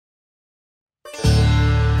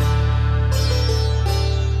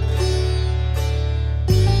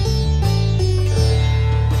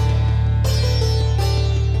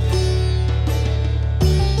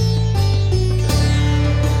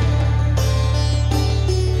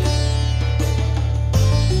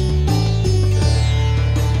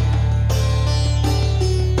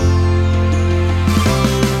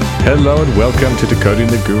Hello and welcome to Decoding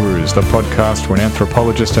the Gurus, the podcast where an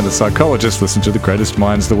anthropologist and a psychologist listen to the greatest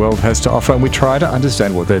minds the world has to offer, and we try to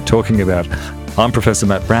understand what they're talking about. I'm Professor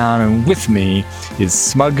Matt Brown, and with me is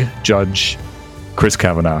smug judge Chris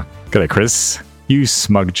Kavanagh. G'day, Chris. You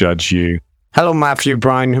smug judge, you. Hello, Matthew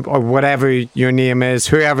Brown, or whatever your name is,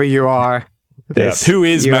 whoever you are. Yes. Who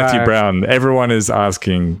is Matthew Brown? Everyone is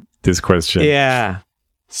asking this question. Yeah.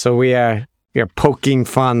 So we are poking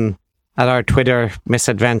fun at our Twitter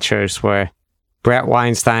misadventures where Brett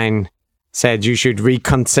Weinstein said you should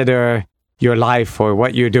reconsider your life or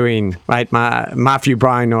what you're doing, right? Matthew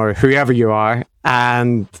Brown or whoever you are.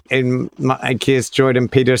 And in my case, Jordan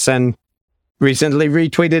Peterson recently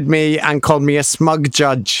retweeted me and called me a smug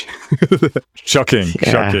judge. Shocking.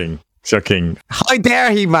 How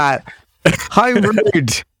dare he, Matt? How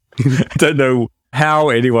rude. I don't know how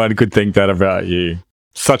anyone could think that about you.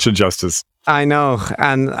 Such injustice. I know.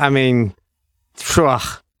 And I mean,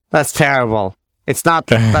 that's terrible. It's not,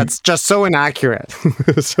 that's just so inaccurate.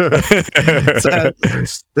 so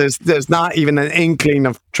there's not even an inkling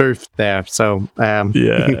of truth there. So,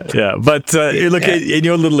 yeah. But look, in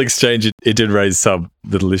your little exchange, it did raise some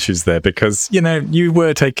little issues there because, you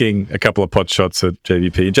were taking a couple of pot shots at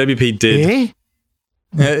JVP. JVP did.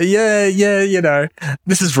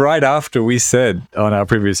 This is right after we said on our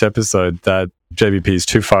previous episode that JVP is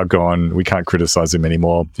too far gone. We can't criticize him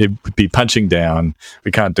anymore. It would be punching down.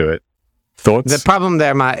 We can't do it. Thoughts? The problem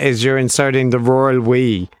there, Matt, is you're inserting the royal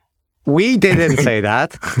we. We didn't say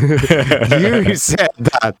that. You said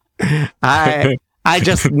that. I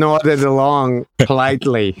just nodded along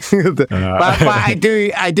politely. but I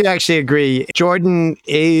do actually agree. Jordan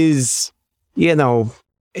is,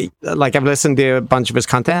 like I've listened to a bunch of his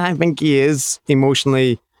content. I think he is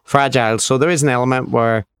emotionally fragile. So there is an element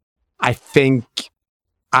where I think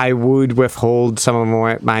I would withhold some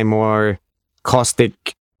of my more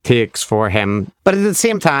caustic takes for him. But at the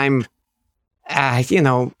same time,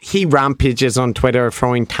 he rampages on Twitter,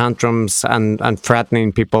 throwing tantrums and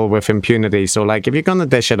threatening people with impunity. So, like, if you're going to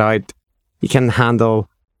dish it out, you can handle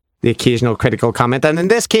the occasional critical comment. And in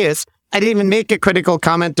this case, I didn't even make a critical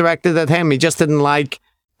comment directed at him. He just didn't like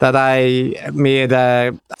that I made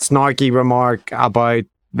a snarky remark about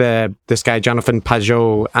this guy, Jonathan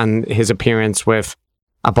Pajot, and his appearance with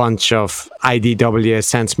a bunch of IDW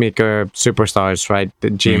SenseMaker superstars, right?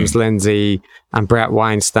 James Lindsay and Brett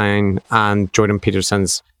Weinstein and Jordan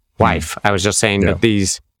Peterson's wife. I was just saying that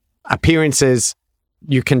these appearances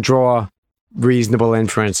you can draw reasonable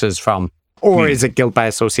inferences from. Or is it guilt by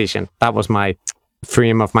association? That was my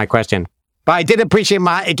frame of my question. But I did appreciate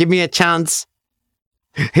Matt. It gave me a chance.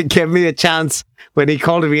 It gave me a chance when he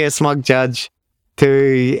called me a smug judge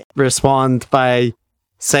to respond by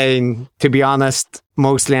saying, to be honest,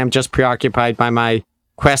 mostly I'm just preoccupied by my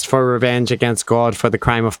quest for revenge against God for the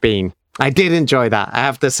crime of being. I did enjoy that, I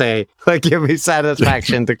have to say. It gave me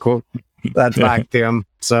satisfaction to quote that back to him.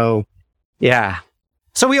 So, yeah.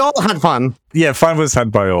 So we all had fun. Yeah, fun was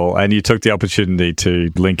had by all, and you took the opportunity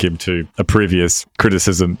to link him to a previous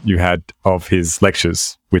criticism you had of his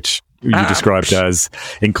lectures, which you described as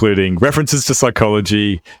including references to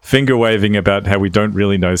psychology, finger-waving about how we don't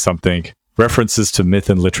really know something, references to myth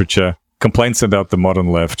and literature, complaints about the modern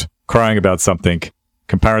left, crying about something,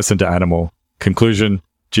 comparison to animal, conclusion,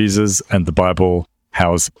 Jesus and the Bible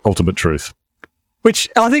house ultimate truth. Which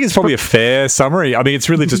I think is probably a fair summary. I mean, it's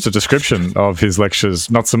really just a description of his lectures,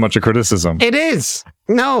 not so much a criticism. It is.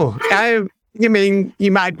 No, you mean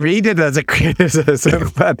you might read it as a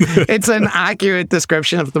criticism, but it's an accurate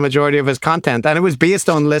description of the majority of his content. And it was based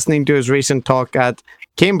on listening to his recent talk at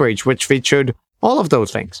Cambridge, which featured all of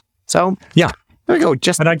those things. So, yeah, there we go.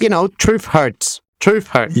 Just, truth hurts. Truth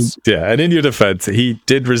hurts. Yeah, and in your defense, he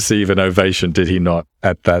did receive an ovation, did he not,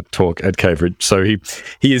 at that talk at Cambridge? So he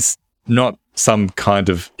is not some kind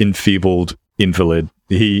of enfeebled invalid.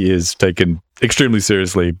 He is taken extremely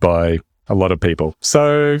seriously by a lot of people.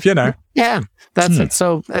 So, Yeah, that's it.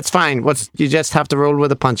 So it's fine. You just have to roll with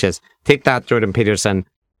the punches. Take that, Jordan Peterson.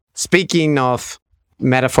 Speaking of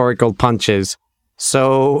metaphorical punches,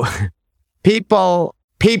 so people,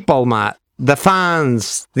 Matt, the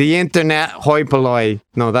fans, the internet hoi polloi,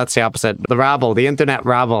 no, that's the opposite, the rabble, the internet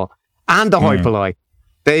rabble, and the hoi polloi,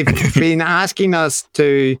 they've been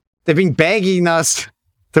they've been begging us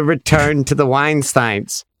to return to the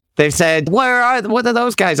Weinsteins. They've said, what are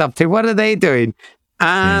those guys up to? What are they doing?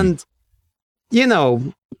 And,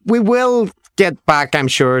 we will get back, I'm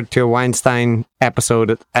sure, to a Weinstein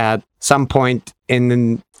episode at some point in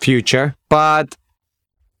the future. But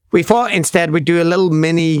we thought instead we'd do a little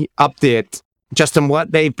mini update just on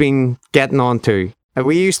what they've been getting onto.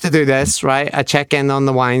 We used to do this, right? A check-in on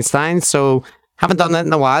the Weinsteins. So Haven't done that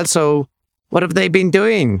in a while. So what have they been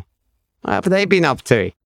doing? What have they been up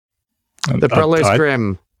to? The Brothers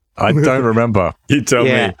Grimm. I don't remember. You tell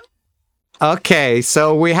me. Okay,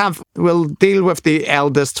 so we'll deal with the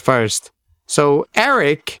eldest first. So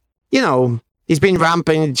Eric, he's been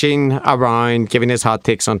rampaging around, giving his hot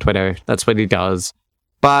takes on Twitter. That's what he does.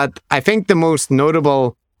 But I think the most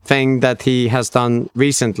notable thing that he has done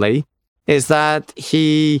recently is that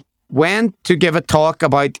he went to give a talk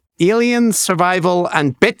about alien survival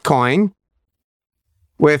and Bitcoin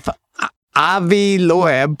with Avi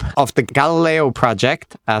Loeb of the Galileo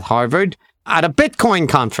Project at Harvard at a Bitcoin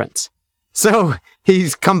conference. So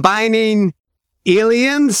he's combining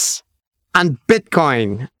aliens and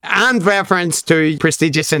Bitcoin and reference to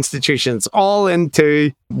prestigious institutions all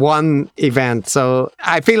into one event. So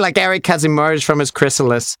I feel like Eric has emerged from his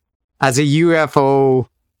chrysalis as a UFO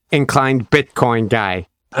inclined Bitcoin guy.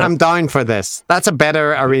 I'm down for this. That's a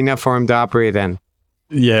better arena for him to operate in.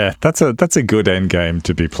 Yeah, that's a good end game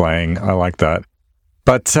to be playing. I like that.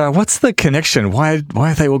 But what's the connection? Why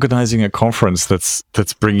are they organizing a conference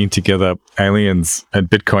that's bringing together aliens and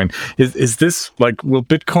Bitcoin? Is this like, will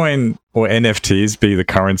Bitcoin or NFTs be the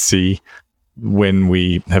currency when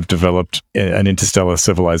we have developed an interstellar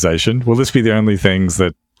civilization? Will this be the only things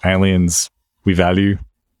that aliens we value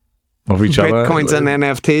of each other? Bitcoins and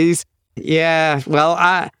NFTs? Yeah,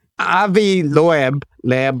 well, Avi Loeb,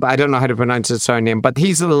 I don't know how to pronounce his surname, but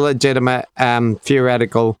he's a legitimate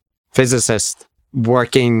theoretical physicist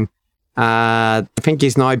working, I think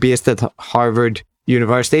he's now based at Harvard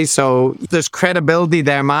University. So there's credibility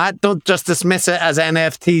there, Matt. Don't just dismiss it as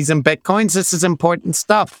NFTs and Bitcoins. This is important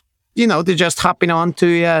stuff. They're just hopping on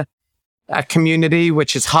to a community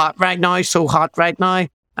which is hot right now, so hot right now,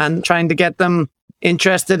 and trying to get them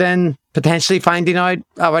interested in potentially finding out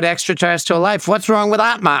about extraterrestrial life. What's wrong with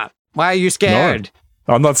that, Matt? Why are you scared?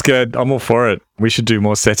 No, I'm not scared. I'm all for it. We should do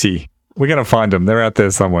more SETI. We're going to find them. They're out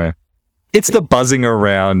there somewhere. It's the buzzing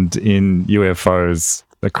around in UFOs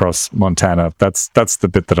across Montana. That's the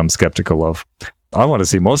bit that I'm skeptical of. I want to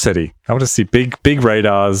see more SETI. I want to see big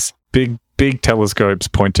radars, big telescopes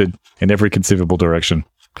pointed in every conceivable direction.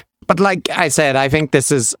 But like I said, I think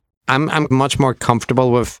this is... I'm much more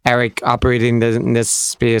comfortable with Eric operating in this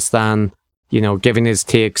space than, giving his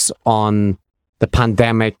takes on the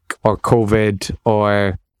pandemic or COVID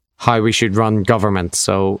or how we should run government.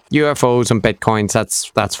 So UFOs and Bitcoins,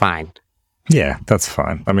 that's fine. Yeah, that's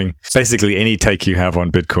fine. I mean, basically any take you have on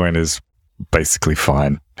Bitcoin is basically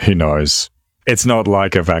fine. Who knows? It's not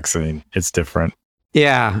like a vaccine. It's different.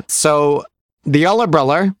 Yeah. So the other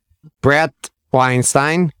brother, Bret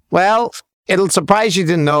Weinstein, well, it'll surprise you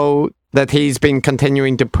to know that he's been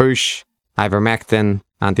continuing to push ivermectin,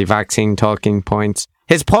 anti-vaccine talking points.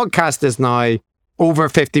 His podcast is now over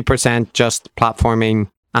 50% just platforming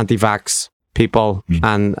anti-vax people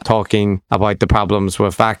and talking about the problems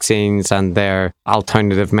with vaccines and their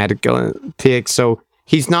alternative medical takes. So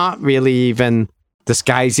he's not really even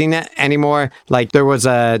disguising it anymore. Like there was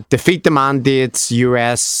a Defeat the Mandates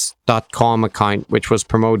US.com account which was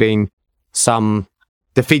promoting some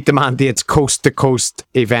Defeat the Mandates coast to coast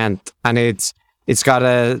event, and it's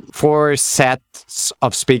got 4 sets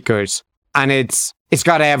of speakers, and it's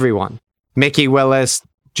got everyone: Mickey Willis,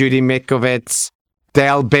 Judy Mikovits,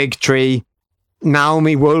 Del Bigtree,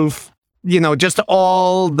 Naomi Wolf, just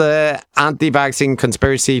all the anti-vaccine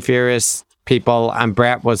conspiracy theorist people. And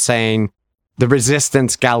Bret was saying the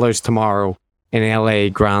resistance gathers tomorrow in LA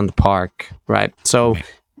Grand Park, right? So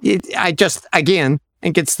I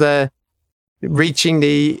think it's the reaching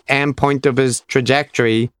the end point of his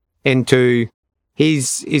trajectory into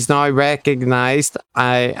he's now recognized,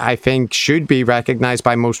 I think should be recognized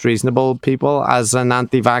by most reasonable people as an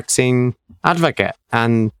anti-vaccine advocate.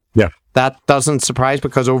 And that doesn't surprise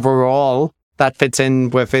because overall that fits in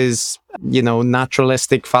with his,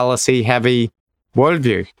 naturalistic fallacy heavy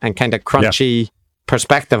worldview and kind of crunchy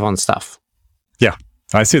perspective on stuff. Yeah.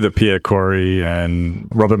 I see that Pierre Corey and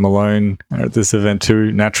Robert Malone are at this event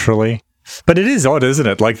too, naturally. But it is odd, isn't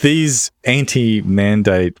it? Like these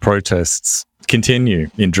anti-mandate protests continue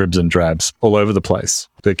in dribs and drabs all over the place.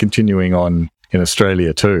 They're continuing on in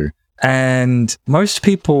Australia too. And most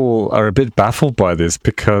people are a bit baffled by this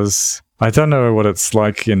because I don't know what it's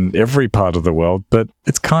like in every part of the world, but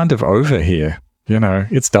it's kind of over here.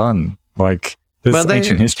 It's done. Like this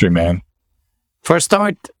ancient history, man. For a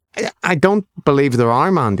start, I don't believe there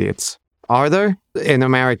are mandates. Are there? In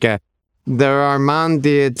America, there are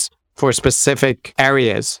mandates for specific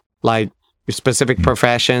areas, like specific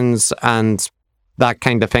professions and that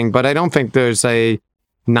kind of thing. But I don't think there's a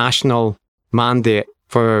national mandate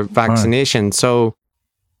for vaccination. Right. So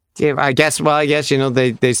Yeah, I guess,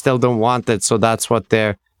 they still don't want it. So that's what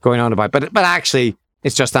they're going on about. But actually,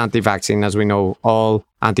 it's just anti-vaccine. As we know, all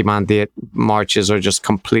anti-mandate marches are just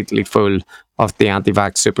completely full of the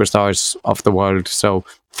anti-vax superstars of the world. So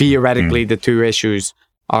theoretically, the two issues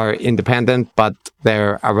are independent, but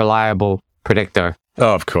they're a reliable predictor.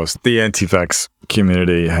 Oh, of course. The anti-vax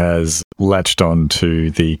community has latched on to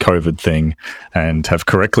the COVID thing and have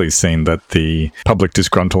correctly seen that the public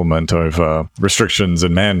disgruntlement over restrictions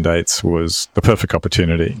and mandates was the perfect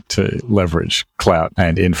opportunity to leverage clout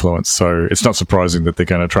and influence. So it's not surprising that they're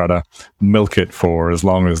going to try to milk it for as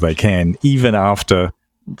long as they can, even after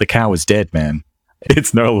the cow is dead, man.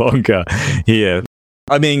 It's no longer here.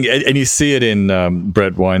 I mean, and you see it in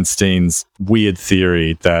Brett Weinstein's weird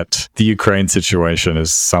theory that the Ukraine situation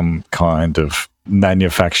is some kind of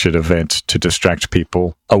manufactured event to distract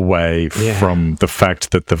people away from the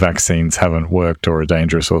fact that the vaccines haven't worked or are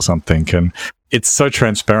dangerous or something. And it's so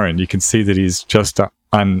transparent. You can see that he's just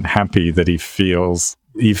unhappy that he sees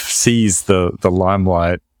the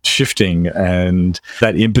limelight shifting, and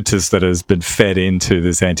that impetus that has been fed into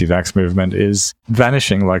this anti-vax movement is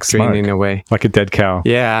vanishing like smoke, draining away like a dead cow.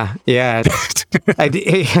 Yeah. Yeah,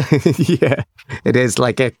 it is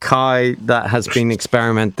like a cow that has been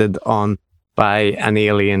experimented on by an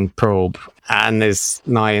alien probe and is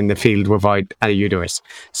now in the field without a uterus.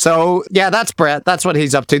 So yeah, that's Brett. That's what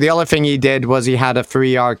he's up to. The other thing he did was he had a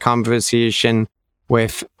 3-hour conversation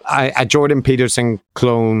with a Jordan Peterson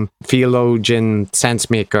clone theologian sense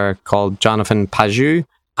maker called Jonathan Paju.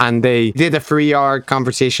 And they did a 3-hour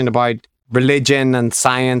conversation about religion and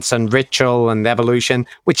science and ritual and evolution,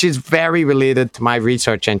 which is very related to my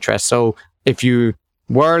research interests. So if you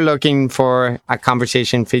were looking for a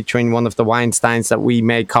conversation featuring one of the Weinsteins that we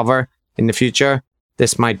may cover in the future,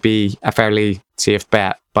 this might be a fairly safe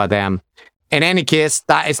bet. But in any case,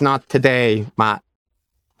 that is not today, Matt.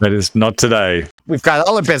 That is not today. We've got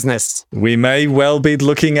other business. We may well be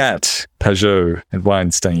looking at Pajot and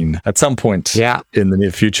Weinstein at some point in the near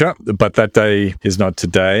future, but that day is not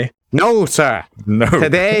today. No, sir. No.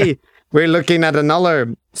 Today, we're looking at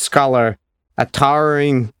another scholar, a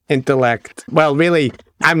towering intellect. Well, really,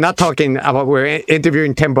 I'm not talking about, we're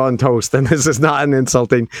interviewing Timba on Toast, and this is not an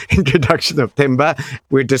insulting introduction of Timba.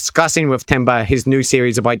 We're discussing with Timba his new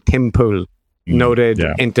series about Tim Pool, noted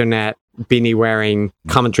internet beanie wearing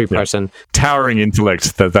commentary person. Towering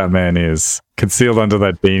intellect that man is. Concealed under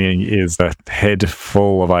that beanie is a head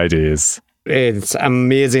full of ideas. It's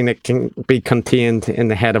amazing it can be contained in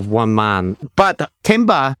the head of one man. But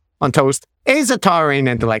Timba on Toast is a towering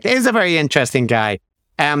intellect, is a very interesting guy.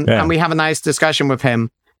 And we have a nice discussion with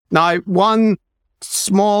him. Now, one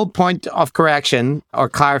small point of correction or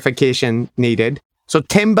clarification needed. So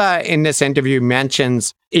Timba in this interview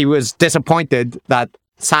mentions he was disappointed that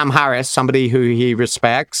Sam Harris, somebody who he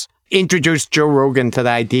respects, introduced Joe Rogan to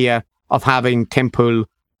the idea of having Tim Pool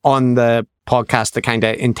on the podcast to kind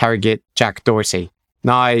of interrogate Jack Dorsey.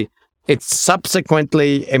 Now, it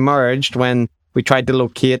subsequently emerged when we tried to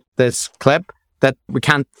locate this clip that we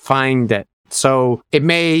can't find it. So it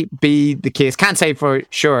may be the case, can't say for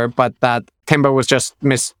sure, but that Timba was just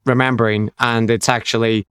misremembering and it's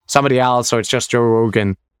actually somebody else or it's just Joe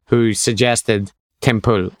Rogan who suggested Tim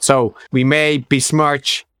Pool. So we may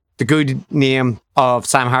besmirch the good name of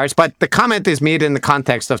Sam Harris, but the comment is made in the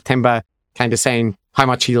context of Timba kind of saying how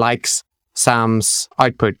much he likes Sam's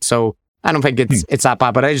output. So I don't think it's that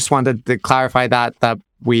bad, but I just wanted to clarify that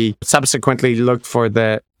we subsequently looked for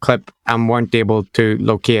the clip and weren't able to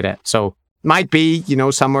locate it. So might be,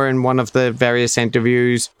 somewhere in one of the various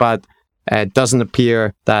interviews, but it doesn't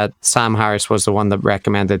appear that Sam Harris was the one that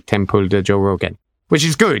recommended Tim Pool to Joe Rogan. Which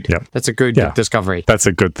is good. Yeah. That's a good discovery. That's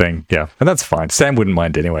a good thing. Yeah. And that's fine. Sam wouldn't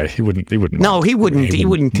mind anyway. He wouldn't No, mind. He wouldn't take, he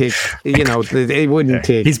wouldn't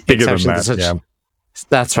take. He's bigger than that. Yeah.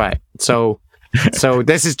 That's right. So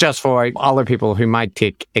this is just for other people who might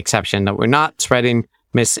take exception that we're not spreading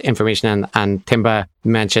misinformation and Timba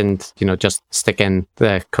mentioned, just stick in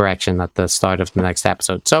the correction at the start of the next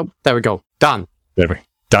episode. So there we go. Done.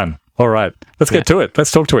 Done. All right. Let's get to it.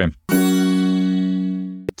 Let's talk to him.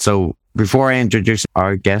 So before I introduce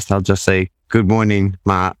our guest, I'll just say good morning,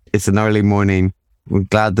 Matt. It's an early morning. We're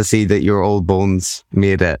glad to see that your old bones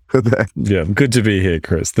made it. Yeah, good to be here,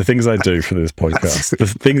 Chris. The things I do for this podcast, the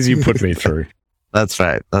things you put me through. That's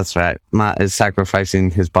right. Matt is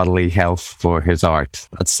sacrificing his bodily health for his art.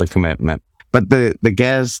 That's the commitment. But the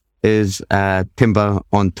guest is Timba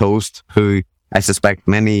on Toast, who I suspect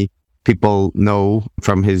many people know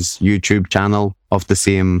from his YouTube channel of the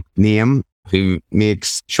same name, who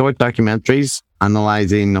makes short documentaries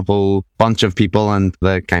analyzing a whole bunch of people and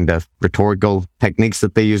the kind of rhetorical techniques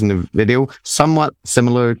that they use in the video, somewhat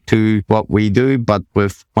similar to what we do, but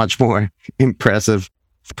with much more impressive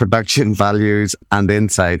production values and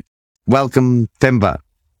insight. Welcome, Timba.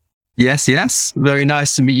 Yes. Very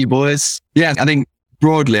nice to meet you, boys. Yeah, I think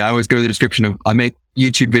broadly, I always go with the description of I make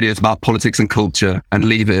YouTube videos about politics and culture and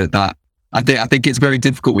leave it at that. I think it's very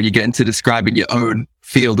difficult when you get into describing your own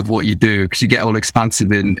field of what you do because you get all expansive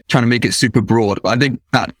in trying to make it super broad. But I think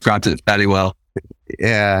that describes it fairly well.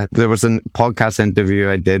 Yeah, there was a podcast interview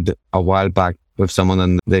I did a while back with someone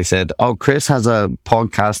and they said, "Oh, Chris has a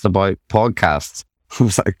podcast about podcasts." I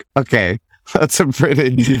was like, okay, that's a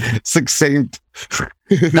pretty succinct.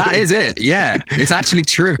 That is it. Yeah, it's actually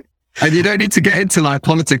true. And you don't need to get into like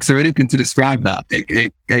politics or anything to describe that.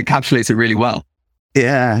 It encapsulates it really well.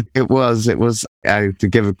 Yeah, it was. To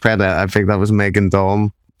give it credit, I think that was Megan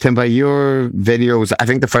Daum. Timba, your videos, I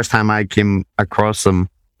think the first time I came across them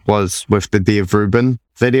was with the Dave Rubin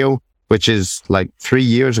video, which is like 3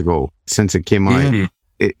 years ago since it came out.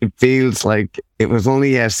 It feels like it was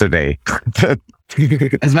only yesterday. I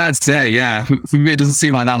was about to say, yeah, for me, it doesn't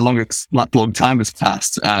seem like that long time has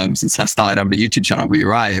passed since I started having a YouTube channel. But you're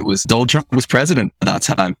right, it was Donald Trump was president at that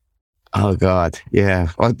time. Oh God, yeah.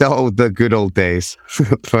 Well, the good old days.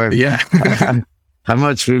 Yeah. How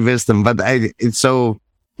much we missed them. But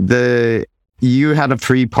you had a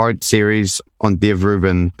 3-part series on Dave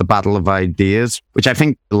Rubin, The Battle of Ideas, which I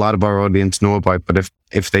think a lot of our audience know about, but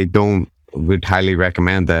if they don't, would highly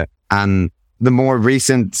recommend it. And the more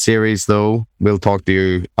recent series, though, we'll talk to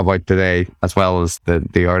you about today, as well as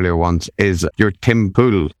the earlier ones, is your Tim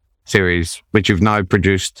Pool series, which you've now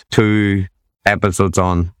produced 2 episodes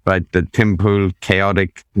on, right? The Tim Pool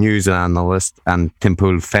Chaotic News Analyst and Tim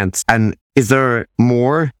Pool Fence. And is there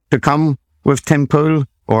more to come with Tim Pool,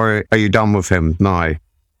 or are you done with him now?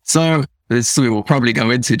 So this is something we'll probably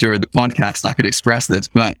go into during the podcast. I could express this,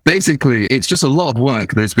 but basically it's just a lot of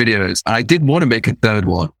work, those videos. I did want to make a 3rd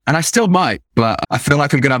one, and I still might, but I feel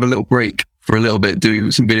like I'm going to have a little break for a little bit,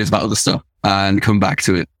 do some videos about other stuff and come back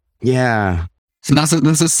to it. Yeah. So that's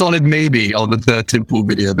a solid maybe on the 3rd Tim Pool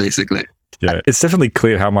video, basically. Yeah, it's definitely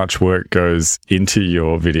clear how much work goes into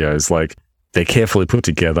your videos. Like, they're carefully put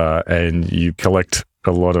together and you collect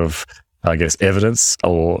a lot of, I guess, evidence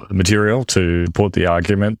or material to support the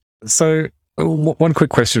argument. So one quick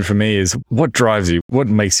question for me is, what drives you? What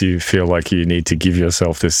makes you feel like you need to give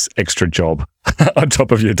yourself this extra job on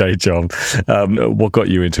top of your day job? What got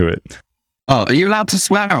you into it? Oh, are you allowed to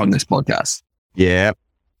swear on this podcast? Yeah.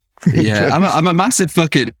 Yeah, I'm a massive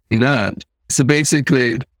fucking nerd. So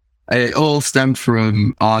basically, it all stemmed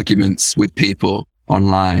from arguments with people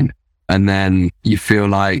online. And then you feel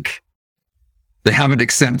like they haven't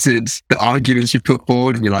accepted the arguments you put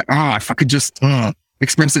forward. And you're like, if I could just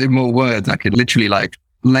express it in more words, I could literally like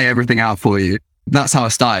lay everything out for you. That's how I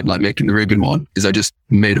started like making the Rubin one, is I just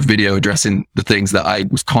made a video addressing the things that I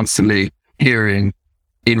was constantly hearing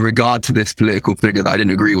in regard to this political figure that I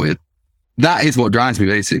didn't agree with. That is what drives me,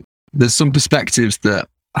 basically. There's some perspectives that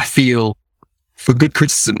I feel for good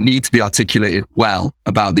criticism need to be articulated well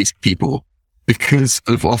about these people because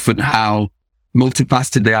of often how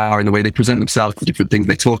multifaceted they are in the way they present themselves, the different things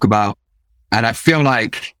they talk about. And I feel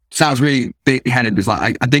like, sounds really big-headed, but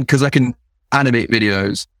like, I think because I can animate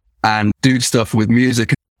videos and do stuff with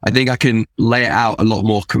music, I think I can lay it out a lot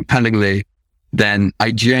more compellingly than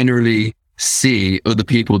I generally see other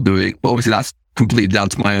people doing. But obviously that's completely down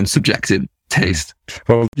to my own subjective taste.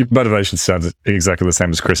 Well, your motivation sounds exactly the same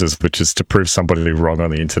as Chris's, which is to prove somebody wrong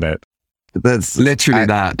on the internet. That's literally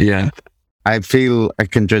that, yeah. I feel a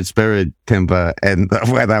kindred spirit, Timba, and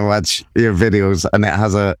when I watch your videos, and it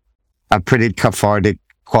has a pretty cathartic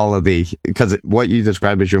quality, because what you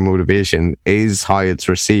describe as your motivation is how it's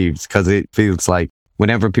received, because it feels like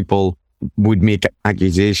whenever people would make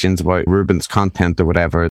accusations about Rubin's content or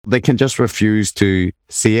whatever, they can just refuse to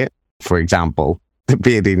see it, for example,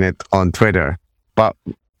 debating it on Twitter. But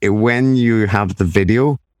when you have the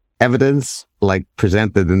video evidence like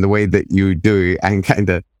presented in the way that you do and kind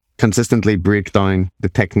of consistently break down the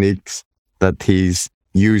techniques that he's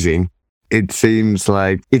using, it seems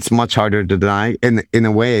like it's much harder to deny, in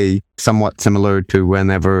a way somewhat similar to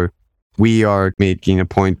whenever we are making a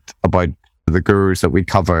point about the gurus that we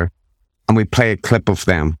cover and we play a clip of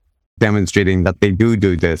them demonstrating that they do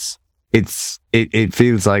this. It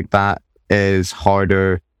feels like that is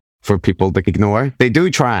harder for people to ignore. They do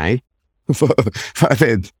try,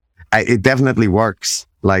 but it definitely works.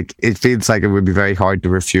 Like, it feels like it would be very hard to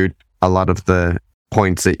refute a lot of the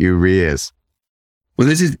points that you raise. Well,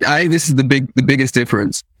 this is the biggest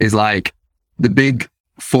difference, is like the big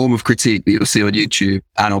form of critique that you'll see on YouTube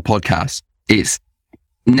and on podcasts it's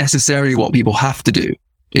necessarily what people have to do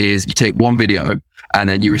is you take one video and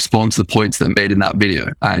then you respond to the points that are made in that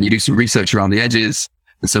video, and you do some research around the edges.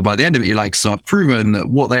 And so by the end of it, you're like, so I've proven that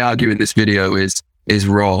what they argue in this video is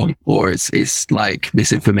wrong, or it's like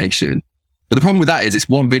misinformation. But the problem with that is it's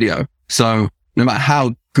one video. So no matter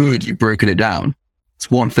how good you've broken it down, it's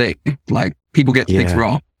one thing. Like, people get things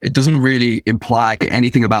wrong. It doesn't really imply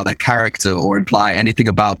anything about their character or imply anything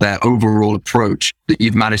about their overall approach that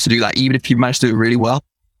you've managed to do that, even if you've managed to do it really well.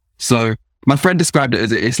 So my friend described it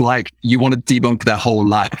as it's like you want to debunk their whole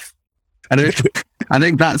life. And I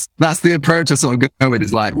think that's the approach I sort of go with.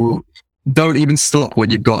 Is like, well, don't even stop when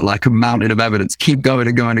you've got like a mountain of evidence. Keep going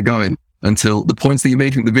and going and going until the points that you're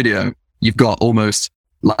making in the video, you've got almost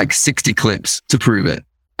like 60 clips to prove it.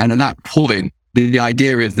 And at that point, the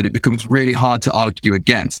idea is that it becomes really hard to argue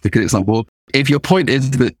against, because it's like, well, if your point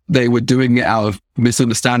is that they were doing it out of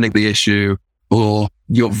misunderstanding the issue, or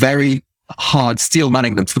you're very hard steel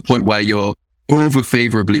manning them to the point where you're over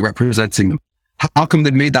favorably representing them, how come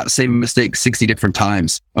they made that same mistake 60 different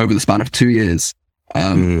times over the span of 2 years?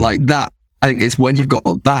 Like that, I think it's when you've got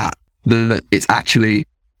that it's actually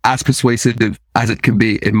as persuasive as it can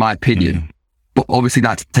be, in my opinion. But obviously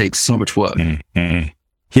that takes so much work.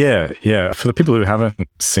 Yeah. For the people who haven't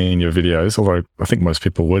seen your videos, although I think most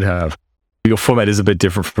people would have, your format is a bit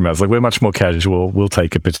different from ours. Like, we're much more casual. We'll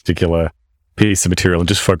take a particular piece of material and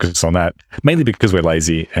just focus on that, mainly because we're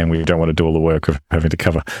lazy and we don't want to do all the work of having to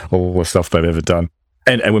cover all the stuff they've ever done.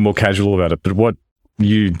 And we're more casual about it. But what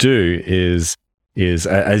you do is,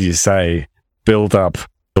 as you say, build up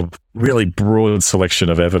a really broad selection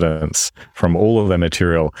of evidence from all of their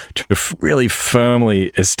material to really firmly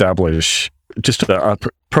establish just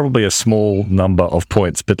probably a small number of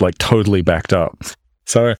points, but like totally backed up.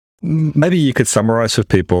 So maybe you could summarize for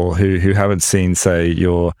people who haven't seen, say,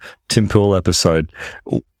 your Tim Pool episode.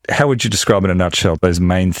 How would you describe in a nutshell those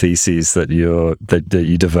main theses that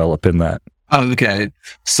you develop in that? Okay.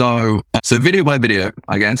 So video by video,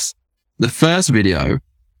 I guess. The first video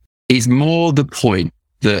is more the point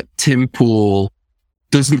that Tim Pool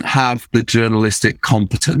doesn't have the journalistic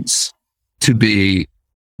competence to be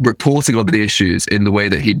reporting on the issues in the way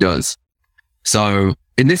that he does. So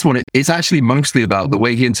in this one, it's actually mostly about the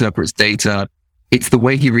way he interprets data. It's the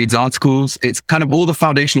way he reads articles. It's kind of all the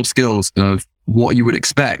foundational skills of what you would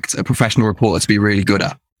expect a professional reporter to be really good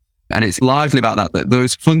at. And it's largely about that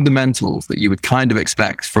those fundamentals that you would kind of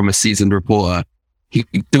expect from a seasoned reporter, he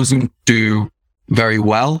doesn't do very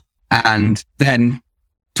well. And then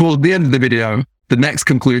toward the end of the video, the next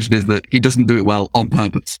conclusion is that he doesn't do it well on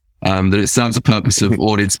purpose, that it serves a purpose of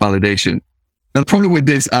audience validation. Now, the problem with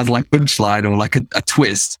this as like punchline or like a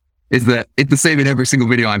twist is that it's the same in every single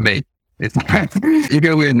video I made. It's like, you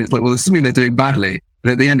go in, it's like, well, there's something they're doing badly.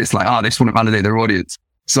 But at the end, it's like, they just want to validate their audience.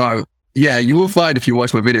 So yeah, you will find if you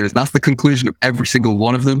watch my videos, that's the conclusion of every single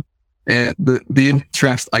one of them. The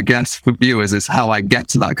interest, I guess, for viewers is how I get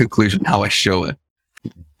to that conclusion, how I show it.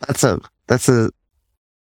 That's the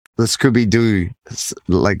Scooby-Doo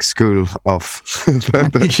like school of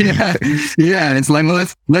yeah. It's like, well,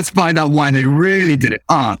 let's find out why they really did it.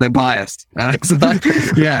 They're biased. So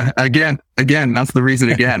again, that's the reason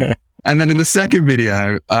again. And then in the second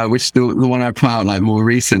video, which is the one I put out like more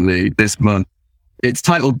recently this month, it's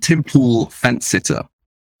titled Tim Pool Fence Sitter,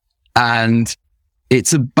 and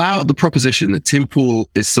it's about the proposition that Tim Pool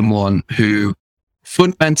is someone who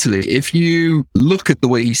fundamentally, if you look at the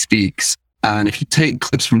way he speaks, and if you take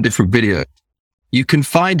clips from different videos, you can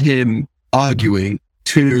find him arguing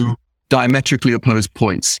two diametrically opposed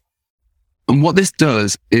points. And what this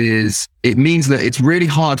does is it means that it's really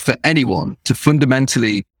hard for anyone to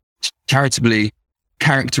fundamentally, charitably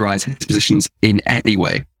characterize his positions in any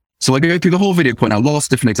way. So I go through the whole video, point out lots of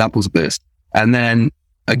different examples of this. And then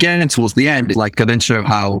again, towards the end, I then show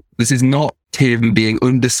how this is not Tim being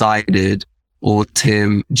undecided or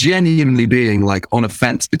Tim genuinely being like on a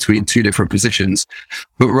fence between two different positions,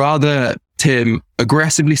 but rather Tim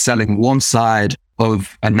aggressively selling one side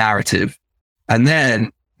of a narrative and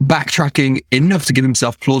then backtracking enough to give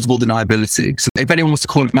himself plausible deniability. So if anyone wants to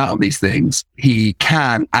call him out on these things, he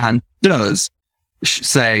can and does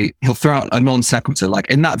say, he'll throw out a non sequitur.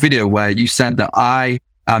 Like in that video where you said that I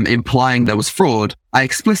am implying there was fraud, I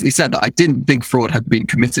explicitly said that I didn't think fraud had been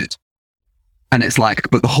committed. And it's like,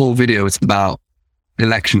 but the whole video is about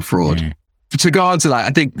election fraud. To go on to like, I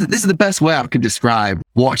think this is the best way I can describe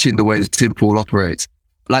watching the way that Tim Pool operates.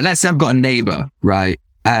 Like, let's say I've got a neighbor, right?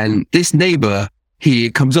 And this neighbor, he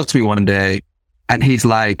comes up to me one day and he's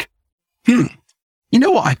like, you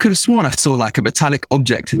know what? I could have sworn I saw like a metallic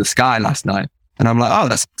object in the sky last night. And I'm like, oh,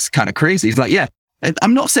 that's kind of crazy. He's like, yeah,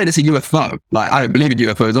 I'm not saying it's a UFO. Like, I don't believe in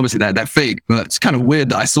UFOs. Obviously, they're fake, but it's kind of weird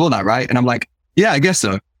that I saw that, right? And I'm like, yeah, I guess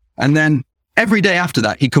so. And then every day after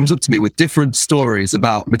that, he comes up to me with different stories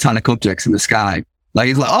about metallic objects in the sky. Like,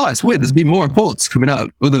 he's like, oh, it's weird. There's been more reports coming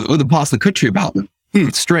out other parts of the country about them.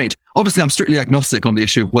 It's strange. Obviously, I'm strictly agnostic on the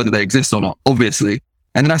issue of whether they exist or not, obviously.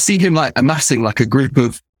 And then I see him like amassing like a group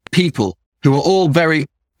of people who are all very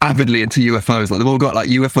avidly into UFOs. Like, they've all got like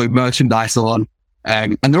UFO merchandise on.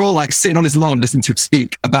 And they're all like sitting on his lawn listening to him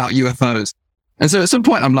speak about UFOs. And so at some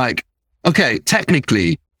point I'm like, okay,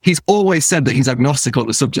 technically he's always said that he's agnostic on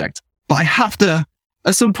the subject, but I have to,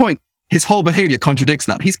 at some point, his whole behavior contradicts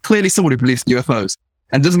that. He's clearly someone who believes in UFOs,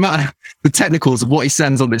 and it doesn't matter the technicals of what he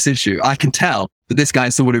sends on this issue. I can tell that this guy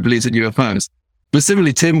is someone who believes in UFOs. But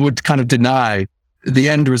similarly, Tim would kind of deny the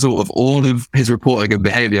end result of all of his reporting and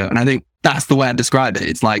behavior. And I think that's the way I describe it.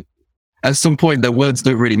 It's like, at some point, their words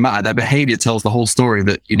don't really matter. Their behavior tells the whole story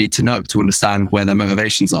that you need to know to understand where their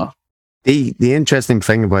motivations are. The interesting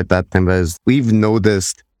thing about that, Tim, is we've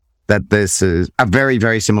noticed that this is a very,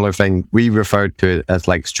 very similar thing. We refer to it as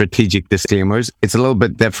like strategic disclaimers. It's a little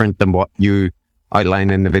bit different than what you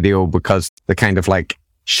outline in the video, because the kind of like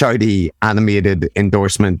shouty animated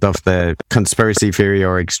endorsement of the conspiracy theory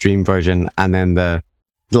or extreme version, and then the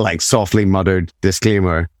like softly muttered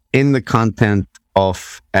disclaimer in the content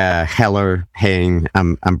of Heller, Hain,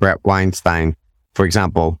 and Brett Weinstein, for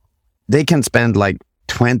example. They can spend like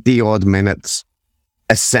 20 odd minutes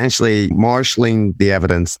essentially marshalling the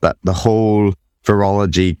evidence that the whole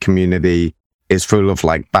virology community is full of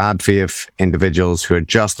like bad faith individuals who are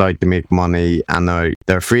just out to make money, and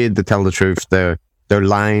they're afraid to tell the truth. They're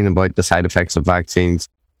lying about the side effects of vaccines.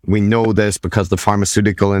 We know this because the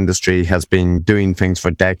pharmaceutical industry has been doing things for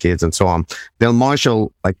decades and so on. They'll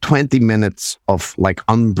marshal like 20 minutes of like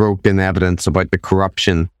unbroken evidence about the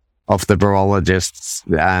corruption of the virologists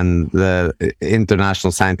and the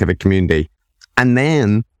international scientific community. And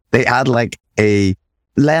then they add like a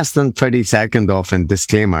less than 30-second often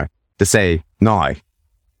disclaimer to say, now,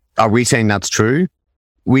 are we saying that's true?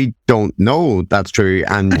 We don't know that's true.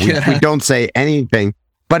 And we don't say anything.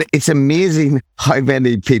 But it's amazing how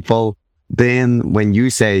many people then, when you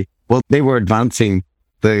say, well, they were advancing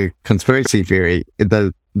the conspiracy theory,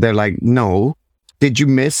 they're like, no, did you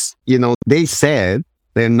miss? You know, they said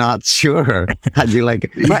they're not sure. And you're like,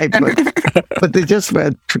 right, but they just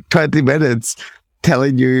spent 20 minutes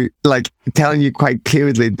telling you quite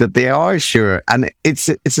clearly that they are sure. And it's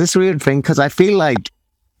this weird thing, because I feel like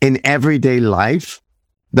in everyday life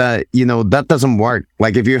that, you know, that doesn't work.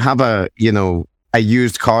 Like if you have a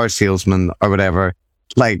used car salesman or whatever,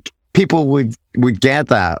 like people would get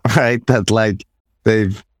that, right? That like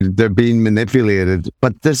they're being manipulated.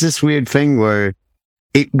 But there's this weird thing where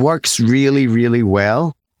it works really, really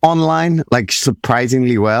well online, like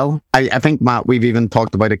surprisingly well. I think, Matt, we've even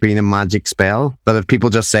talked about a green and magic spell, that if people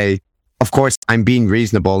just say, of course, I'm being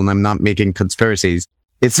reasonable and I'm not making conspiracies,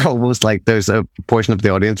 it's almost like there's a portion of the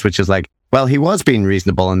audience which is like, well, he was being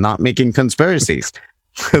reasonable and not making conspiracies.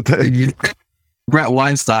 Brett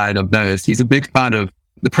Weinstein, I've noticed, he's a big fan of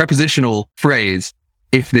the prepositional phrase,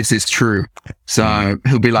 if this is true. So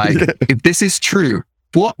he'll be like, if this is true,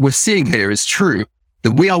 what we're seeing here is true,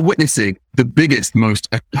 that we are witnessing the biggest,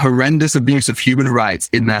 most horrendous abuse of human rights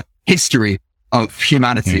in the history of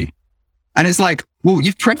humanity. And it's like, well,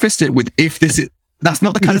 you've prefaced it with, if this is, that's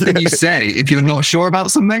not the kind of thing you say if you're not sure about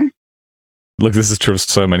something. Look, this is true of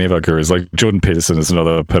so many of our gurus. Like Jordan Peterson is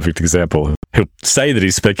another perfect example. He'll say that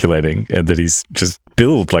he's speculating and that he's just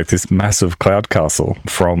built like this massive cloud castle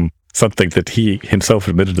from something that he himself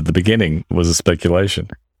admitted at the beginning was a speculation.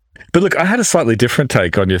 But look, I had a slightly different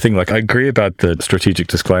take on your thing. Like, I agree about the strategic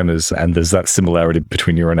disclaimers, and there's that similarity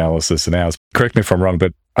between your analysis and ours. Correct me if I'm wrong,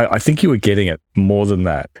 but I think you were getting it more than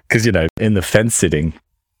that. Because, you know, in the fence sitting,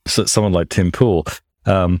 someone like Tim Pool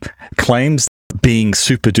claims being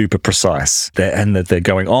super duper precise, and that they're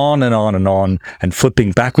going on and on and on and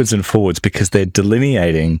flipping backwards and forwards because they're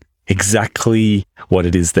delineating exactly what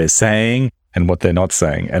it is they're saying and what they're not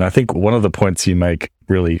saying. And I think one of the points you make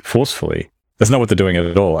really forcefully, that's not what they're doing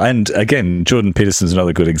at all. And again, Jordan Peterson's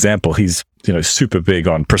another good example. He's, you know, super big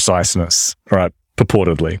on preciseness, right?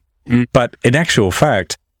 Purportedly. But in actual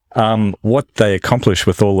fact, what they accomplish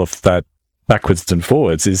with all of that backwards and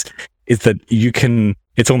forwards is that you can,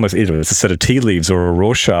 it's almost either it's a set of tea leaves or a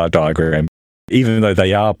Rorschach diagram. Even though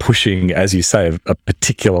they are pushing, as you say, a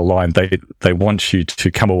particular line, they want you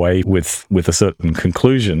to come away with a certain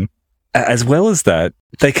conclusion. As well as that,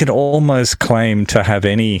 they can almost claim to have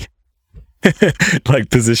any like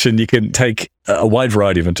position. You can take a wide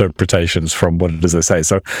variety of interpretations from what it is they say.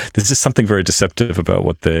 So there's just something very deceptive about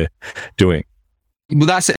what they're doing. Well,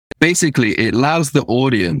 that's it. Basically, it allows the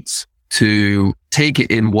audience to take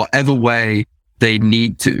it in whatever way they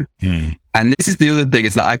need to. And this is the other thing,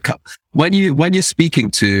 is that when you're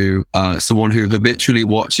speaking to someone who habitually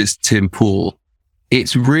watches Tim Pool,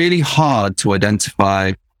 it's really hard to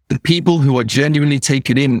identify the people who are genuinely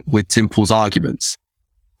taken in with Tim Pool's arguments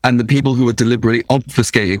and the people who are deliberately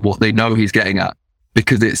obfuscating what they know he's getting at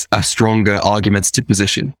because it's a stronger argumentative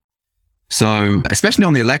position. So, especially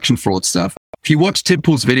on the election fraud stuff, if you watch Tim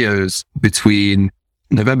Pool's videos between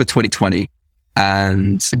November 2020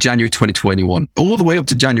 and January 2021, all the way up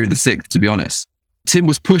to January the 6th, to be honest, Tim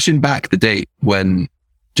was pushing back the date when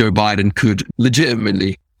Joe Biden could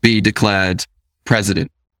legitimately be declared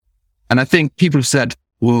president. And I think people have said,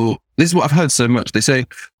 well, this is what I've heard so much. They say,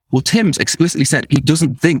 well, Tim's explicitly said he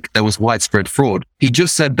doesn't think there was widespread fraud. He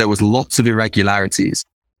just said there was lots of irregularities.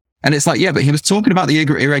 And it's like, yeah, but he was talking about the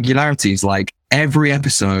irregularities like every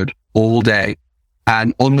episode all day.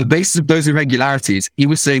 And on the basis of those irregularities, he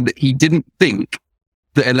was saying that he didn't think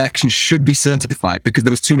the election should be certified because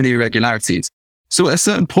there was too many irregularities. So at a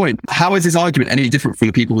certain point, how is his argument any different from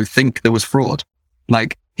the people who think there was fraud?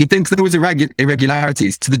 Like, he thinks there was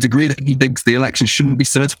irregularities to the degree that he thinks the election shouldn't be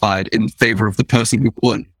certified in favor of the person who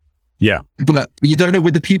won. Yeah. But you don't know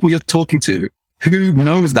with the people you're talking to, who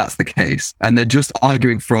knows that's the case? And they're just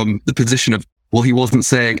arguing from the position of, well, he wasn't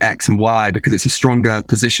saying X and Y because it's a stronger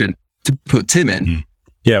position to put Tim in.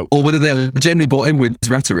 Yeah. Or whether they're genuinely bought in with his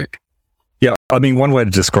rhetoric. Yeah. I mean, one way to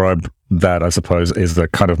describe that, I suppose, is the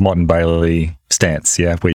kind of Motte and Bailey stance.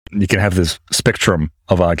 Yeah. Where you can have this spectrum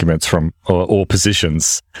of arguments from or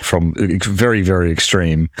positions from very, very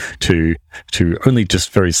extreme to only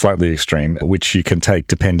just very slightly extreme, which you can take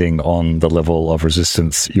depending on the level of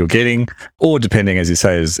resistance you're getting, or depending, as you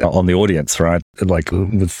say, is on the audience, right? Like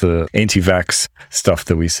with the anti-vax stuff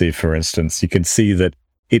that we see, for instance, you can see that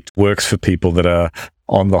it works for people that are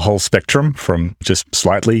on the whole spectrum from just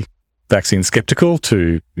slightly vaccine skeptical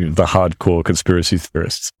to the hardcore conspiracy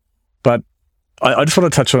theorists. But I just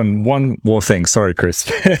want to touch on one more thing. Sorry,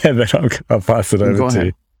 Chris, then I'll pass it over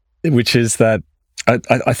to you, which is that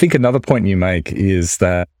I think another point you make is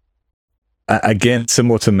that, again,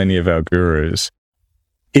 similar to many of our gurus,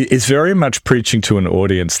 it is very much preaching to an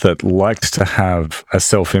audience that likes to have a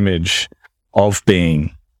self-image of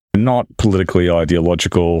being not politically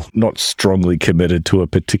ideological, not strongly committed to a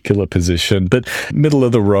particular position, but middle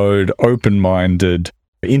of the road, open-minded,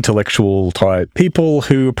 intellectual type people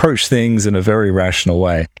who approach things in a very rational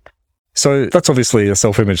way. So that's obviously a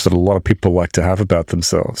self-image that a lot of people like to have about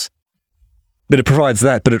themselves. But it provides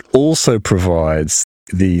that, but it also provides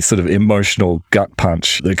the sort of emotional gut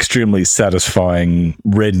punch, the extremely satisfying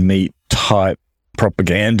red meat type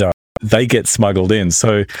propaganda. They get smuggled in.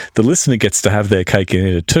 So the listener gets to have their cake and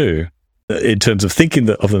eat it too, in terms of thinking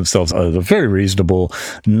of themselves as a very reasonable,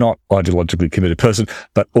 not ideologically committed person,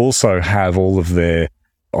 but also have all of their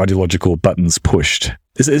ideological buttons pushed.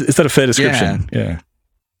 Is that a fair description? Yeah.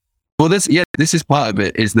 Well, this is part of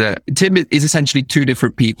it, is that Tim is essentially two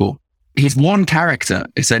different people. He's one character,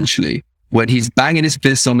 essentially. When he's banging his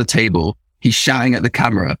fists on the table, he's shouting at the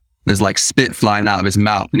camera. There's like spit flying out of his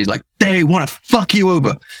mouth. And he's like, they want to fuck you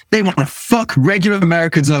over. They want to fuck regular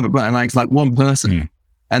Americans over. But it's like one person.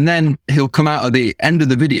 And then he'll come out at the end of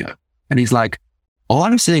the video and he's like, all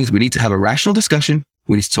I'm saying is we need to have a rational discussion.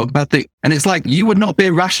 We need to talk about things. And it's like, you would not be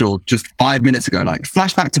rational just 5 minutes ago. Like,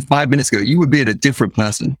 flashback to 5 minutes ago, you would be a different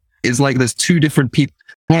person. It's like there's two different people.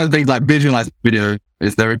 One of the things like visualize the video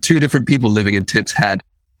is there are two different people living in Tim's head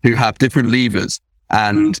who have different levers,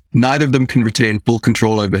 and neither of them can retain full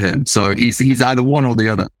control over him. So he's either one or the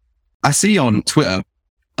other. I see on Twitter,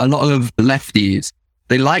 a lot of lefties,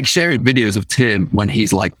 they like sharing videos of Tim when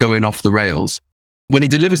he's like going off the rails. When he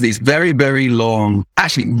delivers these very, very long,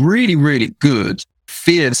 actually really, really good,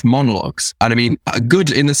 fierce monologues. And I mean,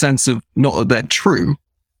 good in the sense of not that they're true,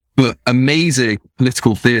 but amazing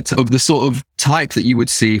political theatre of the sort of type that you would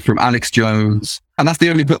see from Alex Jones. And that's the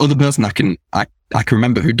only other person I can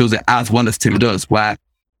remember who does it as well as Tim does, where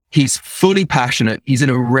he's fully passionate, he's in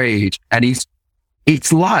a rage, and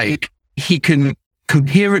it's like he can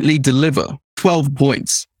coherently deliver 12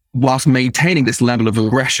 points whilst maintaining this level of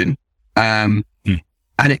aggression. And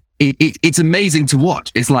it's amazing to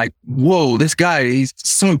watch. It's like, whoa, this guy is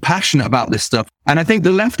so passionate about this stuff. And I think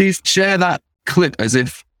the lefties share that clip as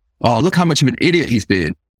if, oh, look how much of an idiot he's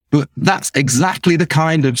being. But that's exactly the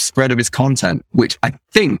kind of spread of his content, which I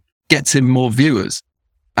think gets him more viewers.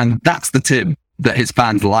 And that's the Tim that his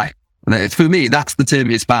fans like. And for me, that's the Tim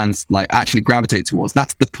his fans like actually gravitate towards.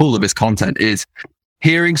 That's the pull of his content, is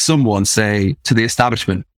hearing someone say to the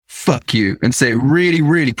establishment, fuck you, and say it really,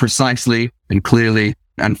 really precisely and clearly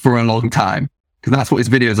and for a long time. because that's what his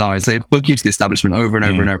videos are. Is they fuck you to the establishment over and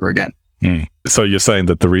over and over again. So you're saying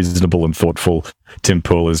that the reasonable and thoughtful Tim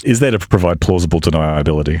Pool is there to provide plausible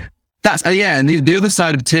deniability? That's and the other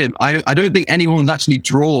side of Tim, I don't think anyone's actually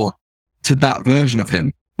drawn to that version of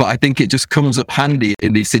him, but I think it just comes up handy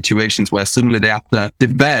in these situations where suddenly they have to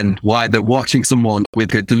defend why they're watching someone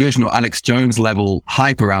with a delusional Alex Jones level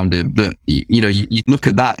hype around him. That you look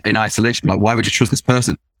at that in isolation, like, why would you trust this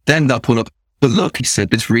person? Then they'll pull up, but look, he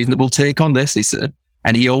said this reasonable take on this, he said,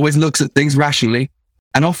 and he always looks at things rationally.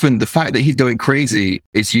 And often the fact that he's going crazy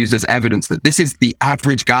is used as evidence that this is the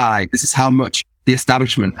average guy. This is how much the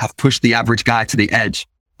establishment have pushed the average guy to the edge.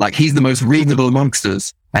 Like, he's the most reasonable amongst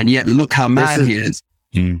us, and yet look how mad he is.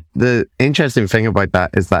 The interesting thing about that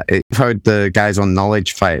is that I've heard the guys on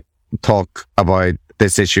Knowledge Fight talk about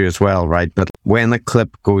this issue as well, right? But when a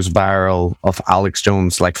clip goes viral of Alex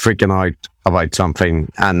Jones like freaking out about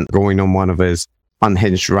something and going on one of his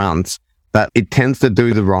unhinged rants, that it tends to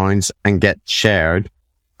do the rounds and get shared,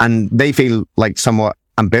 and they feel like somewhat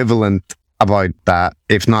ambivalent about that,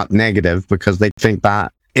 if not negative, because they think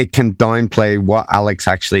that it can downplay what Alex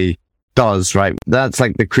actually does, right? That's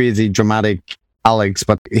like the crazy dramatic Alex,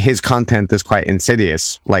 but his content is quite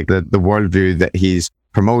insidious, like the worldview that he's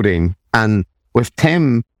promoting. And with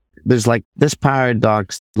Tim, there's like this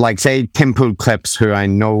paradox, like say Tim Pool Clips, who I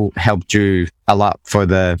know helped you a lot for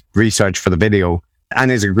the research for the video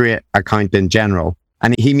and is a great account in general.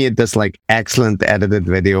 And he made this like excellent edited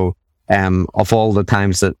video of all the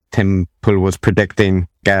times that Tim Pool was predicting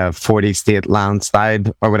 40 state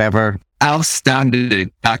landslide or whatever.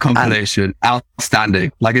 Outstanding, that compilation.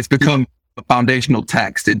 Outstanding. Like, it's become a foundational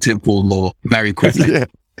text in Tim Pool lore very quickly.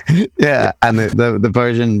 Yeah. And the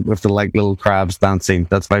version with the like little crabs dancing,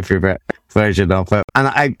 that's my favorite version of it.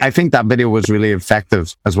 And I think that video was really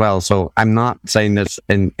effective as well. So I'm not saying this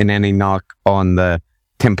in any knock on the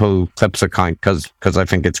Tim Pool Clips account because I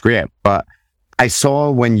think it's great. But I saw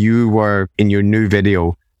when you were in your new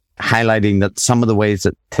video highlighting that some of the ways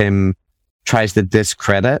that Tim tries to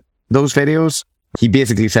discredit those videos, he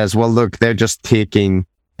basically says, well, look, they're just taking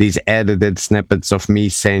these edited snippets of me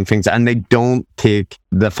saying things, and they don't take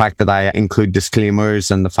the fact that I include disclaimers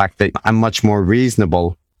and the fact that I'm much more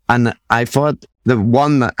reasonable. And I thought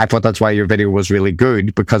that's why your video was really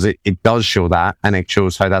good, because it does show that, and it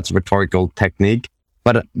shows how that's a rhetorical technique.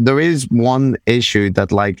 But there is one issue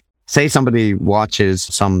that, like, say somebody watches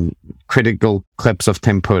some critical clips of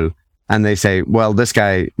Tim Pool and they say, well, this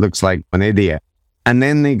guy looks like an idiot. And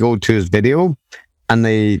then they go to his video and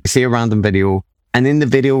they see a random video. And in the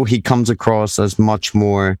video, he comes across as much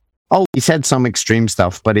more, he said some extreme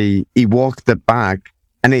stuff, but he walked it back.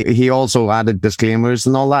 And he also added disclaimers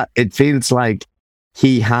and all that. It feels like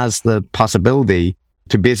he has the possibility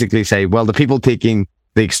to basically say, well, the people taking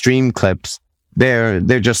the extreme clips, they're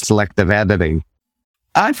just selective editing.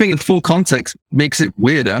 I think the full context makes it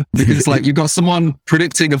weirder, because it's like you've got someone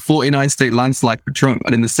predicting a 49 state landslide for Trump,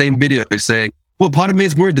 and in the same video they're saying, well, part of me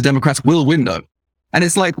is worried the Democrats will win though. And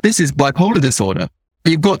it's like, this is bipolar disorder.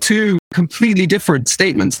 You've got two completely different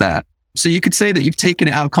statements there. So you could say that you've taken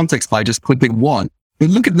it out of context by just clipping one, but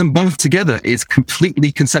look at them both together, it's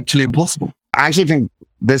completely conceptually impossible. I actually think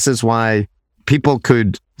this is why people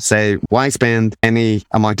could say, why spend any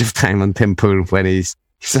amount of time on Tim Pool when he's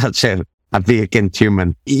such a vacant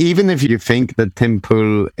human? Even if you think that Tim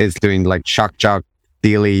Pool is doing like shock jock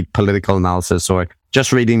daily political analysis or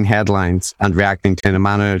just reading headlines and reacting in a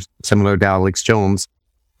manner similar to Alex Jones,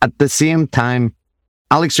 at the same time,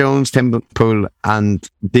 Alex Jones, Tim Pool, and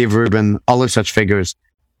Dave Rubin, all of such figures,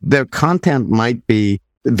 their content might be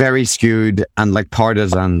very skewed and like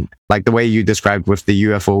partisan, like the way you described with the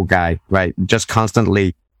UFO guy, right? Just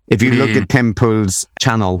constantly, if you look at Tim Pool's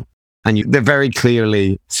channel, and they're very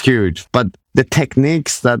clearly skewed, but the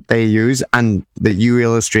techniques that they use and that you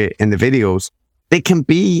illustrate in the videos, they can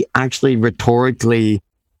be actually rhetorically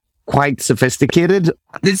quite sophisticated.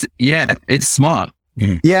 It's smart.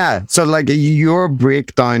 Yeah. So like your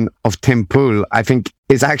breakdown of Tim Pool, I think,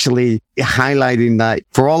 is actually highlighting that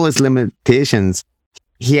for all his limitations,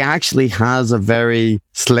 he actually has a very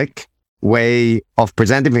slick way of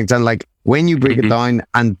presenting things. And like when you break it down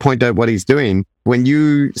and point out what he's doing, when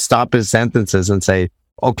you stop his sentences and say,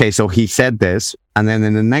 okay, so he said this, and then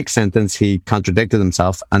in the next sentence, he contradicted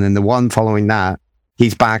himself. And in the one following that,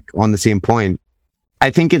 he's back on the same point. I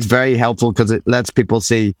think it's very helpful because it lets people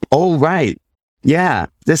see, oh, right. Yeah,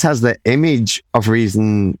 this has the image of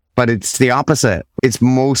reason, but it's the opposite. It's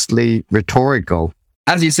mostly rhetorical.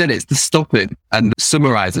 As you said, it's the stopping and the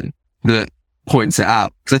summarizing that points it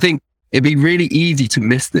out. Because I think it'd be really easy to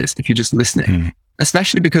miss this if you're just listening.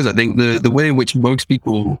 especially because I think the way in which most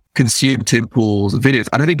people consume Tim Pool's videos,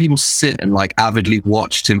 I don't think people sit and like avidly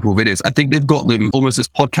watch Tim Pool videos. I think they've got them almost as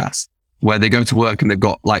podcasts where they go to work and they've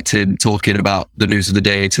got like Tim talking about the news of the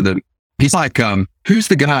day to them. He's like, who's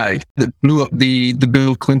the guy that blew up the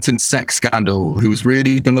Bill Clinton sex scandal, who was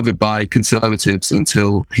really beloved by conservatives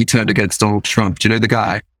until he turned against Donald Trump? Do you know the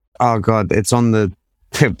guy? Oh God, it's on the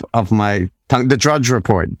tip of my tongue. The Drudge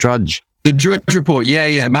Report. Drudge. The Drudge Report.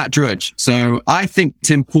 Yeah, Matt Drudge. So I think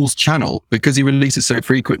Tim Pool's channel, because he releases so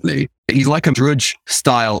frequently, he's like a Drudge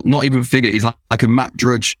style, not even figure. He's like a Matt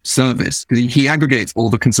Drudge service, because he aggregates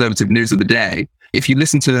all the conservative news of the day. If you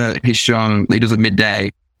listen to his show that he does at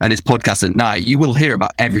midday and his podcast at night, you will hear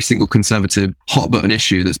about every single conservative hot button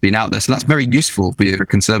issue that's been out there. So that's very useful for you, a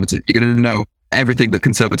conservative. You're going to know everything that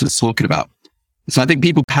conservatives are talking about. So I think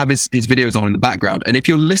people have his videos on in the background. And if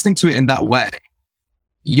you're listening to it in that way,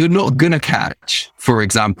 you're not going to catch, for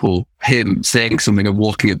example, him saying something and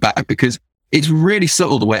walking it back, because it's really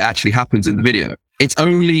subtle the way it actually happens in the video. It's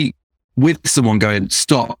only with someone going,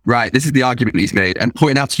 stop, right, this is the argument he's made, and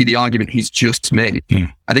pointing out to you the argument he's just made.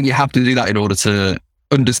 I think you have to do that in order to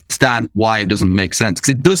understand why it doesn't make sense,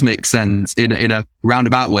 because it does make sense in a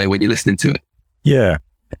roundabout way when you're listening to it. Yeah.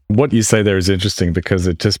 What you say there is interesting because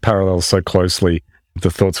it just parallels so closely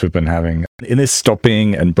the thoughts we've been having. In this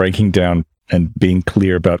stopping and breaking down and being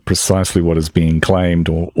clear about precisely what is being claimed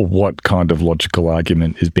or what kind of logical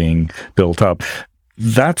argument is being built up,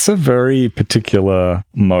 that's a very particular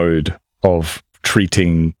mode of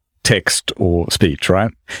treating text or speech,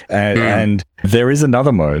 right? And there is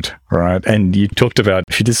another mode, right? And you talked about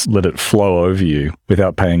if you just let it flow over you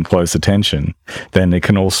without paying close attention, then it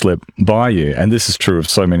can all slip by you. And this is true of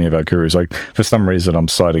so many of our gurus. Like, for some reason, I'm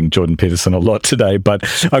citing Jordan Peterson a lot today, but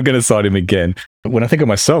I'm going to cite him again. When I think of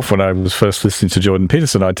myself, when I was first listening to Jordan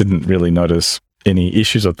Peterson, I didn't really notice any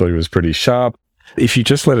issues. I thought he was pretty sharp. If you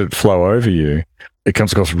just let it flow over you, it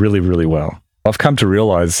comes across really, really well. I've come to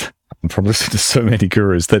realize from listening to so many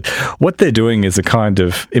gurus that what they're doing is a kind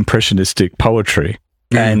of impressionistic poetry.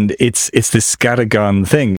 And it's this scattergun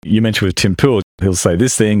thing. You mentioned with Tim Pool, he'll say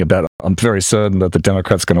this thing about, I'm very certain that the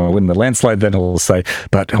Democrats are going to win the landslide. Then he'll say,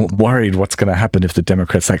 but I'm worried what's going to happen if the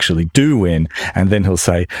Democrats actually do win. And then he'll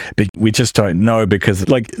say, but we just don't know, because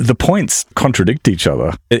like the points contradict each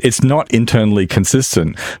other. It's not internally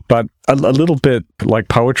consistent, but a little bit like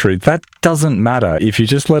poetry, that doesn't matter. If you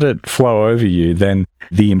just let it flow over you, then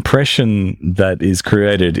the impression that is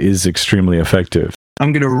created is extremely effective.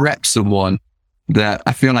 I'm going to rep someone that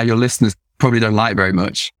I feel like your listeners probably don't like very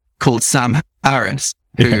much, called Sam Harris,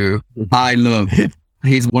 who I love.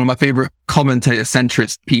 He's one of my favorite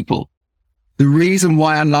commentator-centrist people. The reason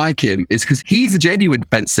why I like him is because he's a genuine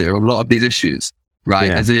fencer on a lot of these issues, right?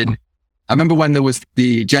 Yeah. As in, I remember when there was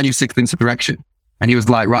the January 6th insurrection, and he was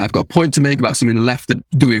like, right, I've got a point to make about something the left are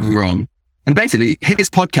doing wrong. And basically, his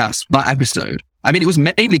podcast, that episode, I mean, it was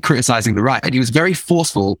mainly criticizing the right, and he was very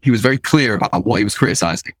forceful. He was very clear about what he was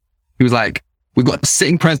criticizing. He was like, we've got a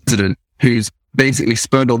sitting president who's basically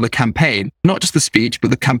spurned on the campaign, not just the speech, but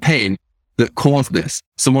the campaign that caused this.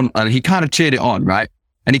 And he kind of cheered it on, right?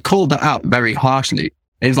 And he called that out very harshly.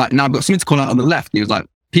 And he's like, now I've got something to call out on the left. And he was like,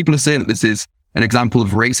 people are saying that this is an example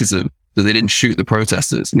of racism, that they didn't shoot the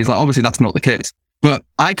protesters. And he's like, obviously that's not the case. But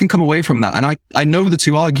I can come away from that. And I know the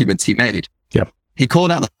two arguments he made. Yep. He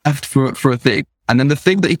called out the left for a thing. And then the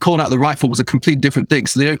thing that he called out the right for was a complete different thing.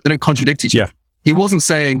 So they don't contradict each other. He wasn't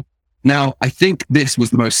saying, now, I think this was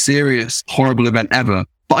the most serious, horrible event ever,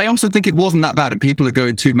 but I also think it wasn't that bad and people are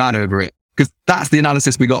going too mad over it, because that's the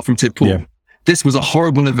analysis we got from Tim Pool. Yeah. This was a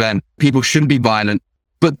horrible event. People shouldn't be violent,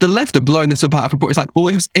 but the left are blowing this up out of proportion. It's like, well,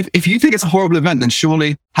 if you think it's a horrible event, then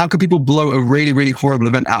surely how could people blow a really, really horrible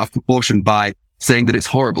event out of proportion by saying that it's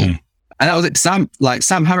horrible? And that was it.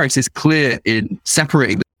 Sam Harris is clear in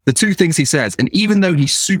separating the two things he says. And even though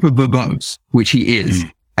he's super verbose, which he is,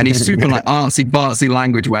 and he's super like artsy-fartsy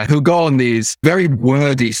language where he'll go on these very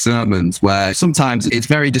wordy sermons where sometimes it's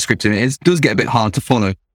very descriptive. It does get a bit hard to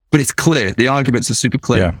follow, but it's clear. The arguments are super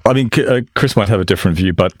clear. Yeah. I mean, Chris might have a different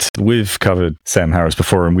view, but we've covered Sam Harris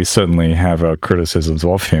before and we certainly have our criticisms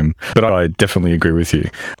of him. But I definitely agree with you.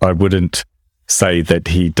 I wouldn't say that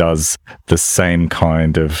he does the same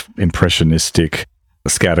kind of impressionistic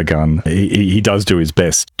scattergun. He does do his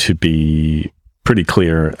best to be pretty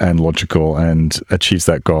clear and logical and achieves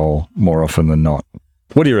that goal more often than not.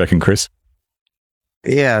 What do you reckon, Chris?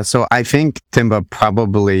 Yeah, so I think, Timber,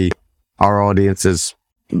 probably our audience is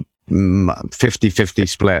 50-50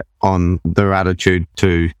 split on their attitude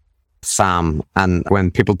to Sam. And when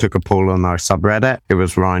people took a poll on our subreddit, it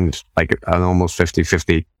was around like an almost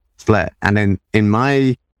 50-50 split. And in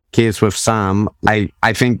my case with Sam, I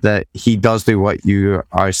think that he does do what you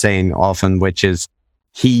are saying often, which is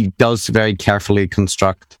he does very carefully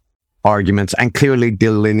construct arguments and clearly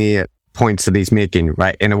delineate points that he's making,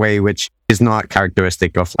 right, in a way which is not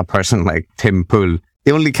characteristic of a person like Tim Pool.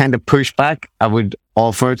 The only kind of pushback I would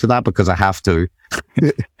offer to that, because I have to,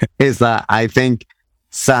 is that I think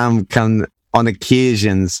Sam can, on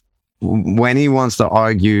occasions, when he wants to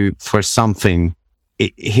argue for something,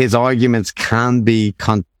 his arguments can be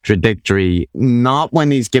contradictory, not when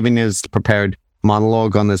he's giving his prepared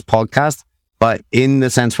monologue on his podcast, but in the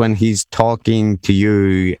sense when he's talking to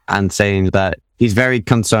you and saying that he's very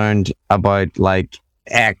concerned about like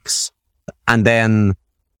X, and then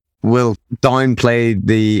will downplay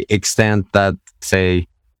the extent that, say,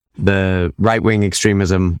 the right-wing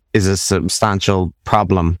extremism is a substantial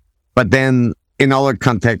problem. But then in other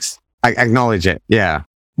contexts, I acknowledge it. Yeah.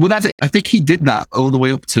 Well, that's it. I think he did that all the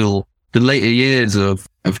way up till the later years of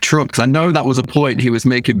Trump, because I know that was a point he was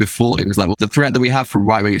making before. It was like, well, the threat that we have from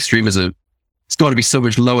right-wing extremism, it's got to be so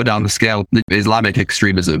much lower down the scale than Islamic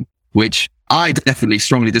extremism, which I definitely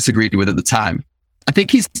strongly disagreed with at the time. I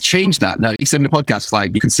think he's changed that. Now, he said in the podcast,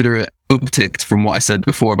 like, you consider it upticked from what I said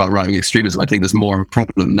before about right-wing extremism. I think there's more of a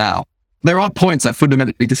problem now. There are points I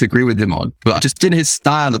fundamentally disagree with him on, but just in his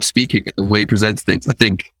style of speaking, the way he presents things, I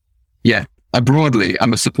think, yeah,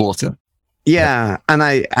 I'm a supporter. Yeah, and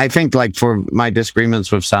I think, like, for my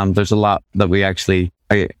disagreements with Sam, there's a lot that we actually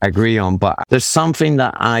agree on, but there's something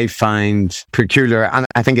that I find peculiar, and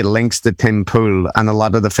I think it links to Tim Pool and a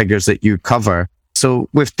lot of the figures that you cover. So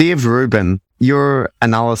with Dave Rubin, your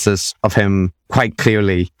analysis of him quite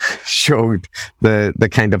clearly showed the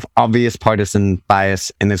kind of obvious partisan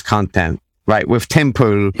bias in his content, right? With Tim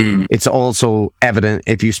Pool, it's also evident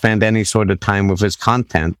if you spend any sort of time with his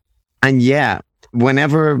content. And yeah,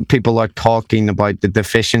 whenever people are talking about the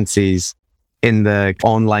deficiencies in the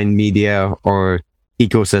online media or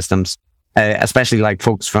ecosystems, especially like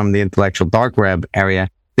folks from the intellectual dark web area,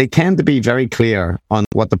 they tend to be very clear on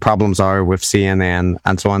what the problems are with CNN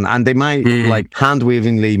and so on. And they might like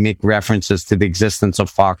hand-wavingly make references to the existence of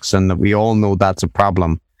Fox, and that we all know that's a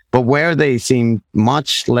problem. But where they seem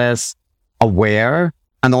much less aware,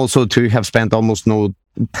 and also to have spent almost no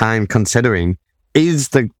time considering, is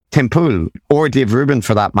the Tim Pool, or Dave Rubin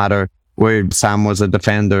for that matter, where Sam was a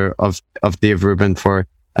defender of Dave Rubin for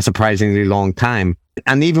a surprisingly long time.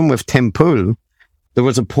 And even with Tim Pool, there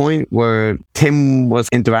was a point where Tim was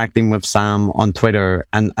interacting with Sam on Twitter,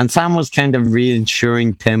 and Sam was kind of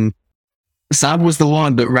reassuring Tim. Sam was the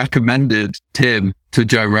one that recommended Tim to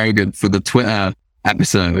Joe Rogan for the Twitter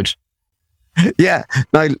episode. Yeah,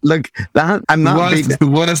 now look, that I'm not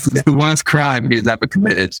the worst crime he's ever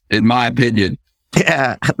committed, in my opinion.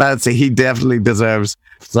 Yeah, he definitely deserves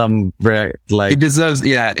some he deserves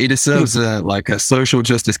like a social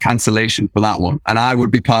justice cancellation for that one, and I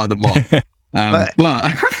would be part of the mob. But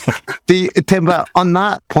on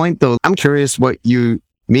that point though, I'm curious what you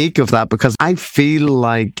make of that, because I feel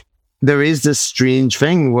like there is this strange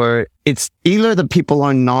thing where it's either that people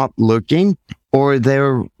are not looking, or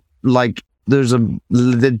they're like, there's a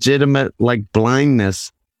legitimate like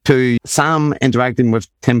blindness to Sam interacting with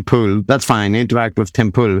Tim Pool. That's fine, interact with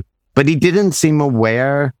Tim Pool, but he didn't seem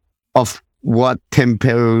aware of what Tim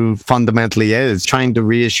Pool fundamentally is, trying to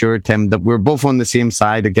reassure Tim that we're both on the same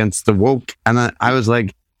side against the woke. And I was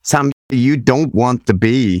like, Sam, you don't want to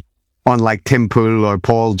be on like Tim Pool or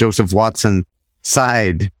Paul Joseph Watson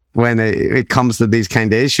side when it comes to these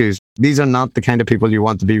kind of issues. These are not the kind of people you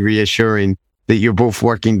want to be reassuring that you're both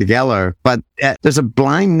working together. But there's a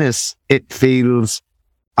blindness, it feels,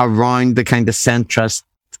 around the kind of centrist,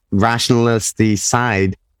 rationalisty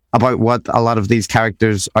side about what a lot of these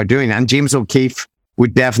characters are doing. And James O'Keefe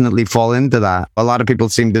would definitely fall into that. A lot of people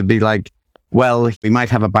seem to be like, well, he might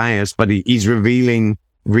have a bias, but he's revealing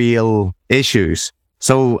real issues.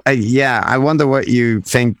 So yeah, I wonder what you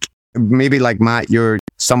think. Maybe like Matt, you're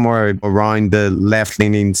somewhere around the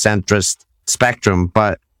left-leaning centrist spectrum,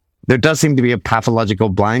 but there does seem to be a pathological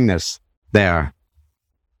blindness there.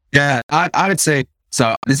 Yeah, I would say,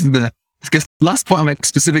 so this is the last point I make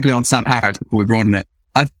specifically on Sam Harris before we broaden it.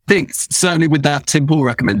 I think certainly with that Tim Pool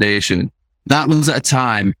recommendation, that was at a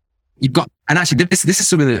time you've got, and actually this is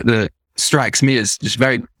something that strikes me as just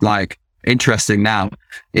very like interesting now.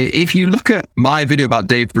 If you look at my video about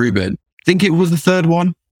Dave Rubin, I think it was the third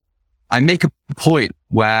one, I make a point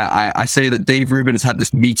where I say that Dave Rubin has had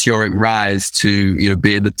this meteoric rise to, you know,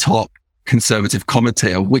 being the top conservative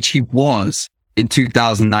commentator, which he was in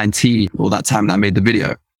 2019, or that time that I made the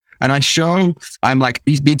video. And I show, I'm like,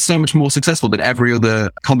 he's been so much more successful than every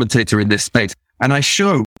other commentator in this space. And I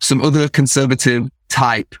show some other conservative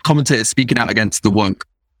type commentators speaking out against the woke.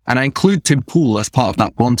 and I include Tim Pool as part of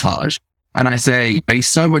that montage. And I say, he's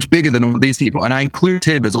so much bigger than all of these people. And I include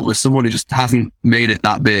him as almost someone who just hasn't made it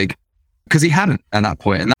that big, because he hadn't at that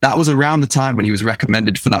point. And that was around the time when he was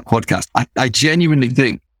recommended for that podcast. I genuinely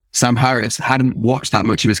think Sam Harris hadn't watched that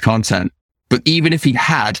much of his content. But even if he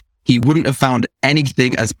had, he wouldn't have found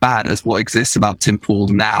anything as bad as what exists about Tim Pool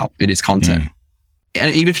now in his content.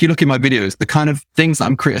 And even if you look at my videos, the kind of things that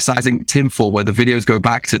I'm criticizing Tim for, where the videos go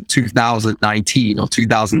back to 2019 or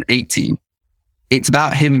 2018, it's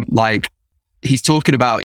about him, like, he's talking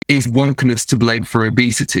about, is wokeness to blame for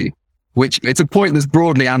obesity? Which it's a point that's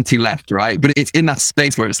broadly anti-left, right? But it's in that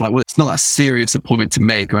space where it's like, well, it's not that serious a point to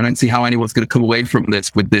make. I don't see how anyone's going to come away from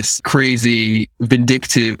this with this crazy,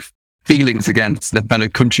 vindictive feelings against their fellow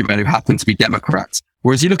countrymen who happen to be Democrats.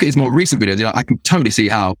 Whereas you look at his more recent videos, I can totally see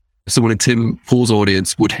how someone in Tim Pool's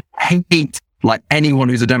audience would hate like anyone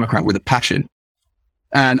who's a Democrat with a passion.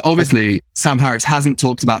 And obviously, Sam Harris hasn't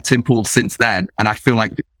talked about Tim Pool since then. And I feel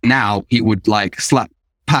like now he would like slap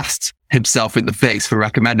past himself in the face for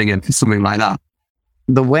recommending him for something like that.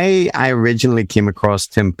 The way I originally came across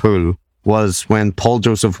Tim Pool was when Paul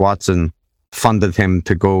Joseph Watson funded him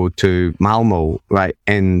to go to Malmö, right,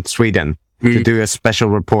 in Sweden, to do a special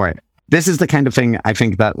report. This is the kind of thing I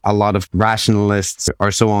think that a lot of rationalists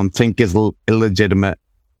or so on think is illegitimate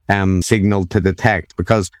signal to detect,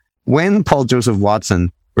 because when Paul Joseph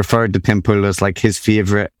Watson referred to Tim Pool as like his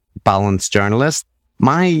favorite balanced journalist,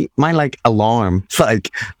 my like alarm,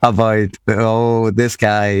 like about, oh, this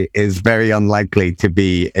guy is very unlikely to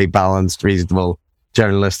be a balanced, reasonable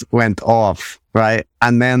journalist, went off, right?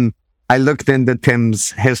 And then I looked into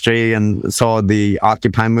Tim's history and saw the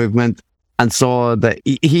Occupy movement and saw that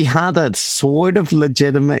he had a sort of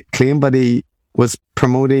legitimate claim, but he was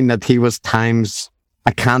promoting that he was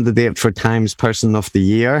a candidate for Times Person of the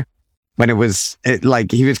Year, when he was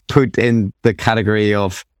put in the category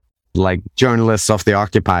of like journalists of the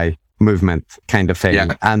Occupy movement kind of thing.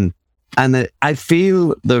 Yeah. And I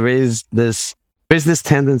feel there's this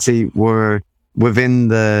tendency where within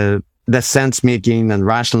the sense making and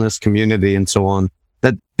rationalist community and so on,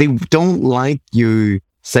 that they don't like you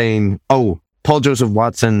saying, oh, Paul Joseph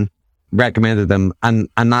Watson recommended them, and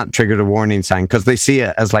that triggered a warning sign, because they see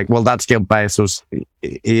it as like, well, that's guilt by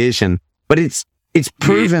association. But it's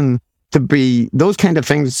proven to be, those kind of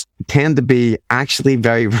things tend to be actually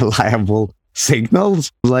very reliable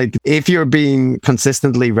signals. Like if you're being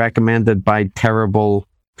consistently recommended by terrible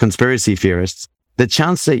conspiracy theorists, the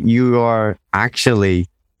chance that you are actually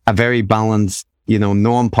a very balanced,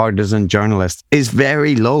 non-partisan journalist is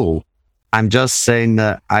very low. I'm just saying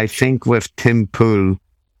that I think with Tim Pool,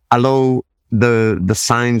 although the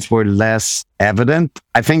signs were less evident,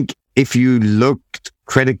 I think if you looked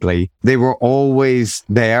critically, they were always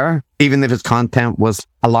there, even if his content was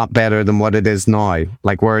a lot better than what it is now,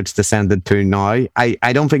 like where it's descended to now.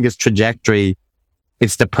 I don't think his trajectory,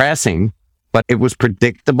 it's depressing, but it was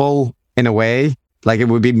predictable in a way. Like it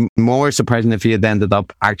would be more surprising if he had ended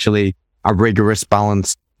up actually a rigorous,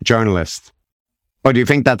 balanced journalist. Or do you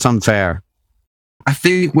think that's unfair? I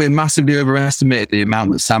think we're massively overestimating the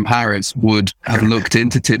amount that Sam Harris would have looked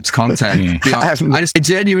into Tim's content. I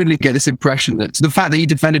genuinely get this impression that the fact that he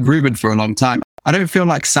defended Ruben for a long time, I don't feel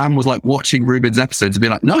like Sam was like watching Ruben's episodes and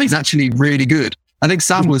being like, no, he's actually really good. I think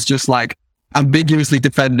Sam was just like ambiguously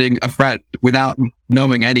defending a friend without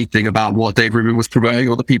knowing anything about what Dave Rubin was promoting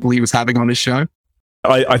or the people he was having on his show.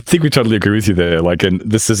 I think we totally agree with you there. Like, and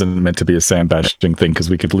this isn't meant to be a Sam bashing thing, because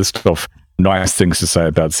we could list off nice things to say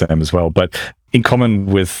about Sam as well. But in common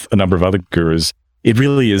with a number of other gurus, it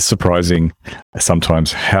really is surprising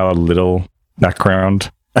sometimes how little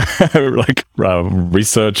background,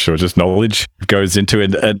 research or just knowledge goes into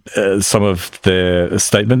it. Some of their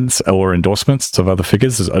statements or endorsements of other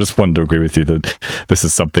figures. I just wanted to agree with you that this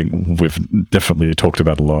is something we've definitely talked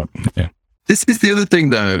about a lot. Yeah. This is the other thing,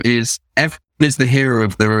 though, is everyone is the hero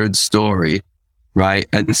of their own story, right?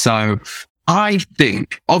 And so I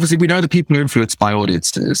think, obviously, we know that people are influenced by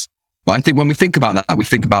audiences, but I think when we think about that, we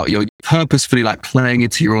think about you're purposefully like playing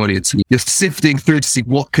into your audience and you're sifting through to see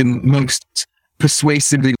what can most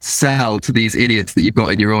persuasively sell to these idiots that you've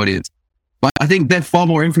got in your audience. But I think they're far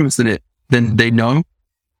more influenced in it than they know.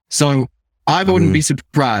 So I wouldn't be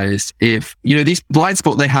surprised if, these blind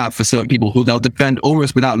spots they have for certain people who they'll defend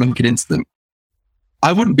almost without looking into them.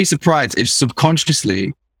 I wouldn't be surprised if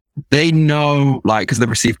subconsciously they know, like, because they've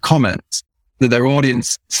received comments, that their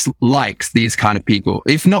audience likes these kind of people.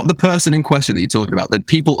 If not the person in question that you're talking about, then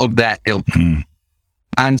people of their ilk.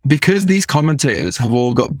 And because these commentators have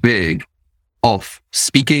all got big off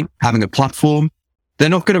speaking, having a platform, they're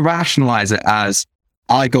not going to rationalize it as,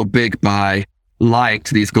 I got big by lying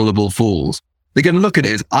to these gullible fools. they're going to look at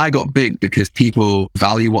it as I got big because people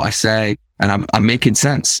value what I say and I'm making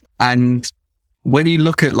sense. And when you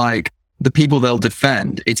look at like the people they'll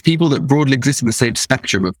defend, it's people that broadly exist in the same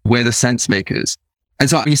spectrum of we're the sense makers. And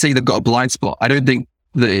so you say they've got a blind spot. I don't think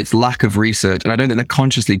that it's lack of research, and I don't think they're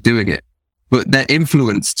consciously doing it, but they're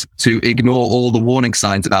influenced to ignore all the warning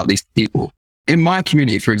signs about these people. In my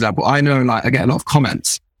community, for example, I know like I get a lot of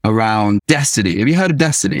comments around Destiny. Have you heard of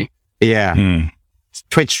Destiny? Yeah.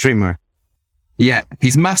 Twitch streamer. Yeah.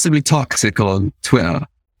 He's massively toxic on Twitter,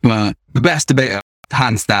 but the best debater,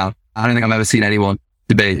 hands down. I don't think I've ever seen anyone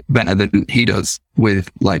debate better than he does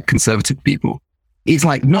with like conservative people. It's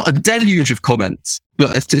like not a deluge of comments,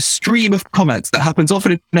 but it's a stream of comments that happens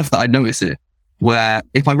often enough that I notice it, where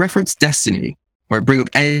if I reference Destiny or I bring up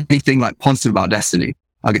anything like positive about Destiny,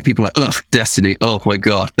 I'll get people like, ugh, Destiny. Oh my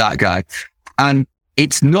God, that guy. And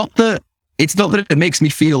it's not that it makes me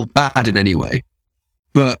feel bad in any way,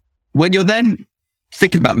 but when you're then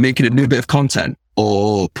thinking about making a new bit of content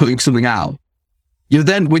or putting something out,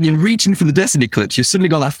 when you're reaching for the Destiny clips, you've suddenly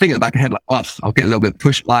got that thing at the back of your head, like, oh, I'll get a little bit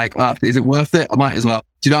pushed, like, oh, is it worth it? I might as well.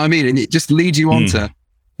 Do you know what I mean? And it just leads you on to,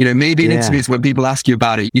 maybe in interviews when people ask you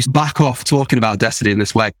about it, you back off talking about Destiny in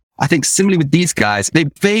this way. I think similarly with these guys, they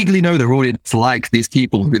vaguely know their audience like these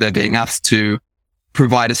people who they're being asked to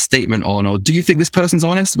provide a statement on, or do you think this person's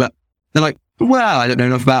honest? But they're like, well, I don't know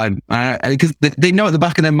enough about him. Because they know at the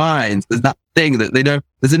back of their minds, there's that thing that they know,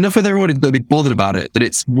 there's enough of their audience that'll be bothered about it, that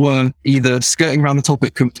it's worth either skirting around the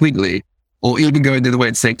topic completely or even going the other way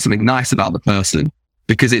and saying something nice about the person,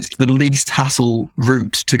 because it's the least hassle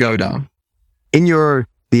route to go down. In your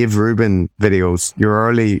Dave Rubin videos, your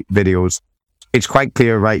early videos, it's quite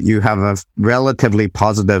clear, right? You have a relatively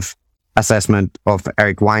positive assessment of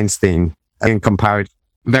Eric Weinstein in comparison.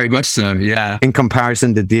 Very much so, yeah. In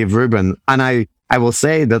comparison to Dave Rubin. And I will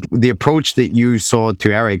say that the approach that you saw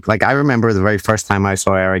to Eric, like I remember the very first time I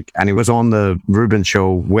saw Eric, and he was on the Rubin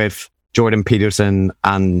show with Jordan Peterson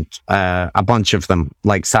and a bunch of them,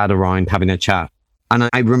 like sat around having a chat. And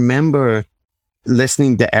I remember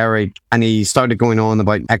listening to Eric, and he started going on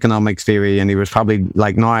about economics theory, and he was probably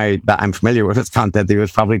like, now that I'm familiar with his content, he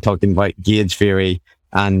was probably talking about gauge theory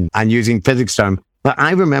and using physics terms. But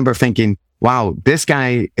I remember thinking, wow, this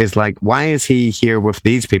guy is like, why is he here with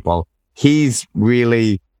these people? He's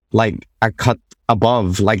really like a cut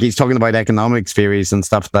above. Like he's talking about economics theories and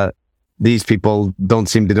stuff that these people don't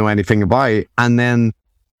seem to know anything about. And then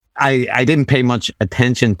I didn't pay much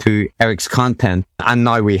attention to Eric's content, and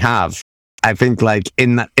now we have. I think like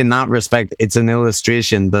in that respect, it's an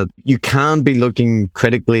illustration that you can be looking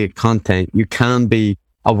critically at content. You can be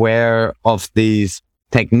aware of these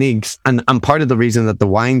techniques. And part of the reason that the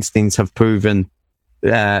Weinsteins have proven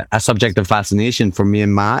a subject of fascination for me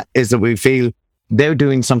and Matt is that we feel they're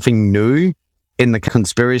doing something new in the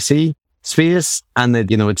conspiracy space, and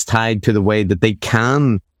that, it's tied to the way that they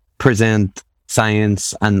can present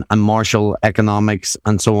science and martial economics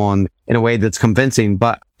and so on in a way that's convincing.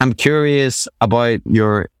 But I'm curious about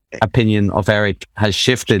your opinion of Eric has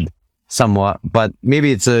shifted somewhat, but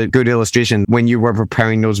maybe it's a good illustration when you were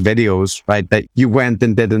preparing those videos, right? That you went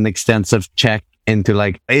and did an extensive check into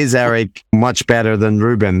like, is Eric much better than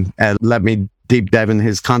Rubin? Let me deep dive in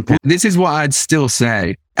his content. This is what I'd still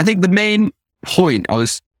say. I think the main point I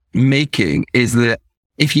was making is that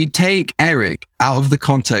if you take Eric out of the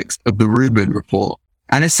context of the Rubin report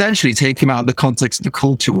and essentially take him out of the context of the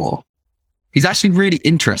culture war, he's actually really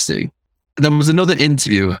interesting. There was another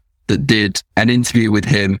interviewer that did an interview with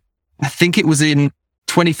him. I think it was in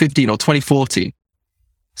 2015 or 2014.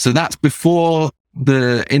 So that's before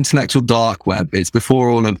the intellectual dark web. It's before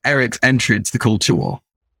all of Eric's entry into the culture war.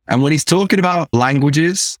 And when he's talking about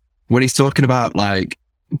languages, when he's talking about like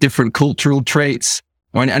different cultural traits,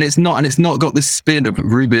 and it's not got this spin of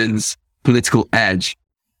Rubin's political edge,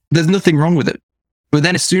 there's nothing wrong with it. But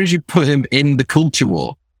then as soon as you put him in the culture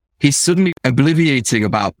war, he's suddenly obliviating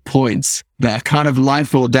about points that are kind of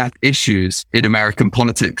life or death issues in American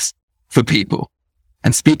politics for people,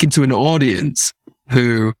 and speaking to an audience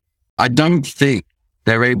who I don't think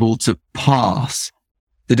they're able to parse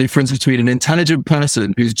the difference between an intelligent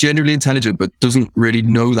person who's genuinely intelligent but doesn't really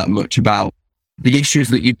know that much about the issues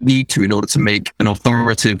that you need to in order to make an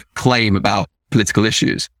authoritative claim about political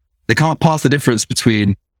issues. They can't parse the difference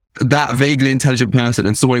between that vaguely intelligent person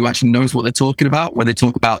and someone who actually knows what they're talking about when they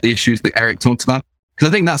talk about the issues that Eric talks about. Because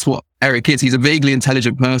I think that's what Eric is. He's a vaguely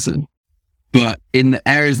intelligent person, but in the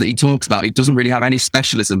areas that he talks about, he doesn't really have any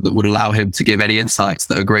specialism that would allow him to give any insights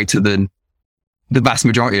that are greater than the vast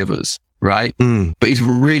majority of us, right? But he's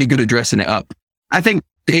really good at dressing it up. I think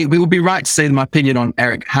it would be right to say that my opinion on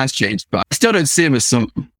Eric has changed, but I still don't see him as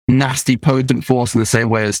some nasty, potent force in the same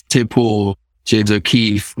way as Tim Pool James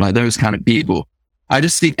O'Keefe, like those kind of people. I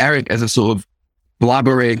just see Eric as a sort of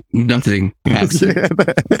blabbering nothing person.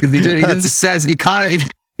 Because he just says, he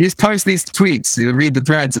just posts these tweets, you read the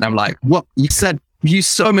threads, and I'm like, what? You used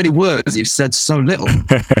so many words, you've said so little.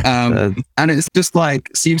 And it's just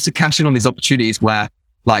like, seems to cash in on these opportunities where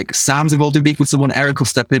like Sam's involved in beef with someone, Eric will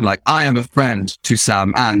step in like, I am a friend to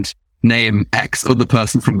Sam and name X other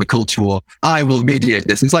person from the culture war. I will mediate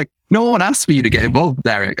this. It's like, no one asked for you to get involved,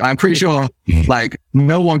 Eric. I'm pretty sure like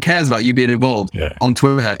no one cares about you being involved on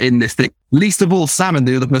Twitter in this thing. Least of all Sam and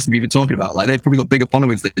the other person we've been talking about. Like they've probably got bigger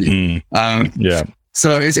followers than you.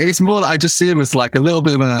 So it's more that I just see him as like a little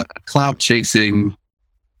bit of a clout chasing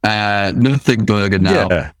nothing burger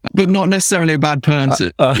now, but not necessarily a bad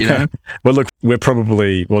person, you know? Well, look, we're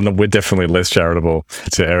definitely less charitable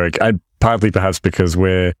to Eric, and partly perhaps because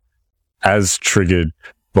we're as triggered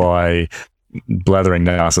by blathering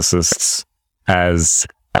narcissists as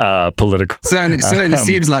political. Certainly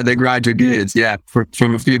seems like they grind your gears,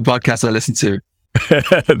 from a few podcasts I listen to.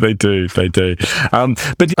 They do.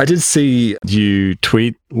 But I did see you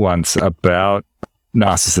tweet once about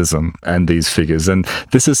narcissism and these figures, and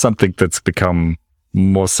this is something that's become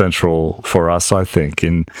more central for us, I think.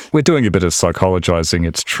 And we're doing a bit of psychologizing,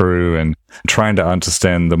 it's true, and trying to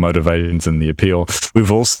understand the motivations and the appeal. We've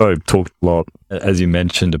also talked a lot, as you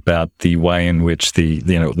mentioned, about the way in which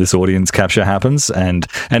this audience capture happens, and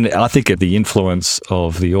I think the influence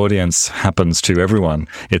of the audience happens to everyone.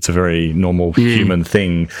 It's a very normal human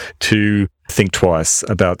thing to think twice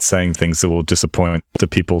about saying things that will disappoint the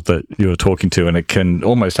people that you're talking to, and it can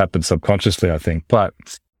almost happen subconsciously, I think. But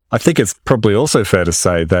I think it's probably also fair to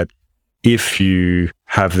say that if you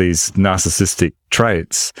have these narcissistic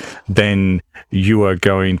traits, then you are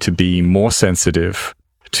going to be more sensitive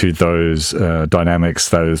to those dynamics,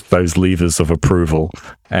 those levers of approval,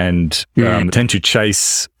 and tend to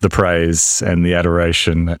chase the praise and the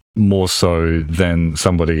adoration more so than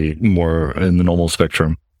somebody more in the normal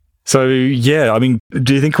spectrum. So, I mean,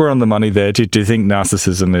 do you think we're on the money there? Do you think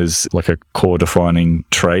narcissism is like a core defining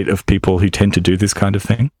trait of people who tend to do this kind of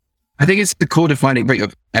thing? I think it's the core defining trait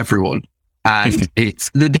of everyone. And it's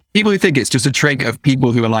the people who think it's just a trait of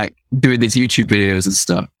people who are like doing these YouTube videos and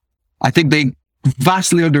stuff. I think they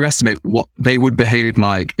vastly underestimate what they would behave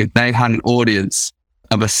like if they had an audience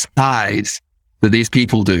of a size that these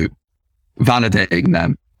people do, validating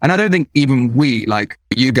them. And I don't think even we, like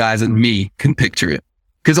you guys and me, can picture it.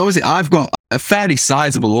 Because obviously I've got a fairly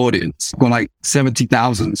sizable audience. I've got like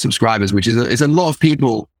 70,000 subscribers, which is a lot of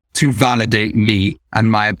people to validate me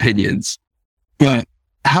and my opinions. But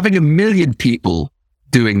having 1 million people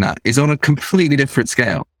doing that is on a completely different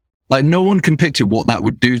scale. Like no one can picture what that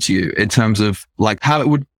would do to you in terms of like how it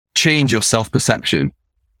would change your self-perception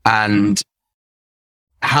and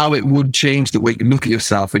how it would change the way you look at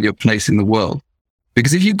yourself and your place in the world.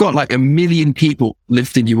 Because if you've got like 1 million people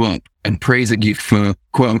lifting you up and praising you for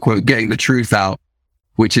quote unquote getting the truth out,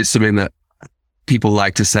 which is something that people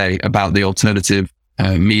like to say about the alternative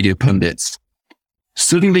media pundits,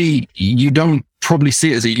 suddenly you don't probably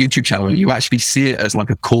see it as a YouTube channel. You actually see it as like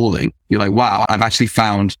a calling. You're like, wow, I've actually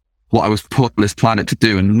found what I was put on this planet to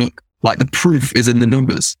do. And look, like the proof is in the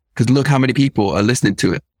numbers because look how many people are listening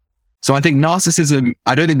to it. So I think narcissism,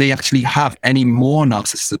 I don't think they actually have any more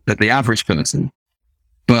narcissism than the average person.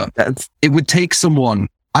 But it would take someone,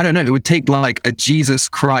 I don't know, it would take like a Jesus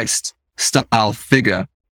Christ style figure.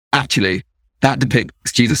 Actually, that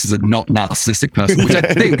depicts Jesus as a not narcissistic person, which I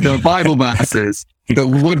think there are Bible verses that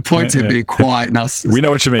would point to being quite narcissistic. We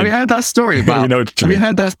know what you mean. Have you heard that story about? You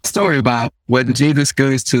heard that story about when Jesus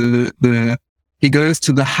goes to the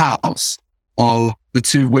house of the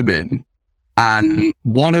two women, and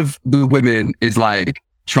one of the women is like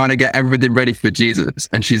trying to get everything ready for Jesus,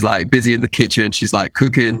 and she's like busy in the kitchen. She's like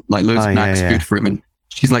cooking like loads of nice food for him, and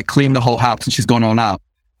she's like cleaning the whole house, and she's gone all out.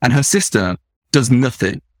 And her sister does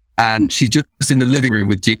nothing, and she's just in the living room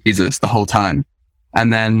with Jesus the whole time.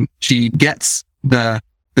 And then she gets the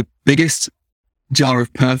biggest jar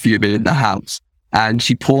of perfume in the house, and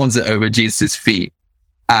she pours it over Jesus' feet.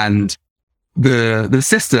 And the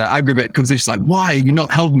sister, Agribet, comes in. She's like, "Why are you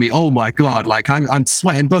not helping me? Oh my God! Like I'm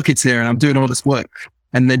sweating buckets here, and I'm doing all this work."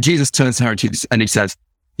 And then Jesus turns to her and he says,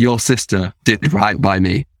 "Your sister did right by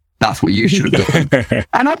me. That's what you should have done."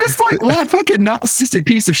 And I'm just like, what a fucking narcissistic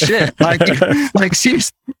piece of shit. Like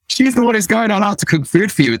she's the one who's going on out to cook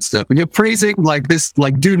food for you and stuff. And you're praising like this,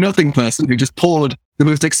 like do nothing person who just poured the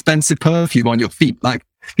most expensive perfume on your feet. Like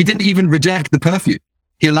he didn't even reject the perfume.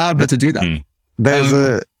 He allowed her to do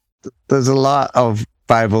that. There's a lot of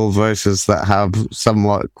Bible verses that have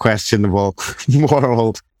somewhat questionable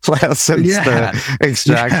moral lessons to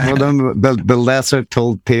extract from them, the lesser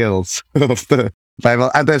told tales of the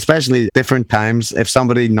Bible, and especially different times. If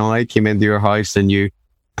somebody now came into your house and you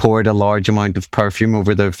poured a large amount of perfume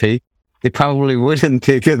over their feet, they probably wouldn't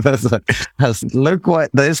take it as look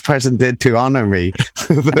what this person did to honor me.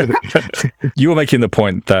 You were making the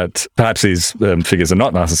point that perhaps these figures are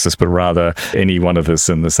not narcissists, but rather any one of us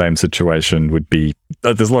in the same situation would be.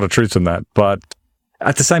 There's a lot of truth in that. But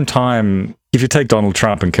at the same time, if you take Donald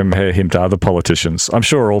Trump and compare him to other politicians, I'm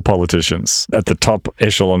sure all politicians at the top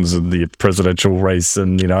echelons of the presidential race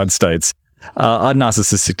in the United States are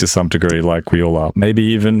narcissistic to some degree, like we all are, maybe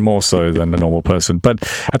even more so than a normal person. But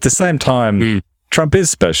at the same time, Trump is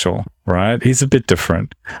special, right? He's a bit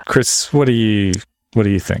different. Chris, what do you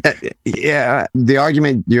think? Yeah, the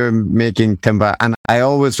argument you're making, Timba, and I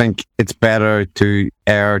always think it's better to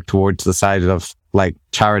err towards the side of like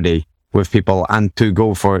charity with people and to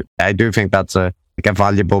go for it. I do think that's a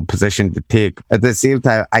valuable position to take. At the same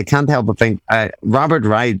time, I can't help but think Robert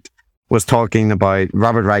Wright,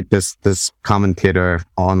 this commentator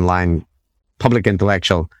online, public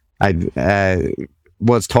intellectual,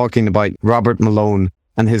 was talking about Robert Malone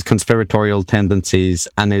and his conspiratorial tendencies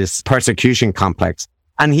and his persecution complex.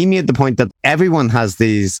 And he made the point that everyone has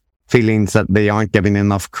these feelings that they aren't giving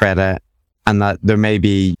enough credit and that there may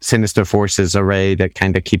be sinister forces arrayed at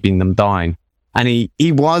kind of keeping them down. And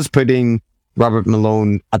he was putting Robert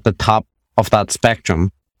Malone at the top of that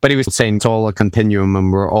spectrum, but he was saying it's all a continuum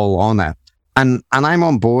and we're all on it. And I'm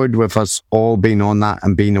on board with us all being on that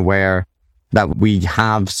and being aware that we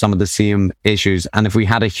have some of the same issues. And if we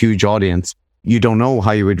had a huge audience, you don't know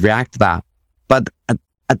how you would react to that. But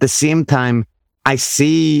at the same time, I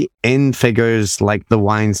see in figures like the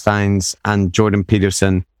Weinsteins and Jordan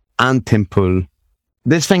Peterson and Tim Pool,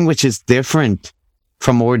 this thing which is different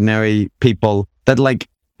from ordinary people, that like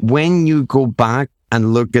when you go back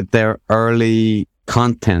and look at their early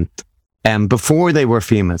content before they were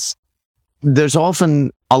famous, there's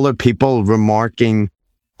often other people remarking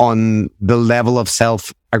on the level of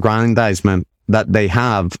self-aggrandizement that they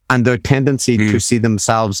have and their tendency to see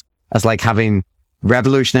themselves as like having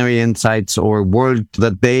revolutionary insights or world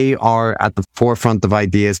that they are at the forefront of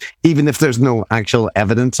ideas, even if there's no actual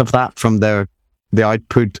evidence of that from the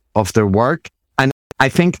output of their work. And I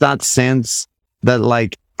think that sense that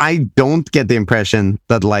like, I don't get the impression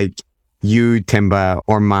that like you, Timba,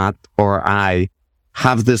 or Matt, or I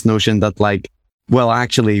have this notion that like, well,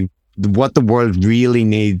 actually, what the world really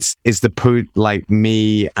needs is to put like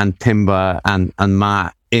me and Timba and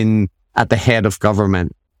Matt in at the head of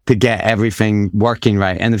government to get everything working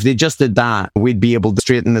right. And if they just did that, we'd be able to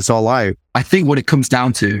straighten this all out. I think what it comes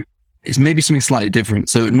down to is maybe something slightly different.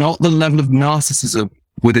 So not the level of narcissism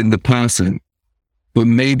within the person, but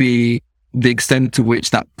maybe the extent to which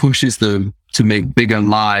that pushes them to make bigger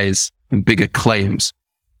lies and bigger claims.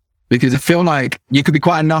 Because I feel like you could be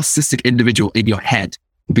quite a narcissistic individual in your head.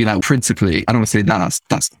 Be like, principally, I don't want to say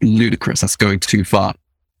that's ludicrous. That's going too far.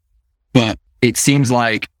 But it seems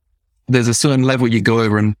like there's a certain level you go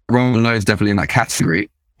over, and Roman Lowe is definitely in that category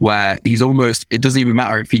where he's almost, it doesn't even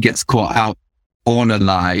matter if he gets caught out on a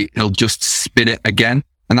lie, he'll just spin it again.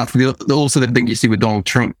 And that's also the thing you see with Donald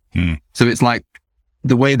Trump. So it's like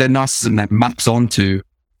the way their narcissism then maps onto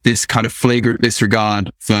this kind of flagrant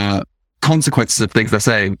disregard for consequences of things they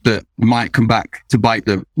say that might come back to bite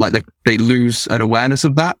them. Like they lose an awareness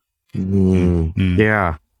of that.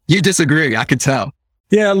 Yeah. You disagree, I can tell.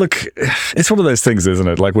 Yeah, look, it's one of those things, isn't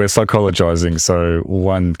it? Like we're psychologizing, so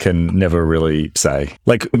one can never really say.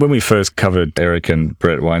 Like when we first covered Eric and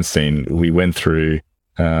Brett Weinstein, we went through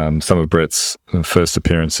some of Brett's first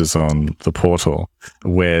appearances on the portal,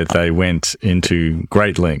 where they went into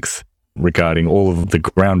great length regarding all of the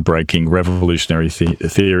groundbreaking revolutionary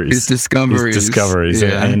theories. His discoveries.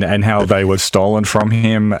 Yeah. And how they were stolen from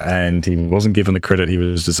him and he wasn't given the credit he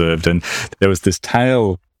was deserved. And there was this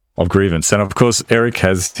tale of grievance. And of course, Eric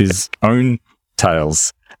has his own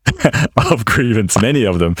tales of grievance, many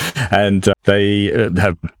of them. And they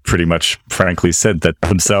have pretty much frankly said that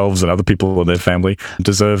themselves and other people in their family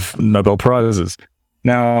deserve Nobel Prizes.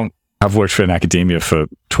 Now, I've worked in academia for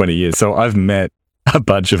 20 years, so I've met a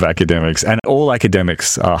bunch of academics, and all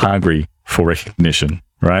academics are hungry for recognition,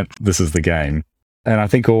 right? This is the game. And I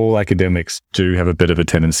think all academics do have a bit of a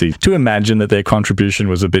tendency to imagine that their contribution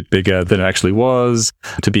was a bit bigger than it actually was,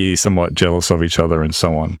 to be somewhat jealous of each other and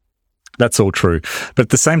so on. That's all true. But at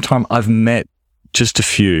the same time, I've met just a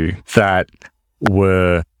few that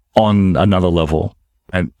were on another level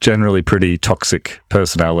and generally pretty toxic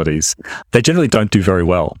personalities. They generally don't do very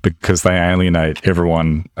well because they alienate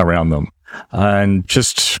everyone around them. And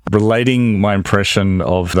just relating my impression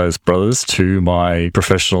of those brothers to my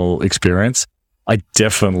professional experience, I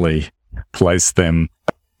definitely place them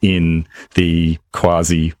in the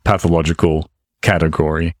quasi-pathological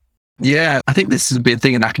category. Yeah, I think this is a big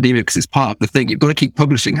thing in academia because it's part of the thing. You've got to keep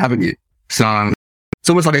publishing, haven't you? So it's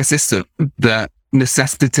almost like a system that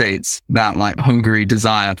necessitates that like hungry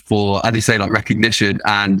desire for, as you say, like recognition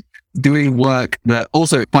and doing work that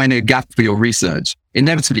also finding a gap for your research.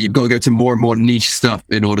 Inevitably, you've got to go to more and more niche stuff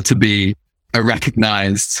in order to be a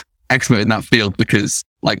recognized expert in that field because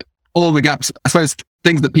like all the gaps, I suppose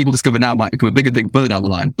things that people discover now might become a bigger thing further down the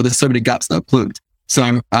line, but there's so many gaps that are plugged.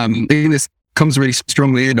 So I think this comes really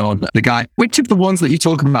strongly in on the guy. Which of the ones that you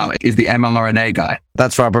talk about is the mRNA guy?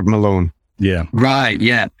 That's Robert Malone. Yeah. Right,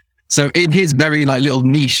 yeah. So in his very like little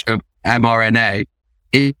niche of mRNA,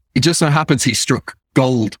 it just so happens he struck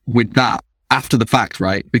gold with that after the fact,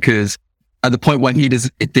 right? Because at the point when he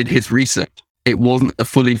did his research, it wasn't a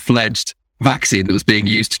fully fledged vaccine that was being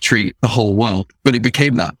used to treat the whole world, but it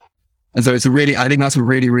became that. And so I think that's a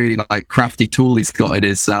really, really like crafty tool he's got in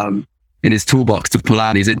his toolbox to pull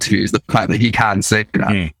out these interviews, the fact that he can say that.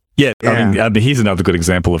 Mm. Yeah. I mean, here's another good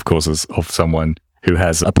example, of course, of someone who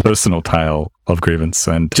has a personal tale of grievance.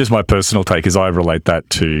 And just my personal take is I relate that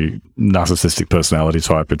to narcissistic personality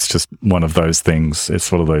type. It's just one of those things.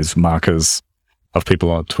 It's one of those markers of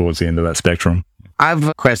people towards the end of that spectrum. I have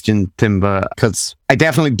a question, Timba, because I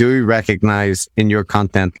definitely do recognize in your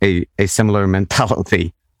content a similar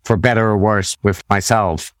mentality, for better or worse, with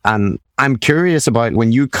myself. And I'm curious about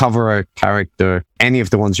when you cover a character, any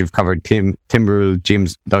of the ones you've covered, Tim Pool,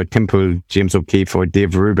 James O'Keefe, or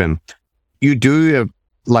Dave Rubin, you do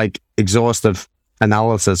a exhaustive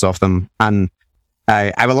analysis of them. And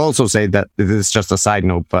I will also say that this is just a side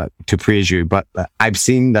note, but to praise you, but I've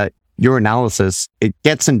seen that your analysis, it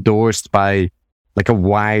gets endorsed by like a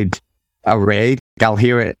wide array. I'll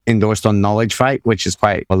hear it endorsed on Knowledge Fight, which is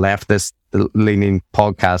quite a leftist leaning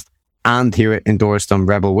podcast, and hear it endorsed on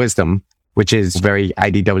Rebel Wisdom, which is very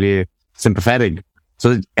IDW sympathetic.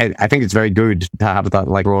 So I think it's very good to have that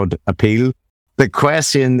like broad appeal. The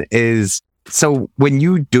question is, so when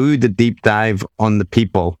you do the deep dive on the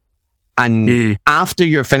people and after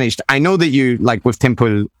you're finished, I know that you, like with Tim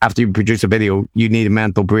Pool, after you produce a video, you need a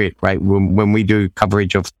mental break, right? When we do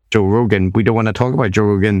coverage of Joe Rogan, we don't want to talk about Joe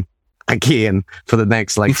Rogan again for the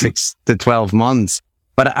next 6 to 12 months.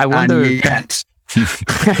 But I wonder...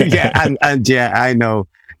 and yeah, I know.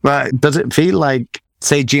 But does it feel like,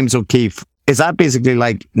 say, James O'Keefe, is that basically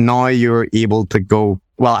like now you're able to go,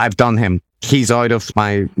 well, I've done him. He's out of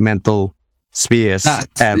my mental space. That's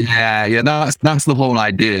the whole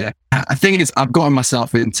idea. I think I've gotten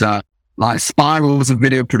myself into like spirals of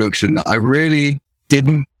video production that I really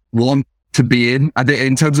didn't want to be in. I think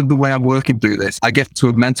in terms of the way I'm working through this, I get to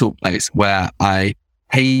a mental place where I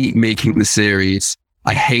hate making the series.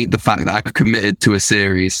 I hate the fact that I've committed to a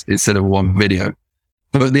series instead of one video.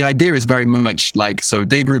 But the idea is very much like, so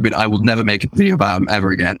Dave Rubin, I will never make a video about him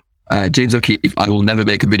ever again. James O'Keefe, I will never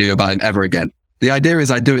make a video about him ever again. The idea is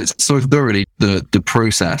I do it so thoroughly, the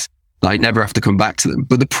process, that I never have to come back to them.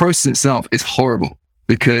 But the process itself is horrible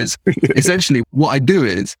because essentially what I do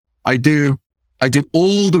is I do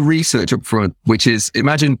all the research up front, which is,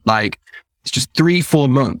 imagine like, it's just 3-4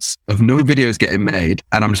 months of no videos getting made.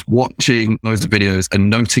 And I'm just watching those videos and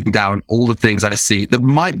noting down all the things I see that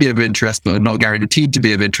might be of interest, but are not guaranteed to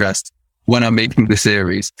be of interest when I'm making the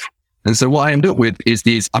series. And so what I end up with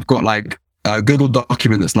is I've got like a Google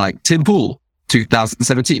document that's like Tim Pool,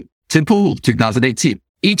 2017, Tim Pool, 2018.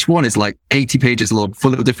 Each one is like 80 pages long,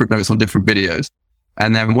 full of different notes on different videos.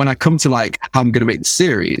 And then when I come to like how I'm going to make the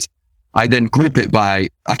series, I then group it by,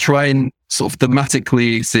 I try and sort of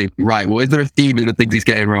thematically see, right, well, is there a theme in the things he's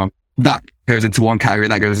getting wrong? That goes into one category,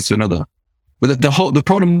 that goes into another. But the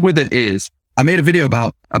problem with it is I made a video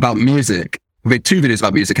about music. I made 2 videos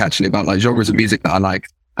about music, actually, about like genres of music that I like.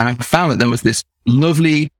 And I found that there was this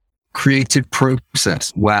lovely creative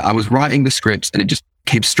process where I was writing the scripts and it just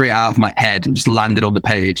came straight out of my head and just landed on the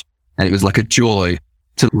page. And it was like a joy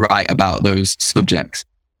to write about those subjects.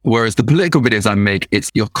 Whereas the political videos I make,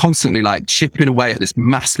 you're constantly like chipping away at this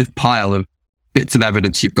massive pile of bits of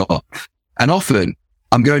evidence you've got. And often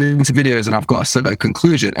I'm going into videos and I've got a certain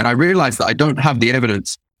conclusion and I realize that I don't have the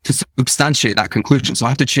evidence to substantiate that conclusion. So I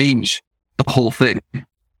have to change the whole thing.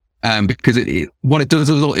 Because what it does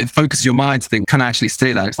is it focuses your mind to think, can I actually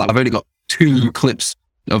say that? It's like, I've only got 2 clips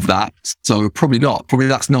of that. So probably not. Probably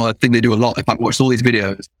that's not a thing they do a lot. If I watched all these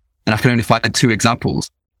videos and I can only find 2 examples.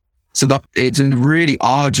 So that it's a really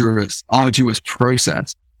arduous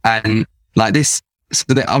process. And like this,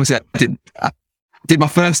 so that obviously I did my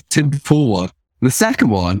first Tim Pool one The second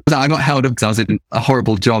one, I got held up because I was in a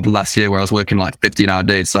horrible job last year where I was working like 15-hour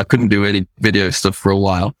days. So I couldn't do any video stuff for a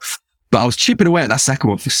while. But I was chipping away at that second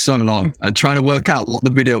one for so long and trying to work out what the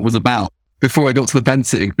video was about before I got to the pen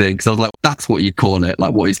sitting thing. Because I was like, that's what you'd call it,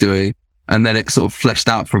 like what he's doing. And then it sort of fleshed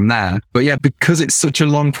out from there. But yeah, because it's such a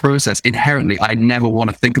long process, inherently, I never want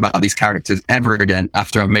to think about these characters ever again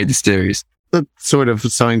after I've made the series. That sort of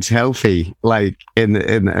sounds healthy, like in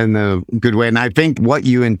a good way. And I think what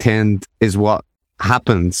you intend is what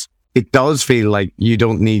happens. It does feel like you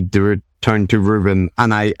don't need to return to Ruben.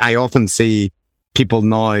 And I often see people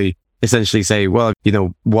now essentially say, well, you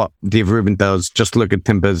know, what Dave Rubin does, just look at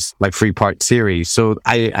Timpa's like 3-part series. So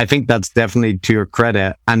I think that's definitely to your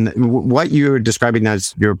credit. And what you're describing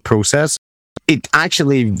as your process, it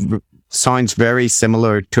actually sounds very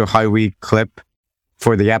similar to how we clip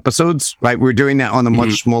for the episodes, right? We're doing that on a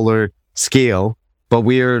much smaller scale, but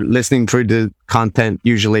we're listening through the content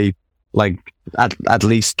usually like at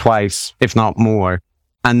least twice, if not more,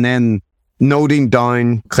 and then noting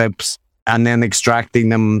down clips and then extracting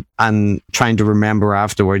them and trying to remember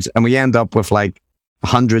afterwards. And we end up with like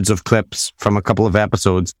hundreds of clips from a couple of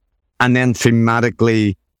episodes and then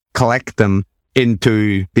thematically collect them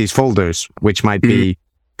into these folders, which might be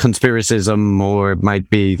conspiracism or it might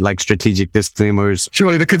be like strategic disclaimers.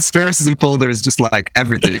 Surely the conspiracism folder is just like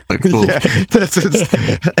everything. Like, cool. Yeah,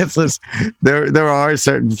 it's just, there are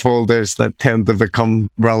certain folders that tend to become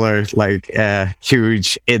rather like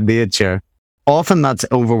huge in nature. Often that's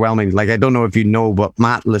overwhelming. Like, I don't know if you know, but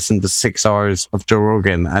Matt listened to 6 hours of Joe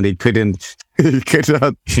Rogan and he could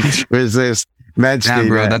not resist mentioning. Yeah,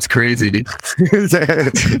 bro, that's crazy.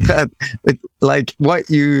 Like what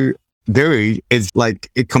you do is like,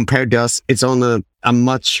 it compared to us, it's on a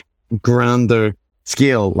much grander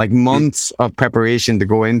scale, like months of preparation to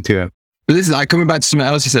go into it. But this is like coming back to something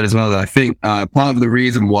else you said as well, that I think part of the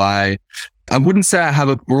reason why I wouldn't say I have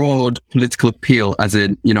a broad political appeal, as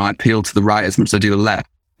in, you know, I appeal to the right as much as I do the left.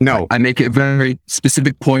 No. I make it a very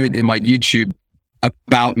specific point in my YouTube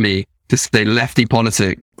about me to say lefty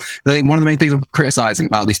politics. I think one of the main things I'm criticizing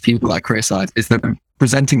about these people I criticize is that they're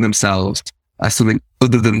presenting themselves as something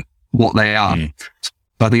other than what they are.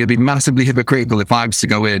 But I think it'd be massively hypocritical if I was to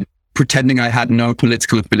go in pretending I had no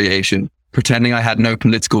political affiliation, pretending I had no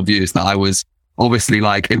political views that I was obviously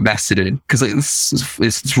like invested in, because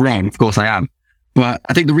it's wrong. Of course I am. But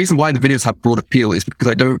I think the reason why the videos have broad appeal is because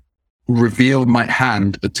I don't reveal my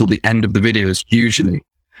hand until the end of the videos, usually.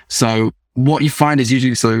 So what you find is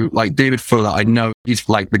usually, so like David Fuller, I know he's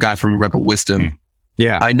like the guy from Rebel Wisdom.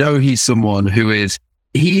 Yeah. I know he's someone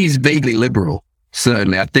he's vaguely liberal,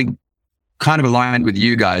 certainly. I think kind of aligned with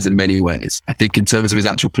you guys in many ways, I think in terms of his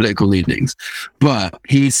actual political leanings, but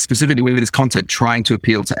he's specifically with his content trying to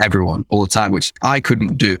appeal to everyone all the time, which I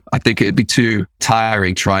couldn't do. I think it'd be too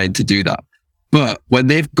tiring trying to do that. But when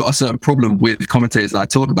they've got a certain problem with commentators that I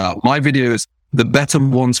talk about, my videos, the better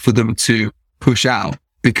ones for them to push out,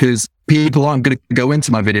 because people aren't going to go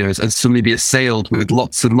into my videos and suddenly be assailed with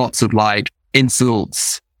lots and lots of like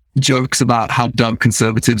insults, jokes about how dumb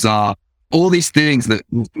conservatives are, all these things that,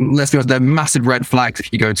 let's be honest, they're massive red flags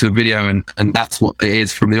if you go to a video and that's what it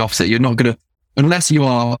is from the offset. You're not going to, unless you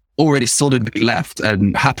are already solidly left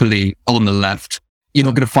and happily on the left, you're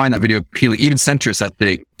not going to find that video appealing. Even centrists, I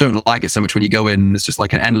think, don't like it so much when you go in and it's just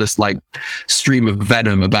like an endless like stream of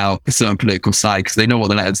venom about a certain political side because they know what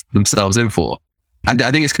they're letting themselves in for. And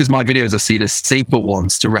I think it's because my videos are seen as safer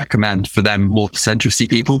ones to recommend for them more centristy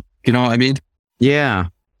people. You know what I mean? Yeah.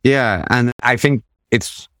 Yeah. And I think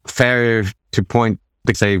it's fair to point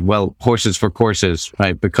to say, well, horses for courses,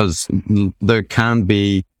 right? Because there can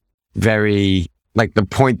be very like the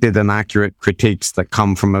pointed and accurate critiques that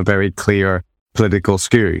come from a very clear political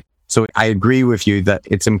skew. So I agree with you that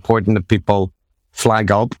it's important that people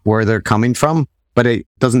flag up where they're coming from, but it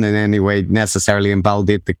doesn't in any way necessarily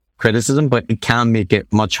invalidate the criticism, but it can make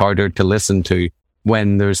it much harder to listen to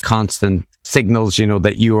when there's constant signals, you know,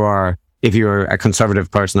 that you are, if you're a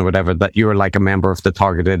conservative person or whatever, that you're like a member of the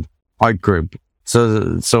targeted out group.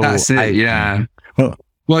 So that's it. Yeah. Well,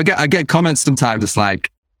 I get comments sometimes. It's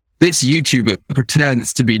like, this YouTuber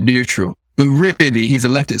pretends to be neutral, but really he's a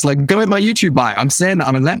leftist. It's like, go in my YouTube bio. I'm saying that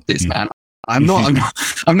I'm a leftist, man. I'm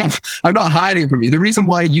not hiding it from you. The reason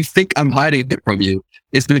why you think I'm hiding it from you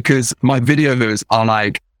is because my videos are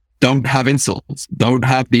like, don't have insults, don't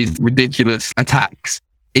have these ridiculous attacks.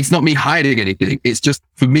 It's not me hiding anything. It's just,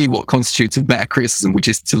 for me, what constitutes a better criticism, which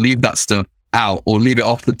is to leave that stuff out or leave it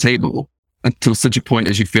off the table until such a point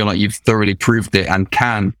as you feel like you've thoroughly proved it and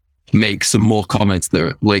can make some more comments that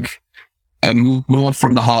are like more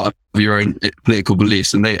from the heart of your own political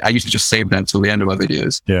beliefs. And I used to just save them till the end of my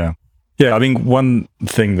videos. Yeah. Yeah, I mean, one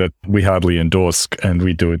thing that we hardly endorse, and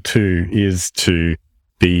we do it too, is to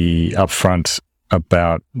be upfront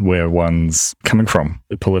about where one's coming from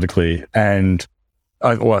politically. But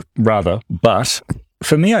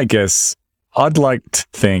for me, I guess I'd like to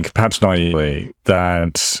think, perhaps naively,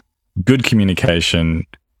 that good communication,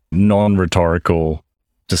 non-rhetorical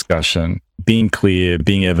discussion, being clear,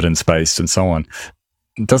 being evidence-based, and so on,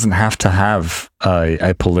 doesn't have to have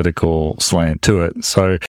a political slant to it.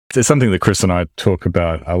 So there's something that Chris and I talk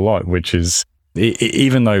about a lot, which is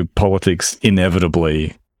even though politics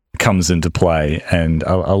inevitably comes into play and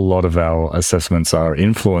a lot of our assessments are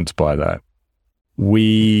influenced by that,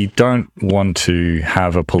 we don't want to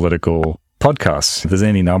have a political podcast. There's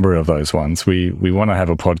any number of those ones. We want to have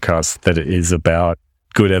a podcast that is about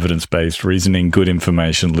good evidence-based reasoning, good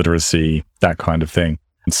information literacy, that kind of thing.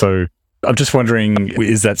 And so I'm just wondering,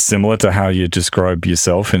 is that similar to how you describe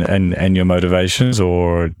yourself and your motivations,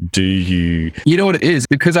 or do you... You know what it is?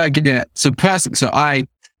 Because I get...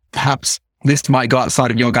 perhaps this might go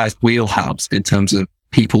outside of your guys' wheelhouse in terms of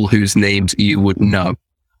people whose names you would know.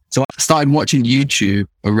 So I started watching YouTube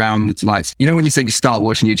around, like, you know, when you say you start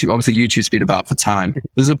watching YouTube, obviously YouTube's been about for time.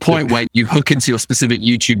 There's a point where you hook into your specific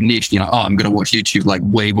YouTube niche. And you're like, oh, I'm going to watch YouTube like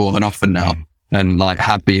way more than often now. And like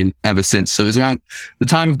have been ever since. So it was around the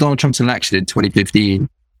time of Donald Trump's election in 2015.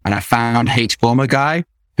 And I found H Bomber guy,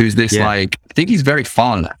 who's this like, I think he's very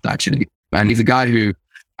far left actually. And he's a guy who,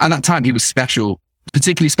 at that time, he was special,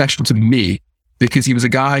 particularly special to me, because he was a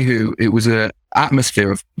guy who, it was a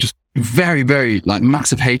atmosphere of just very, very like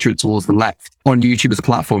massive hatred towards the left on YouTube as a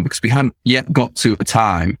platform, because we hadn't yet got to a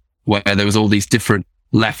time where there was all these different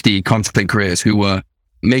lefty content creators who were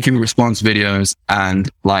making response videos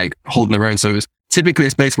and like holding their own. So it was typically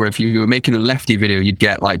a space where if you were making a lefty video, you'd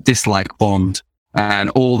get like dislike bombed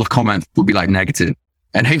and all the comments would be like negative.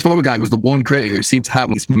 And H Bomber guy was the one creator who seemed to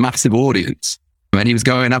have this massive audience, and he was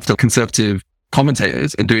going after conservative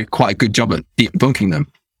commentators and doing quite a good job at debunking them.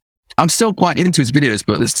 I'm still quite into his videos,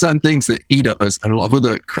 but there's certain things that he does and a lot of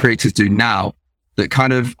other creators do now that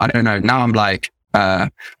kind of, I don't know, now I'm like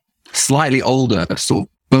slightly older, sort of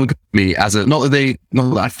bug me as a, not that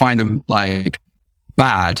I find them like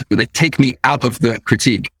bad, but they take me out of the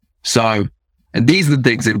critique. So, and these are the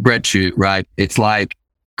things in BreadShoot, right? It's like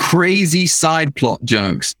crazy side plot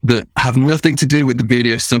jokes that have nothing to do with the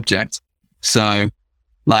video subject. So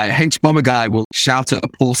like H Bomber guy will shout at a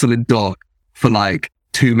porcelain dog for like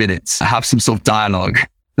 2 minutes, have some sort of dialogue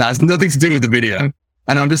that has nothing to do with the video.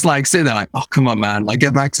 And I'm just like sitting there like, oh, come on, man, like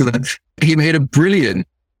get back to the... He made a brilliant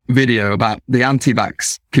video about the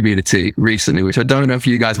anti-vax community recently, which I don't know if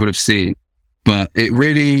you guys would have seen, but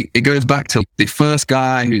it goes back to the first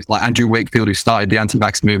guy who's like Andrew Wakefield, who started the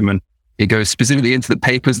anti-vax movement. It goes specifically into the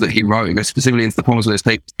papers that he wrote. It goes specifically into the problems with those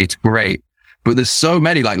papers. It's great. But there's so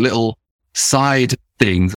many like little side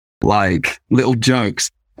things, like little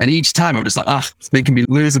jokes. And each time I'm just like, it's making me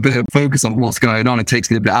lose a bit of focus on what's going on. It takes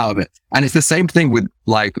me a bit out of it. And it's the same thing with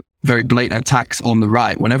like very blatant attacks on the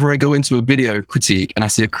right. Whenever I go into a video critique and I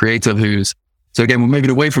see a creator who's, so again, we're moving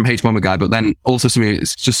away from H Bomber guy, but then also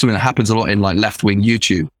it's just something that happens a lot in like left-wing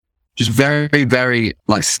YouTube. Just very, very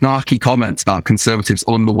like snarky comments about conservatives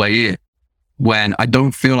on the way in, when I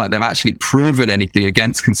don't feel like they've actually proven anything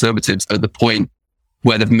against conservatives at the point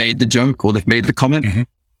where they've made the joke or they've made the comment. Mm-hmm.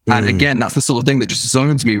 And again, that's the sort of thing that just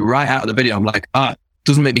zones me right out of the video. I'm like, it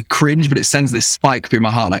doesn't make me cringe, but it sends this spike through my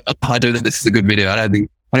heart. Like, I don't think this is a good video. I don't think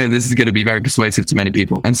this is going to be very persuasive to many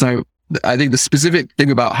people. And so I think the specific thing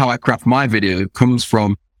about how I craft my video comes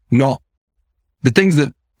from not the things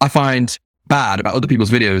that I find bad about other people's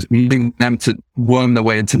videos, needing them to worm their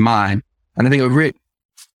way into mine. And I think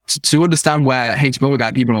to understand where H Bomber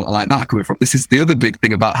guy people are like that coming from, this is the other big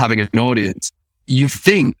thing about having an audience. You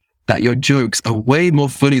think that your jokes are way more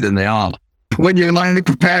funny than they are. When you're like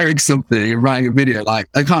preparing something, you're writing a video, like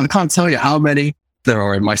I can't tell you how many there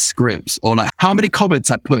are in my scripts, or like how many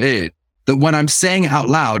comments I put in that when I'm saying it out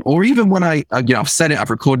loud, or even when I've said it,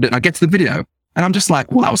 I've recorded it, and I get to the video, and I'm just like,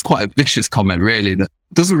 well, that was quite a vicious comment, really, that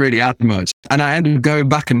doesn't really add much. And I end up going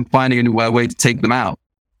back and finding a new way to take them out.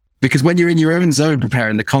 Because when you're in your own zone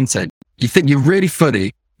preparing the content, you think you're really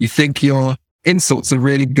funny, you think your insults are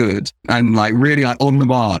really good and like really like on the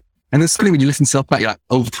mark. And then suddenly when you listen to yourself back, you're like,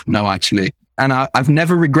 oh, no, actually. And I've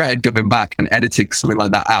never regretted going back and editing something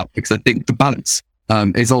like that out, because I think the balance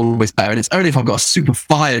is always better. And it's only if I've got a super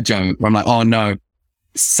fire joke where I'm like, oh no, it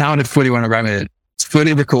sounded funny when I wrote it, it's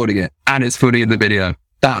funny recording it, and it's funny in the video.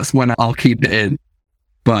 That's when I'll keep it in.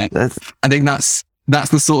 But I think that's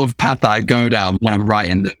the sort of path I go down when I'm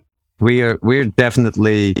writing them. We're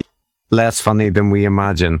definitely less funny than we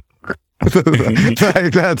imagine.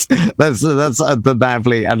 Like, that's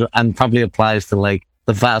undeniably and probably applies to like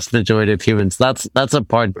the vast majority of humans. That's a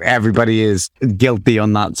part where everybody is guilty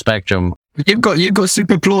on that spectrum. You've got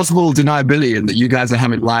super plausible deniability in that you guys are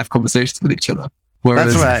having live conversations with each other.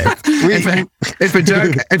 Whereas That's right. if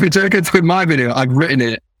a joke had with my video, I've written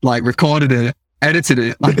it, like recorded it, edited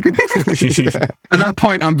it. Like, at that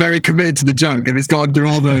point, I'm very committed to the joke, and it's gone through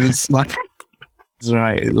all those like. That's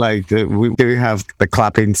right. Like we do have the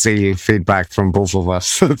clapping seal feedback from both of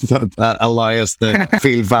us that allow us to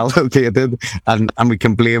feel validated, and we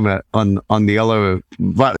can blame it on the other.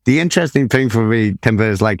 But the interesting thing for me,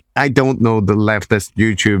 Timber, is like I don't know the leftist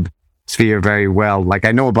YouTube sphere very well. Like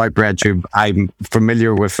I know about BreadTube. I'm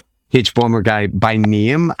familiar with Hbomberguy by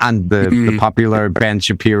name and the popular Ben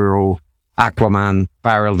Shapiro Aquaman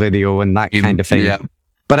viral video and that kind of thing. Yeah.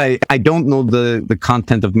 But I don't know the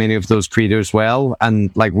content of many of those creators well. And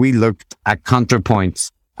like we looked at ContraPoints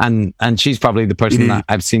and she's probably the person that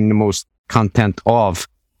I've seen the most content of.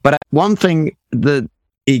 But one thing, the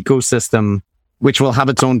ecosystem, which will have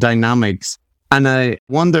its own dynamics. And I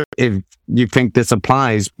wonder if you think this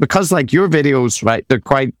applies because like your videos, right, they're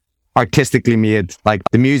quite artistically made. Like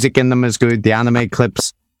the music in them is good. The anime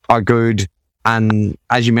clips are good. And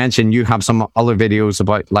as you mentioned, you have some other videos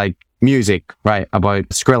about like music, right? About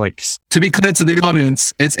Skrillex. To be clear to the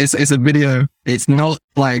audience, it's a video. It's not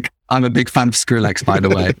like I'm a big fan of Skrillex, by the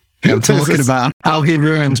way. I'm talking about how he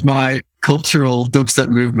ruined my cultural dubstep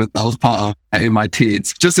movement that I was part of in my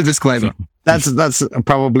teens. Just a disclaimer. That's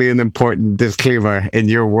probably an important disclaimer in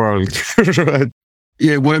your world. Right?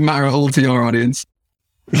 Yeah, it won't matter at all to your audience.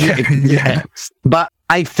 Yeah. But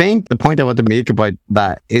I think the point I want to make about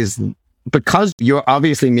that is because you're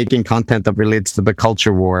obviously making content that relates to the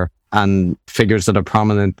culture war and figures that are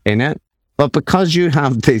prominent in it, but because you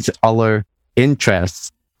have these other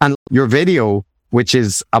interests and your video, which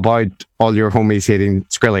is about all your homies hating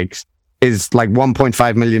Skrillex, is like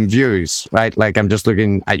 1.5 million views, right? Like I'm just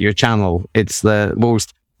looking at your channel. It's the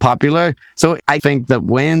most popular. So I think that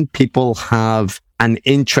when people have an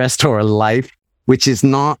interest or a life which is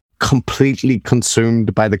not completely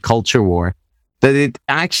consumed by the culture war, that it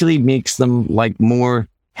actually makes them like more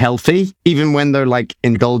healthy, even when they're like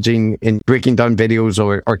indulging in breaking down videos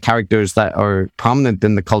or characters that are prominent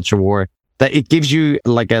in the culture war, that it gives you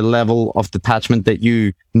like a level of detachment that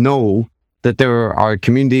you know that there are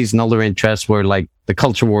communities and other interests where like the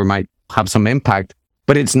culture war might have some impact,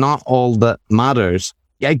 but it's not all that matters.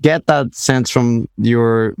 I get that sense from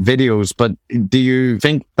your videos, but do you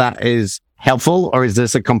think that is helpful or is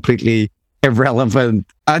this a completely irrelevant?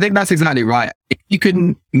 I think that's exactly right. If you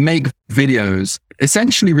can make videos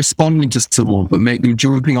essentially responding to someone, but make them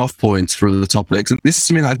jumping off points for the topics. And this is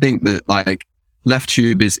something I think that like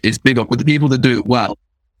LeftTube is big on with the people that do it well,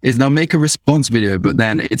 is they'll make a response video, but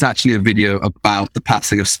then it's actually a video about the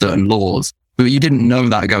passing of certain laws. But you didn't know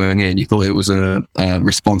that going in. You thought it was a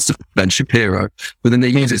response to Ben Shapiro. But then they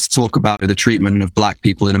use it to talk about the treatment of black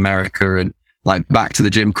people in America and like back to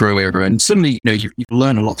the Jim Crow era. And suddenly, you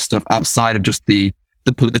learn a lot of stuff outside of just the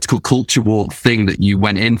political culture war thing that you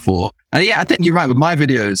went in for. And yeah, I think you're right with my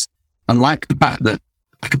videos. I like the fact that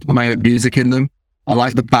I can put my own music in them. I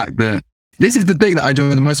like the fact that this is the thing that I enjoy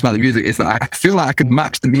the most about the music is that I feel like I can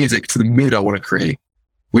match the music to the mood I want to create,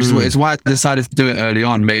 which is why I decided to do it early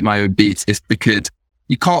on, make my own beats, is because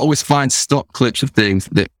you can't always find stock clips of things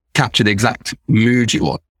that capture the exact mood you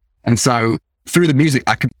want. And so through the music,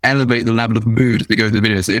 I can elevate the level of mood as we go through the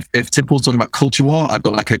videos. So if Tim Paul's talking about culture war, I've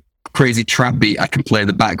got like a crazy trap beat I can play in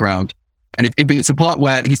the background. And if it's a part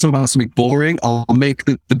where he's talking about something boring, I'll make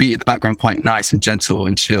the beat in the background quite nice and gentle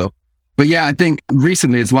and chill. But yeah, I think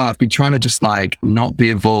recently as well, I've been trying to just like not be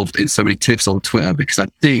involved in so many tips on Twitter because I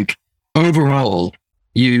think overall,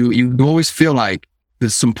 you always feel like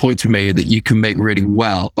there's some points made that you can make really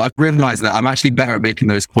well. But I've realized that I'm actually better at making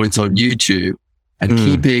those points on YouTube and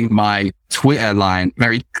keeping my Twitter line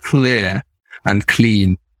very clear and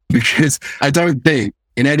clean, because I don't think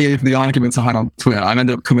in any of the arguments I had on Twitter, I've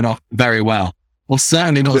ended up coming off very well. Well,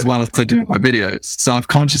 certainly not as well as I do in my videos. So I've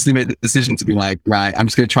consciously made the decision to be like, right, I'm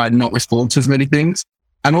just going to try and not respond to as many things.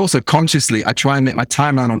 And also consciously, I try and make my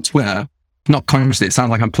timeline on Twitter, not consciously, it sounds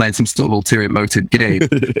like I'm playing some sort of ulterior motive game,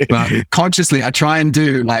 but consciously, I try and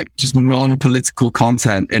do like just non-political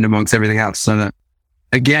content in amongst everything else. So that,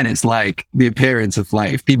 again, it's like the appearance of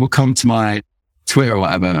like, if people come to my Twitter or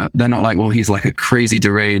whatever, they're not like, well, he's like a crazy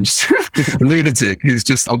deranged lunatic who's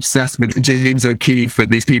just obsessed with James O'Keefe with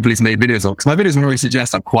these people he's made videos on. Because my videos already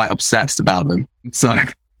suggest I'm quite obsessed about them. So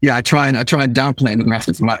yeah, I try and downplay it in the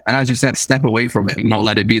graphics, and as you said, step away from it and not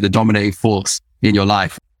let it be the dominating force in your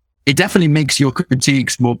life. it definitely makes your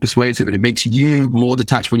critiques more persuasive, and it makes you more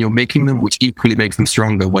detached when you're making them, which equally makes them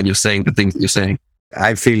stronger when you're saying the things that you're saying.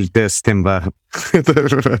 I feel this, Timber.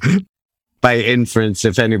 By inference,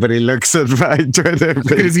 if anybody looks at my Twitter.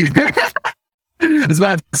 I was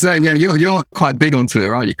about to say, yeah, you're quite big on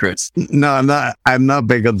Twitter, aren't you, Chris? No, I'm not. I'm not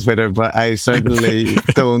big on Twitter, but I certainly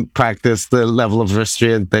don't practice the level of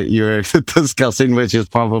restraint that you're discussing, which is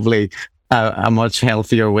probably a much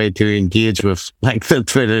healthier way to engage with, like, the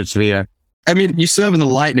Twitter sphere. I mean, you serve in the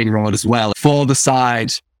lightning rod as well for the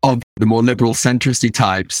side of the more liberal centristy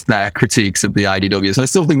types, their critiques of the IDW. So I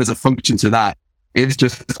still think there's a function to that. It's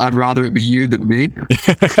just, I'd rather it be you than me.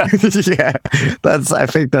 Yeah, I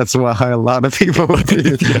think that's what a lot of people would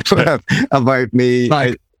about me.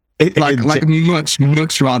 Like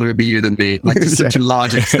much rather it be you than me. Like, to such a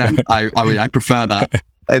large extent, I prefer that.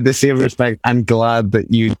 In the same respect, I'm glad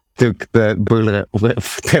that you took the bullet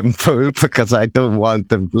with Tim Pool, because I don't want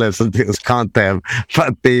them to listen to his content.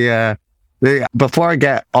 But before I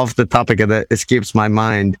get off the topic and it escapes my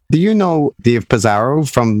mind, do you know Dave Pizarro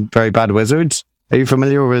from Very Bad Wizards? Are you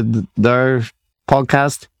familiar with their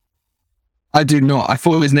podcast? I do not. I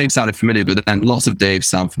thought his name sounded familiar, but then lots of Daves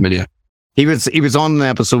sound familiar. He was on an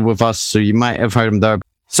episode with us, so you might have heard him there.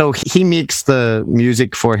 So he makes the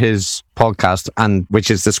music for his podcast, and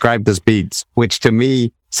which is described as beats, which to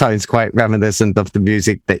me sounds quite reminiscent of the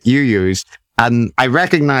music that you use. And I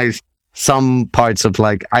recognize some parts of,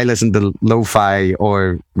 like, I listen to lo-fi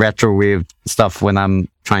or retro wave stuff when I'm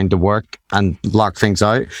trying to work and lock things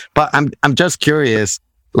out. But I'm just curious,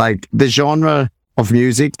 like, the genre of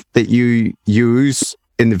music that you use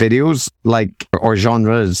in the videos, like, or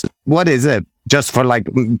genres, what is it? Just for, like,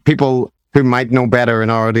 people who might know better in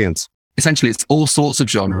our audience. Essentially, it's all sorts of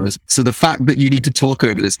genres. So the fact that you need to talk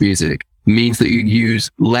over this music means that you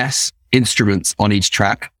use less instruments on each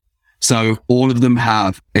track. So all of them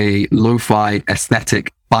have a lo-fi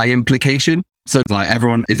aesthetic by implication. So, like,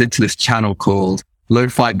 everyone is into this channel called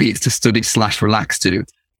Lo-Fi Beats to Study / Relax to.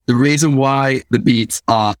 The reason why the beats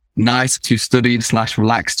are nice to study /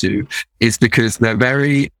 relax to is because they're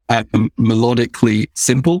very melodically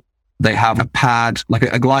simple. They have a pad, like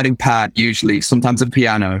a gliding pad, usually, sometimes a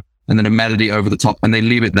piano, and then a melody over the top, and they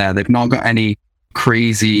leave it there. They've not got any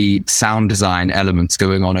crazy sound design elements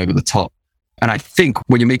going on over the top. And I think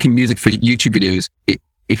when you're making music for YouTube videos,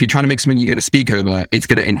 if you're trying to make something you're going to speak over, it's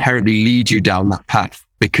going to inherently lead you down that path.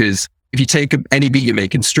 Because if you take any beat you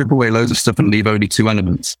make and strip away loads of stuff and leave only 2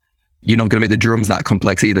 elements, you're not going to make the drums that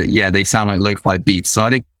complex either. Yeah, they sound like lo-fi beats. So I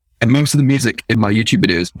think most of the music in my YouTube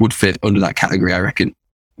videos would fit under that category, I reckon.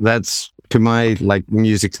 That's, to my, like,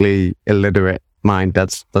 musically illiterate mind,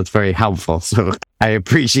 that's very helpful. So I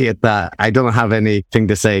appreciate that. I don't have anything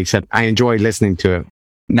to say except I enjoy listening to it.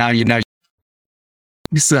 Now you know.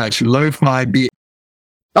 Search lo-fi beat.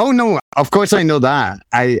 Oh no, of course I know that.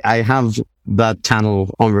 I have that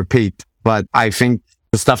channel on repeat, but I think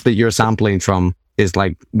the stuff that you're sampling from is,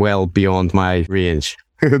 like, well beyond my range.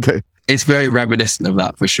 It's very reminiscent of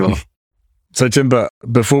that, for sure. So, Timber,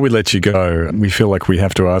 before we let you go, we feel like we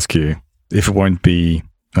have to ask you, if it won't be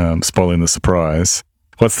spoiling the surprise,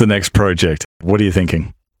 what's the next project? What are you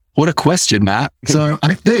thinking? What a question, Matt. So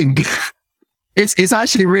I think it's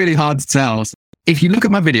actually really hard to tell. If you look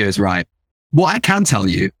at my videos, right, what I can tell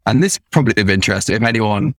you, and this is probably of interest if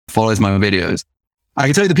anyone follows my videos, I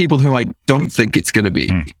can tell you the people who I don't think it's going to be,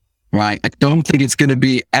 right? I don't think it's going to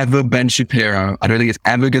be ever Ben Shapiro. I don't think it's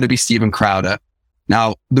ever going to be Steven Crowder.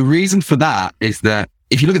 Now, the reason for that is that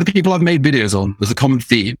if you look at the people I've made videos on, there's a common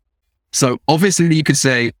theme. So obviously you could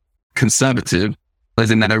say conservative, as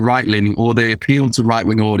in they're right-leaning or they appeal to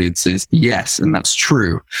right-wing audiences. Yes, and that's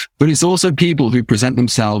true. But it's also people who present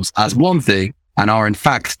themselves as one thing and are in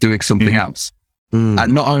fact doing something else.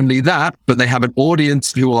 And not only that, but they have an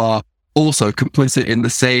audience who are also complicit in the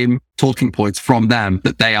same talking points from them,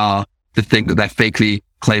 that they are the thing that they're fakely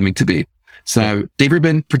claiming to be. So Dave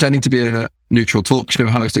Rubin pretending to be a neutral talk show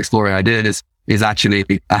host exploring ideas is actually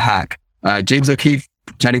a hack. James O'Keefe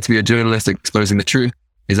pretending to be a journalist exposing the truth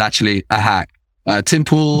is actually a hack. Tim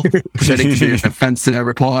Pool pretending to be an offensive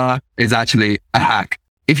reporter is actually a hack.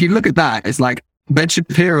 If you look at that, it's like Ben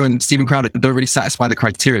Shapiro and Steven Crowder don't really satisfy the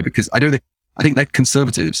criteria, because I think they're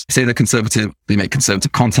conservatives. They say they're conservative, they make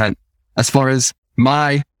conservative content. As far as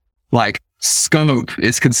my, like, scope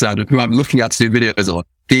is concerned, who I'm looking at to do videos on,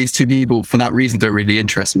 these two people, for that reason, don't really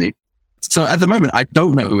interest me. So at the moment, I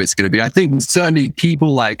don't know who it's going to be. I think certainly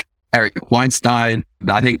people like Eric Weinstein,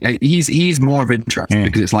 I think he's more of interest,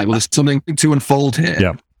 because it's like, well, there's something to unfold here.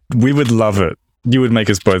 Yeah, we would love it. You would make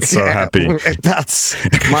us both so happy. That's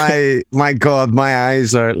my God, my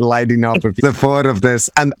eyes are lighting up with the thought of this.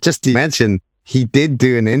 And just to mention, he did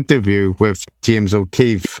do an interview with James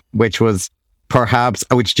O'Keefe, which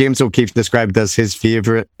James O'Keefe described as his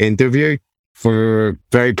favorite interview for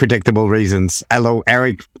very predictable reasons. Although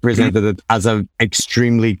Eric presented it as an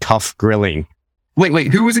extremely tough grilling.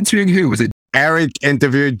 Wait, who was interviewing who? Was it? Eric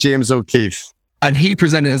interviewed James O'Keefe. And he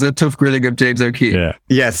presented as a tough grilling of James O'Keefe. Yeah.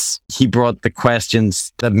 Yes, he brought the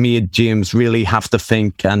questions that made James really have to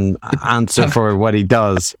think and answer for what he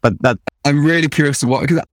does. But that I'm really curious to what,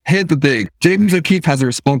 because here's the thing. James O'Keefe has a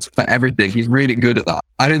response for everything. He's really good at that.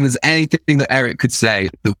 I don't think there's anything that Eric could say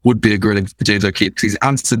that would be a grilling for James O'Keefe, because he's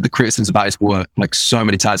answered the criticisms about his work like so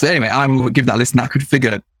many times. But anyway, I will give that listen. That could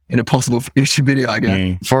figure in a possible future video, I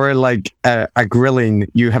guess. For like a grilling,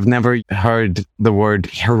 you have never heard the word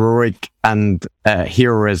heroic and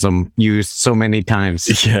heroism used so many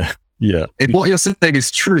times. Yeah. Yeah. If what you're saying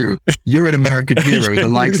is true, you're an American hero, the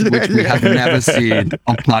likes of which we have never seen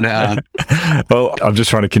on planet Earth. Well, I'm just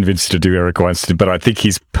trying to convince you to do Eric Weinstein, but I think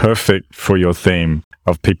he's perfect for your theme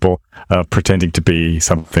of people pretending to be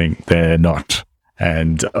something they're not.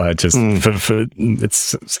 And it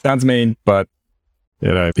sounds mean, but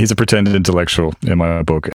he's a pretended intellectual in my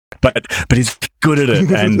book. But he's good at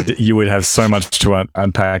it, and you would have so much to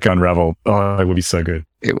unpack, unravel. Oh, it would be so good.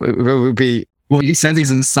 It would be. Well, he says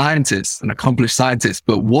he's a scientist, an accomplished scientist,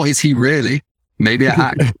 but what is he really? Maybe a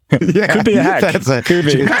hack. Yeah, could be a hack. That's it. Could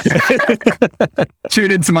be.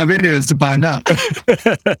 Tune into my videos to find out.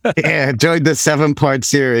 Yeah, join the 7-part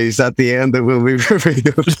series. At the end, it will be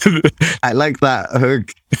revealed. I like that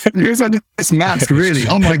hook. Here's this mask, really.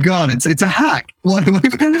 Oh my God, it's a hack.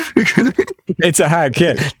 It's a hack,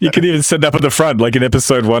 yeah. You can even send up at the front, like in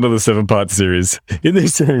episode 1 of the 7-part series. In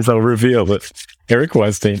this series, I'll reveal that Eric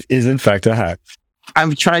Weinstein is in fact a hack.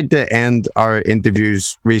 I've tried to end our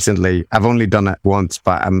interviews recently. I've only done it once,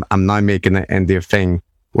 but I'm now making it into a thing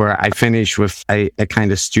where I finish with a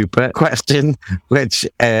kind of stupid question, which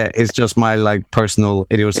is just my like personal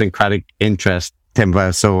idiosyncratic interest,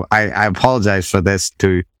 Timba. So I apologize for this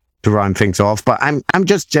to round things off, but I'm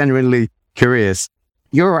just genuinely curious.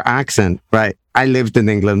 Your accent, right? I lived in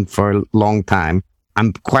England for a long time.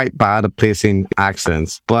 I'm quite bad at placing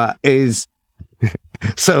accents, but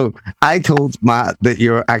so I told Matt that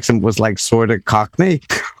your accent was like sort of Cockney,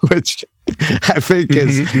 which I think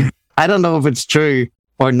is, I don't know if it's true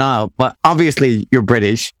or not, but obviously you're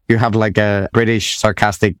British. You have like a British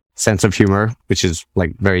sarcastic sense of humor, which is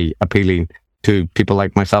like very appealing to people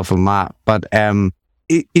like myself and Matt. But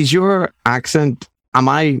is your accent, am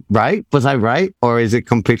I right? Was I right? Or is it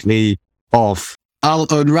completely off? I'll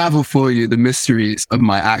unravel for you the mysteries of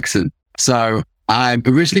my accent. So I'm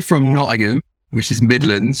originally from Nottingham, which is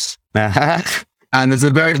Midlands. And there's a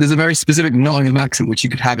very specific Nottingham accent, which you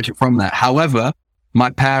could have it from there. However, my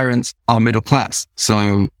parents are middle class.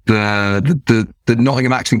 So the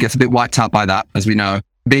Nottingham accent gets a bit wiped out by that, as we know.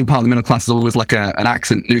 Being part of the middle class is always like an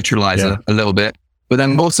accent neutralizer a little bit. But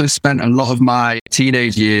then I've also spent a lot of my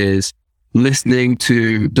teenage years listening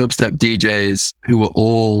to dubstep DJs who were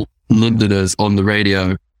all Londoners on the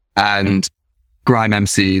radio and grime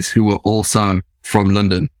MCs who were also from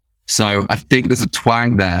London. So I think there's a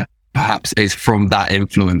twang there, perhaps is from that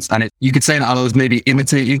influence. And you could say that I was maybe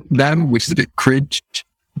imitating them, which is a bit cringe,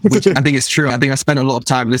 which I think is true. I think I spent a lot of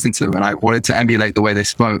time listening to them and I wanted to emulate the way they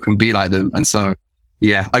spoke and be like them. And so,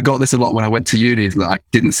 yeah, I got this a lot when I went to uni, that I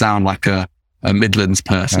didn't sound like a Midlands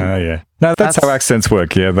person. Oh, yeah. No, that's how accents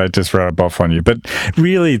work. Yeah, they just rub off on you. But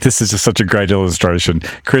really, this is just such a great illustration.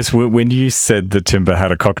 Chris, when you said that Timba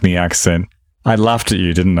had a Cockney accent, I laughed at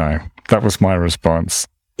you, didn't I? That was my response.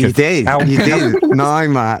 You did. You did. Now,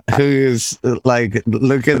 Matt, who's like,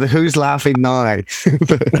 look at who's laughing now. I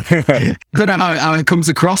don't know how it comes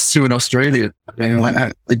across to an Australian.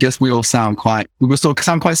 I guess we all sound quite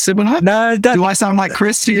similar. No, do I sound like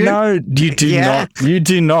Chris to you? No, you do not. You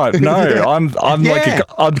do not. No, I'm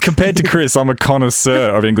I'm compared to Chris, I'm a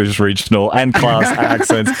connoisseur of English regional and class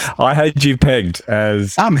accents. I had you pegged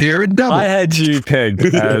as I'm here in double. I had you pegged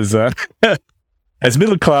as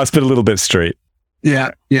middle class, but a little bit street.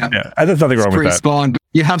 Yeah. And there's nothing wrong with that. Spawned.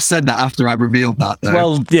 You have said that after I revealed that, though.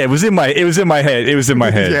 Well, yeah, it was in my head.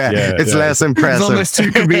 Yeah, it's less impressive. It's almost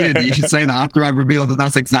too convenient that you should say that after I revealed that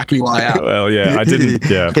that's exactly why I am. Well, yeah, I didn't.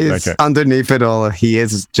 Yeah, okay. Underneath it all, he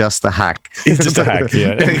is just a hack. He's just a hack.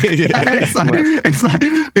 Yeah. It's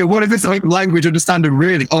like, what is this like language understanding?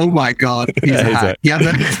 Really? Oh my God, he's a hack. Yeah,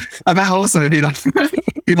 I bet also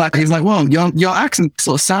he's like, well, your accent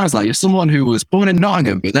sort of sounds like you're someone who was born in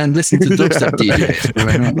Nottingham, but then listened to dubstep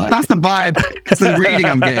DJs. That's the vibe. That's the reading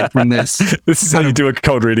I'm getting from this. This is how you do a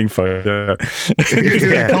cold reading photo.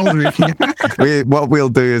 Yeah. Cold reading. What we'll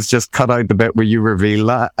do is just cut out the bit where you reveal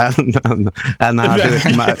that and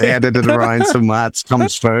edit it around so Matt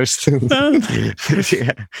comes first.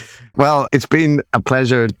 Yeah. Well, it's been a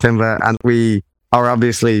pleasure, Timba, and we are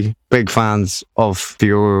obviously big fans of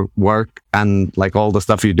your work and like all the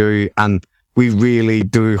stuff you do, and we really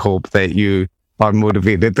do hope that you are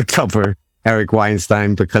motivated to cover Eric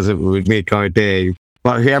Weinstein because it would make our day.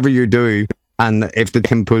 But whoever you do, and if the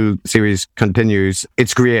Tim Pool series continues,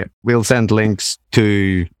 it's great. We'll send links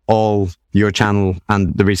to all your channel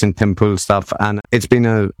and the recent Tim Pool stuff, and it's been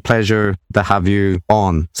a pleasure to have you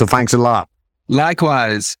on. So thanks a lot.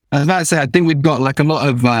 Likewise. I was about to say, I think we've got like a lot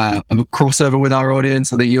of a crossover with our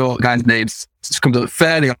audience. I think your guys' names just comes up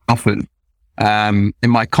fairly often in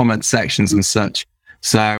my comment sections and such.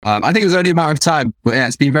 So I think it was only a matter of time. But yeah,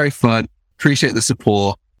 it's been very fun. Appreciate the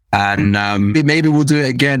support. And maybe we'll do it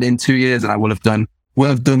again in 2 years and I will have done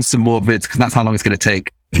some more vids because that's how long it's going to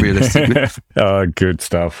take, realistically. Oh, good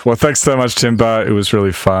stuff. Well, thanks so much, Timba. It was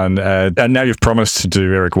really fun. And now you've promised to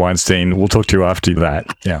do Eric Weinstein. We'll talk to you after that.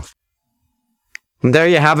 Yeah. And there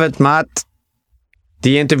you have it, Matt.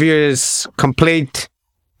 The interview is complete.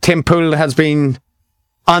 Tim Pool has been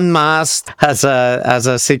unmasked as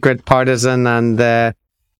a secret partisan, and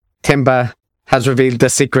Timba has revealed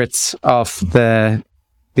the secrets of the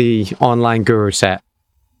online guru set.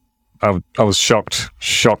 I was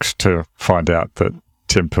shocked to find out that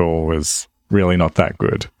Tim Pool was really not that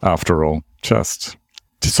good after all. Just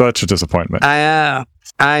such a disappointment.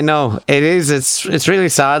 I know it is. It's really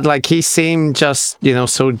sad. Like he seemed just,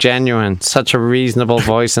 so genuine, such a reasonable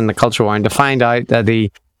voice in the culture war, and to find out that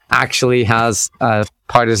he actually has a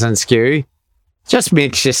partisan skew just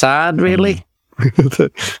makes you sad, really.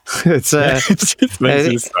 It just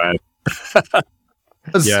makes you sad.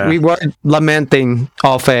 Yeah. We were lamenting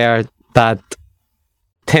off air that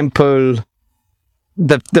Tim Pool.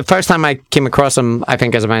 The first time I came across him, I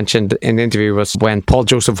think, as I mentioned in the interview, was when Paul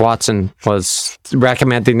Joseph Watson was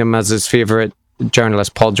recommending him as his favorite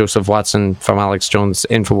journalist, Paul Joseph Watson from Alex Jones'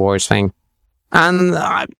 Infowars thing. And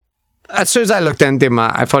as soon as I looked into him,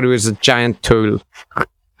 I thought he was a giant tool.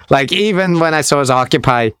 Like, even when I saw his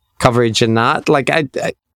Occupy coverage and that, like, I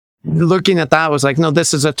looking at that, I was like, no,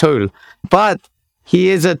 this is a tool. But he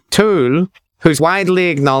is a tool who's widely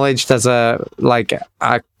acknowledged as a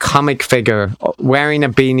comic figure, wearing a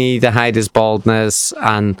beanie to hide his baldness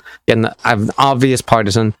and an obvious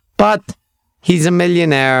partisan. But he's a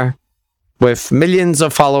millionaire with millions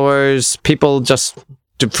of followers, people just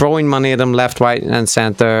throwing money at him left, right, and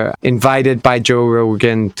center, invited by Joe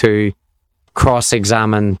Rogan to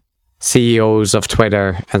cross-examine CEOs of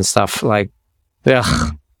Twitter and stuff. Like,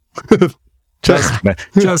 ugh. just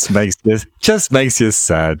makes you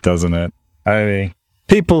sad, doesn't it? I mean,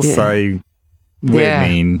 people say we're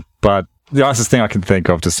mean, but the nicest thing I can think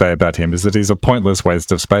of to say about him is that he's a pointless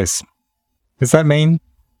waste of space. Is that mean?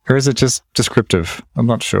 Or is it just descriptive? I'm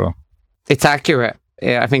not sure. It's accurate.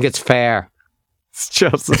 Yeah, I think it's fair. It's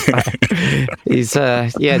just he's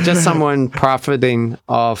just someone profiting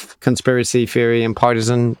off conspiracy theory and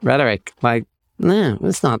partisan rhetoric. Like, no,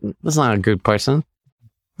 that's not a good person.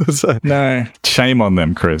 No, shame on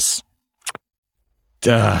them, Chris.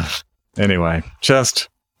 Anyway, just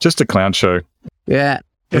a clown show. Yeah,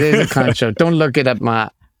 it is a clown show. Don't look it up,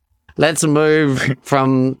 Matt. Let's move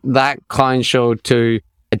from that clown show to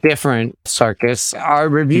a different circus. Our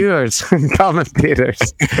reviewers and commentators.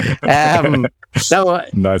 They're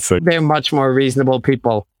much more reasonable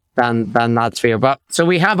people than that sphere. But so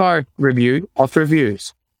we have our review of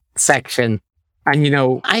reviews section. And,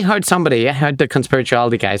 I heard the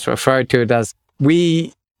Conspirituality guys refer to it as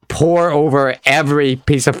we pour over every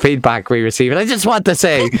piece of feedback we receive. And I just want to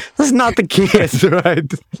say, that's not the case,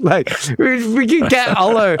 right? Like, we can get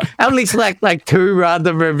only select like 2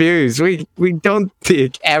 random reviews. We don't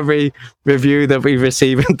take every review that we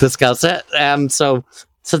receive and discuss it. So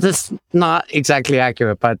this is not exactly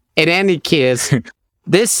accurate. But in any case,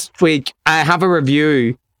 this week I have a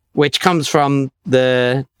review which comes from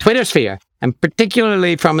the Twitter sphere, and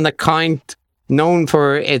particularly from an account known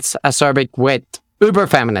for its acerbic wit,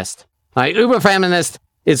 Uberfeminist. Now, Uberfeminist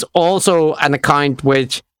is also an account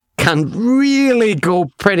which can really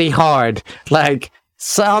go pretty hard. Like,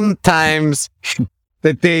 sometimes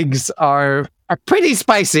the digs are pretty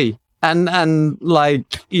spicy, and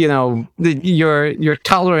like, your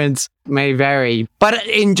tolerance may vary. But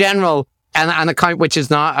in general, an account which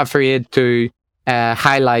is not afraid to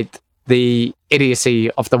highlight the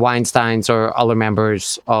idiocy of the Weinsteins or other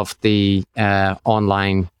members of the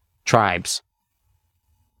online tribes.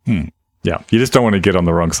 Yeah, you just don't want to get on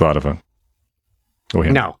the wrong side of her. Or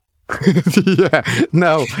him. No.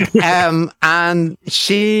 No. And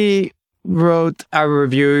she wrote a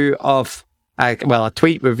review of, a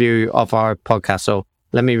tweet review of our podcast. So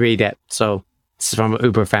let me read it. So this is from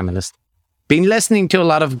Uber Feminist. Been listening to a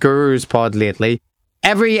lot of Gurus pod lately.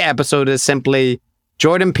 Every episode is simply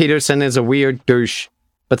Jordan Peterson is a weird douche,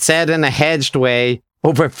 but said in a hedged way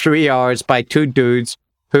over 3 hours by two dudes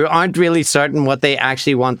who aren't really certain what they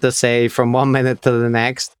actually want to say from 1 minute to the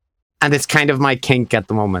next. And it's kind of my kink at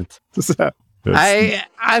the moment. So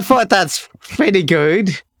I thought that's pretty good.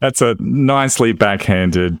 That's a nicely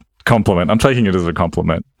backhanded compliment. I'm taking it as a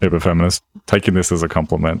compliment, Uber Feminist. Taking this as a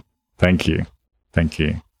compliment. Thank you. Thank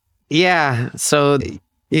you. Yeah. So,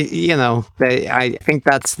 I think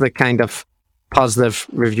that's the kind of positive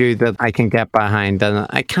review that I can get behind. And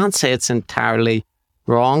I can't say it's entirely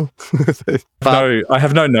wrong. No, I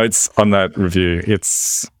have no notes on that review.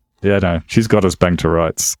 She's got us banged to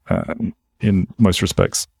rights in most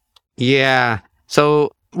respects. Yeah.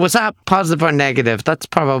 So was that positive or negative? That's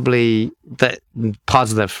probably the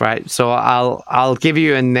positive, right? So I'll give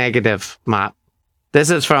you a negative, Matt. This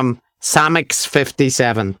is from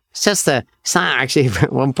Samix57. It's not actually,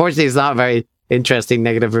 well, unfortunately, it's not a very interesting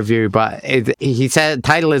negative review, but he said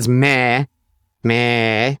title is meh,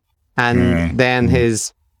 and then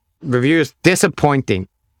his review is disappointing.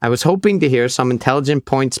 I was hoping to hear some intelligent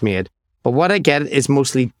points made, but what I get is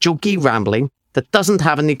mostly jokey rambling that doesn't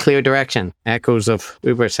have any clear direction. Echoes of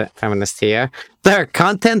Uber Feminist here. Their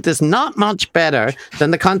content is not much better than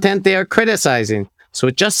the content they are criticizing, so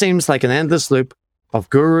it just seems like an endless loop of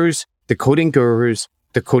gurus decoding gurus.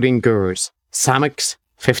 Samix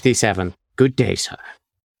 57. Good day, sir.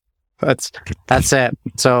 That's it.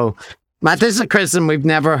 So, Matt, this is a criticism we've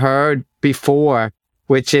never heard before,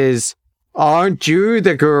 which is, aren't you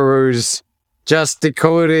the gurus just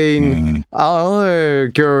decoding other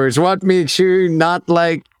gurus? What makes you not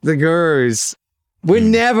like the gurus? We're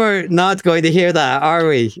never not going to hear that, are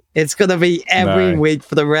we? It's going to be every week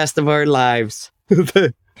for the rest of our lives.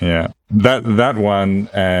 Yeah, that one,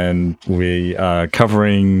 and we are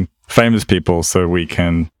covering famous people so we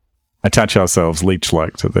can attach ourselves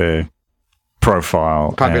leech-like to their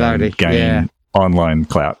profile, popularity, and gain online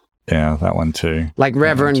clout. Yeah, that one too. Like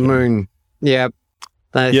Reverend Moon. Yeah.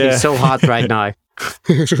 He's so hot right now.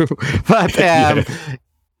 But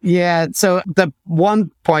so the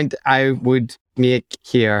one point I would make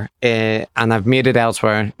here, and I've made it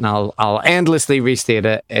elsewhere, and I'll endlessly restate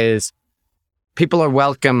it, is people are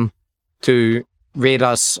welcome to rate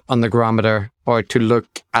us on the Grometer or to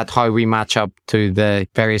look at how we match up to the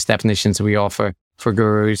various definitions we offer for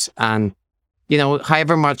gurus. And,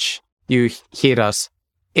 however much you hate us,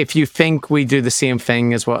 if you think we do the same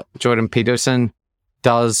thing as what Jordan Peterson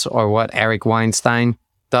does or what Eric Weinstein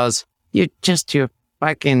does, your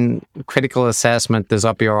fucking critical assessment is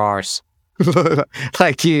up your arse.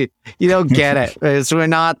 Like you don't get it. So we're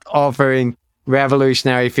not offering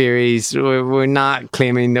revolutionary theories. We're not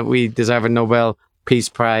claiming that we deserve a Nobel Peace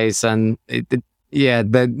Prize, and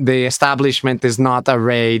the establishment is not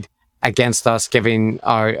arrayed against us giving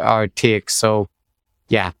our takes. So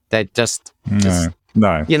that just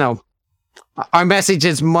no. Our message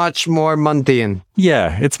is much more mundane.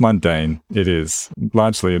 Yeah, it's mundane. It is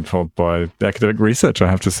largely informed by academic research, I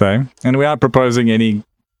have to say. And we aren't proposing any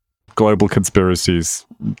global conspiracies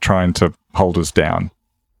trying to hold us down.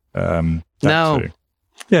 No. Too.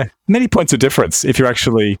 Yeah, many points of difference if you're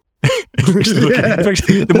actually...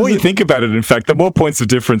 the more you think about it, in fact, the more points of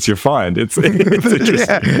difference you find. It's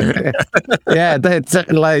interesting. Yeah, that's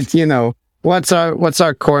like, what's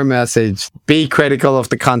our core message? Be critical of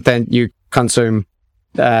the content you consume.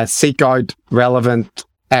 Seek out relevant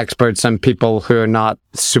experts and people who are not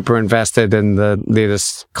super invested in the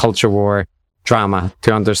latest culture war drama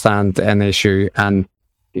to understand an issue. And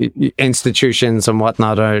institutions and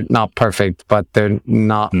whatnot are not perfect, but they're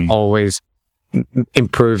not always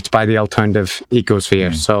improved by the alternative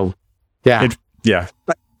ecosphere. So,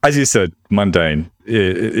 But as you said, mundane.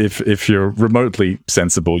 If you're remotely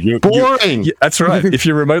sensible, you're boring. That's right. If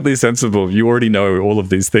you're remotely sensible, you already know all of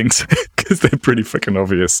these things because they're pretty freaking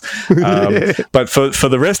obvious. But for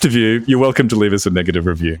the rest of you, you're welcome to leave us a negative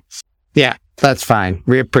review. Yeah, that's fine.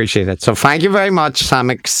 We appreciate it. So thank you very much,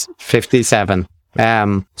 Samix57.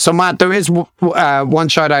 So Matt, there is one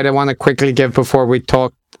shout out I want to quickly give before we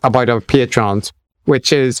talk about our patrons,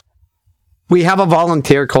 which is we have a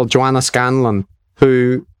volunteer called Joanna Scanlon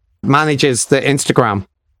who manages the Instagram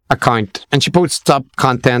account, and she posts up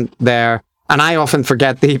content there, and I often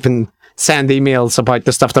forget to even send emails about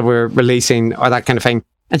the stuff that we're releasing or that kind of thing,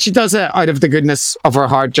 and she does it out of the goodness of her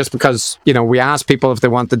heart, just because we asked people if they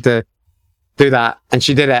wanted to do that. And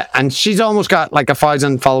she did it. And she's almost got like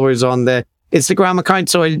 1,000 followers on the Instagram account.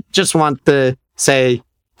 So I just want to say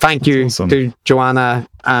thank you to Joanna,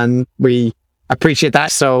 and we appreciate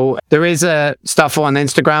that. So there is stuff on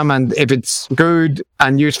Instagram, and if it's good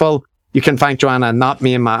and useful, you can thank Joanna, not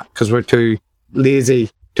me and Matt, because we're too lazy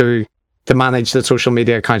to manage the social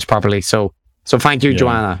media accounts properly. So thank you,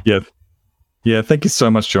 Joanna. Yeah, thank you so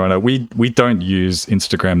much, Joanna. We don't use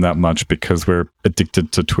Instagram that much because we're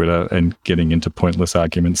addicted to Twitter and getting into pointless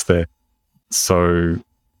arguments there. So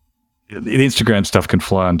the Instagram stuff can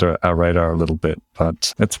fly under our radar a little bit,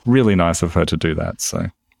 but it's really nice of her to do that. So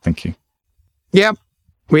thank you. Yep,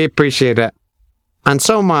 we appreciate it. And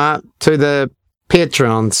so, Matt, to the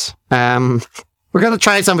patrons, we're going to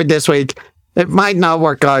try something this week. It might not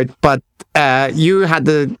work out, but you had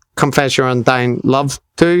to confess your undying love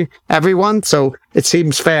to everyone. So it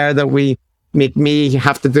seems fair that we make me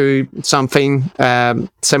have to do something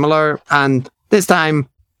similar. And this time,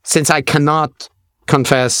 since I cannot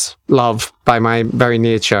confess love by my very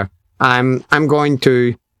nature, I'm going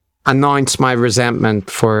to announce my resentment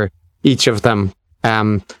for each of them.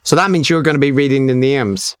 So that means you're going to be reading the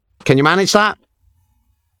names. Can you manage that?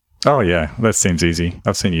 Oh, yeah. That seems easy.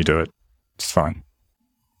 I've seen you do it. It's fine.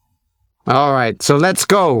 All right. So let's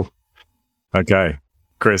go. Okay.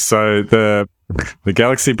 Chris, so the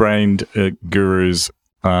galaxy-brained gurus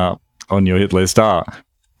on your hit list are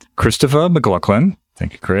Christopher McLaughlin.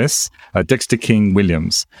 Thank you, Chris. Dexter King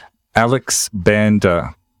Williams. Alex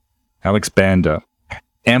Bander.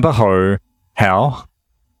 Amber Ho. Howe.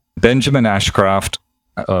 Benjamin Ashcraft.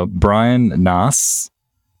 Brian Nass.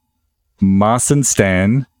 Marson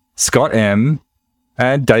Stan. Scott M.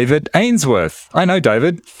 And David Ainsworth. I know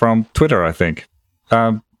David from Twitter, I think.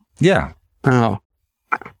 Yeah. Oh.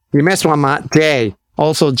 You missed one, Matt. J.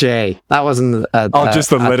 Also J. That wasn't just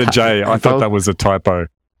the letter J. I thought that was a typo.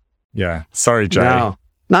 Yeah. Sorry, J. No.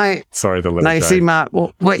 Sorry, the letter J. Now, see, Matt,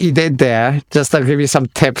 what you did there, just to give you some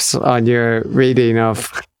tips on your reading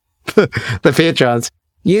of the patrons,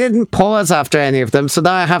 you didn't pause after any of them, so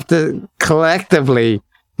now I have to collectively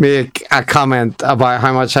make a comment about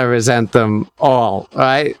how much I resent them all,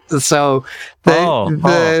 right? So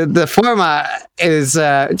the format is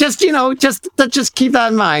just keep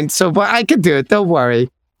that in mind. So, but I can do it. Don't worry.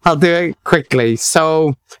 I'll do it quickly.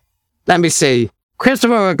 So let me see.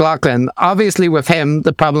 Christopher McLaughlin, obviously with him,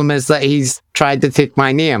 the problem is that he's tried to take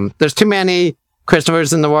my name. There's too many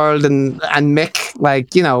Christophers in the world, and Mick, like,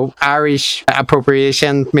 Irish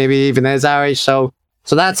appropriation, maybe even is Irish. So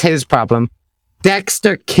that's his problem.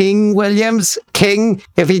 Dexter King Williams, King,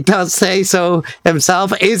 if he does say so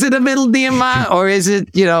himself. Is it a middle name, Matt, or is it,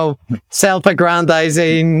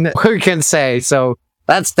 self-aggrandizing? Who can say? So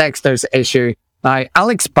that's Dexter's issue. Now,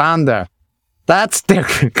 Alex Bander, that's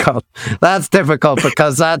difficult. That's difficult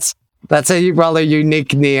because that's a rather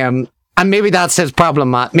unique name. And maybe that's his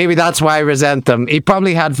problem, Matt. Maybe that's why I resent him. He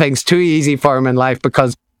probably had things too easy for him in life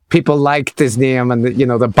because people liked his name and,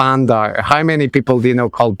 the Bandar. How many people do you know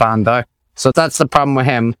called Bandar? So that's the problem with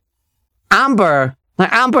him. Amber. Now,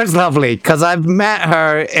 Amber's lovely because I've met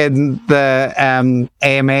her in the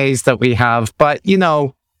AMAs that we have. But,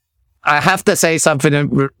 I have to say something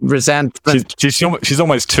and resent. She's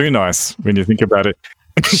almost too nice when you think about it.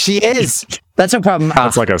 She is. That's a problem.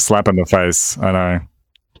 That's like a slap in the face. I know.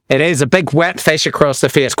 It is a big wet fish across the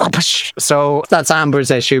face. So that's Amber's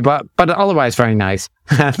issue, but otherwise very nice.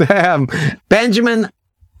 Benjamin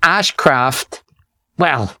Ashcraft.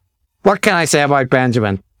 Well, what can I say about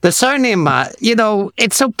Benjamin? The surname, Matt,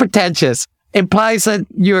 it's so pretentious. Implies that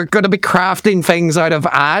you're going to be crafting things out of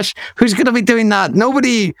ash. Who's going to be doing that?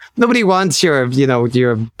 Nobody wants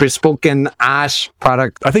your bespoken ash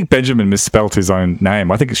product. I think Benjamin misspelt his own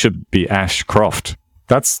name. I think it should be Ashcroft.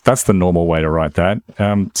 That's the normal way to write that.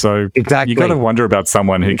 So exactly. You got to wonder about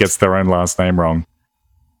someone who gets their own last name wrong.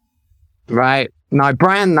 Right. Now,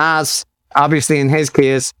 Brian Nass, obviously in his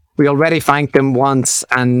case, we already thanked him once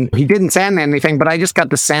and he didn't send anything, but I just got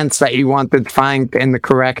the sense that he wanted thanked in the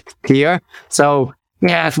correct tier. So,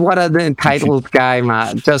 yeah, what an entitled guy,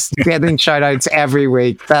 Matt. Just getting shout outs every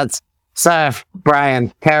week. That's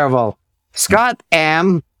Brian, terrible. Scott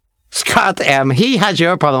M. He has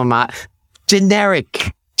your problem, Matt.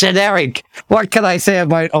 Generic. What can I say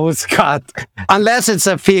about old Scott? Unless it's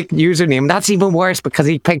a fake username. That's even worse because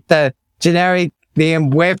he picked the generic name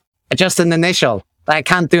with just an initial that I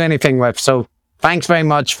can't do anything with. So thanks very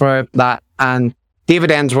much for that. And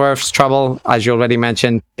David Ainsworth's trouble, as you already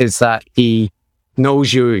mentioned, is that he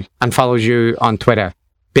knows you and follows you on Twitter.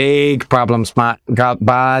 Big problems, Matt. Got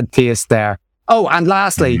bad taste there. Oh, and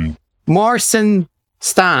lastly, Morrison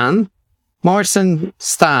Stan.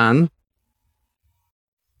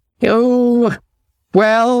 Oh,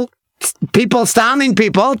 well, people standing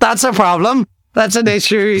people, that's a problem. That's an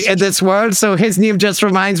issue in this world. So his name just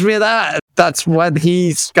reminds me of that. That's what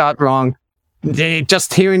he's got wrong.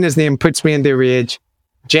 Just hearing his name puts me into rage.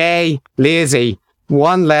 J, lazy,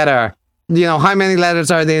 one letter. You know, how many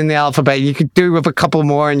letters are there in the alphabet? You could do with a couple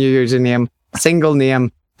more in your username. Single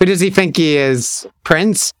name. Who does he think he is?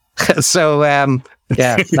 Prince? So,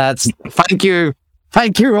 yeah, thank you.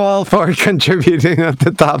 Thank you all for contributing at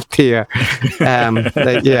the top tier.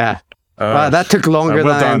 Yeah. Wow, that took longer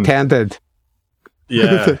than I intended.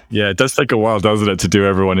 Yeah, it does take a while, doesn't it, to do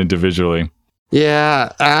everyone individually?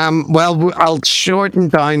 Yeah, well, I'll shorten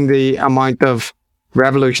down the amount of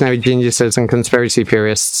revolutionary geniuses and conspiracy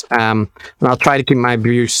theorists, and I'll try to keep my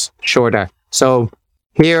abuse shorter. So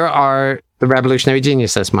here are the revolutionary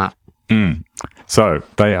geniuses, Matt. So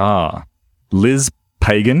they are Liz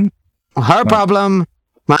Pagan. Her problem,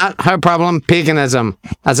 Matt, paganism.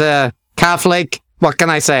 As a Catholic, what can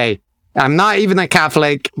I say? I'm not even a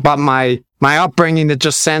Catholic, but my upbringing, that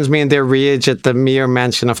just sends me into rage at the mere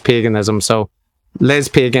mention of paganism. So, Liz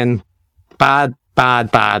Pagan, bad.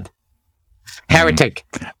 Heretic.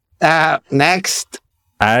 Next.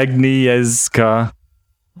 Agnieszka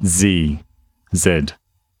Z.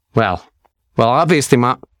 Well, obviously,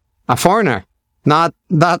 Matt, a foreigner. Not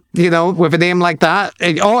with a name like that.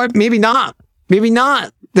 Or maybe not.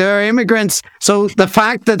 They're immigrants. So the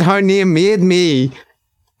fact that her name made me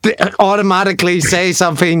automatically say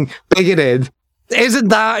something bigoted, isn't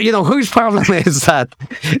that, whose problem is that?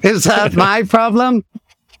 Is that my problem?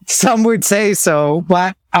 Some would say so,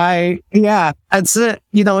 but that's a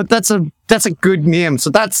good name. So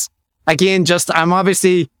that's, again, I'm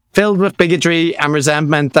obviously filled with bigotry and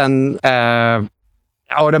resentment and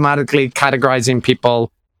automatically categorizing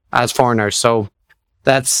people as foreigners. So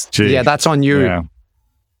that's on you.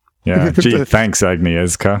 Yeah. Gee, thanks,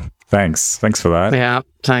 Agnieszka. Thanks for that. Yeah,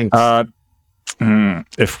 thanks.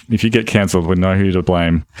 If you get cancelled, we know who to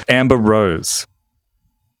blame. Amber Rose.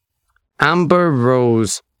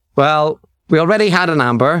 Well, we already had an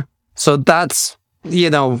Amber, so that's,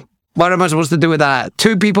 what am I supposed to do with that?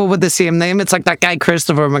 Two people with the same name? It's like that guy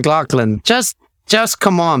Christopher McLaughlin. Just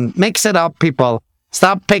come on, mix it up, people.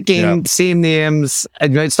 Stop picking same names.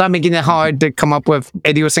 Stop making it hard to come up with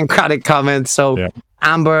idiosyncratic comments. So,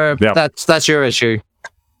 Amber, that's your issue.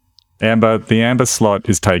 Amber, the Amber slot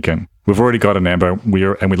is taken. We've already got an Amber, we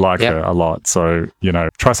like her a lot. So,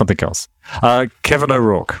 try something else. Kevin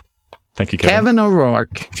O'Rourke. Thank you, Kevin. Kevin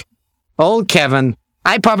O'Rourke. Old Kevin.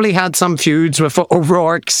 I probably had some feuds with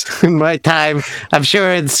O'Rourkes in my time. I'm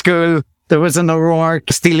sure in school there was an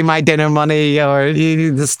O'Rourke stealing my dinner money or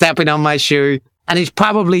stepping on my shoe. And he's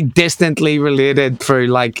probably distantly related through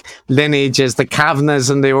lineages, the Kavanaghs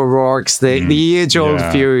and the O'Rourkes, the age-old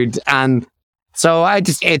feud. And so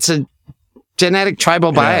it's a genetic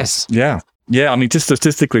tribal bias. Yeah. I mean, just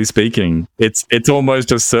statistically speaking, it's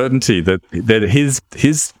almost a certainty that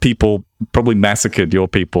his people probably massacred your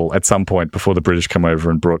people at some point before the British come over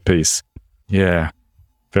and brought peace. Yeah,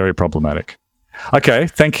 very problematic. Okay,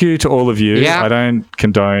 thank you to all of you. Yeah. I don't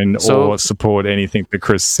condone or support anything that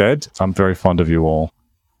Chris said. I'm very fond of you all.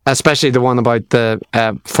 Especially the one about the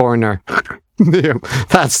foreigner.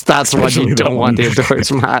 That's what you don't want to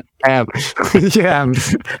endorse, Matt.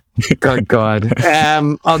 Good God.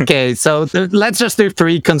 Okay, so let's just do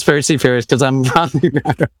 3 conspiracy theories because I'm running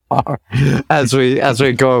out of power as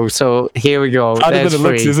we go. So here we go. Harder than it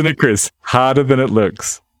looks, isn't it, Chris? Harder than it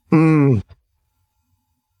looks.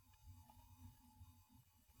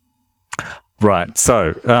 Right.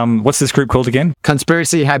 So, what's this group called again?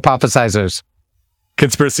 Conspiracy hypothesizers.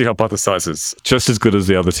 Conspiracy hypothesizers. Just as good as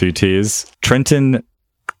the other 2 tiers. Trenton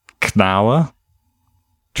Knauer.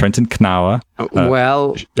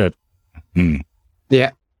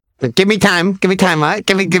 Yeah. Give me time, mate.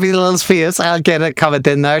 Give me the little spheres. I'll get it covered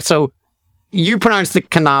in there. So, you pronounce the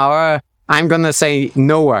Knauer. I'm going to say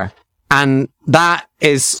Knower. And that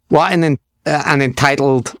is what an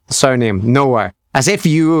entitled surname, Knower. As if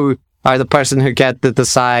you are the person who get to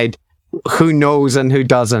decide who knows and who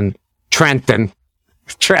doesn't. Trenton.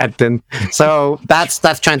 So that's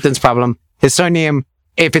Trenton's problem. His surname,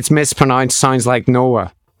 if it's mispronounced, sounds like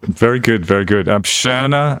Noah. Very good.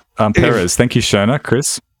 Sherna Perez. Thank you, Sherna.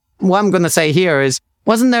 Chris? What I'm going to say here is,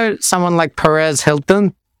 wasn't there someone like Perez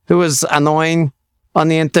Hilton who was annoying on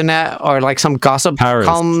the internet, or like some gossip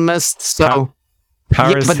columnist? So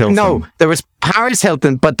Hilton. No, there was Paris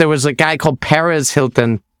Hilton, but there was a guy called Perez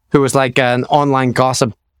Hilton who was like an online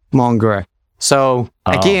gossip monger. So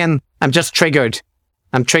again, I'm just triggered.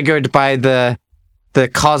 I'm triggered by the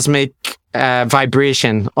cosmic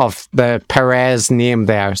vibration of the Perez name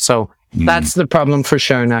there. So that's the problem for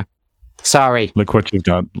Sherna. Sorry. Look what you've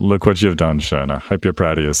done. Look what you've done, Shona. Hope you're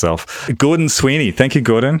proud of yourself. Gordon Sweeney. Thank you,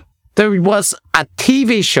 Gordon. There was a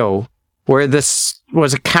TV show where this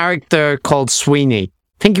was a character called Sweeney.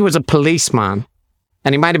 I think he was a policeman,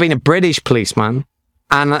 and he might have been a British policeman.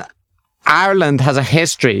 And Ireland has a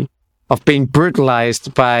history of being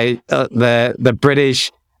brutalized by the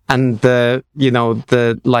British, and the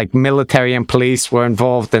military and police were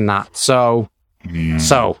involved in that. So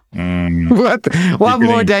what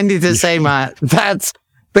more do I need to say, Matt? That's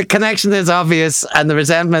the connection is obvious and the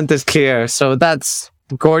resentment is clear. So that's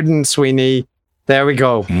Gordon Sweeney. There we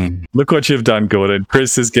go. Look what you've done, Gordon.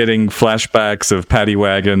 Chris is getting flashbacks of paddy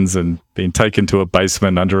wagons and being taken to a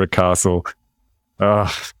basement under a castle.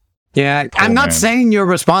 Yeah, I'm not saying you're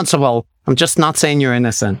responsible. I'm just not saying you're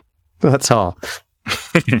innocent. That's all.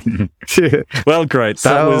 Well, great.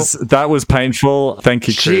 That was painful. Thank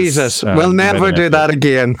you, Chris. Jesus, we'll never do that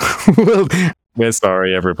again. We're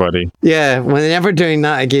sorry, everybody. Yeah, we're never doing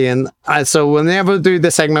that again. So we'll never do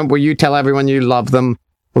the segment where you tell everyone you love them.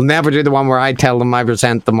 We'll never do the one where I tell them I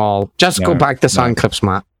resent them all. Go back to sound clips,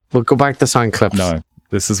 Matt. We'll go back to sound clips. No,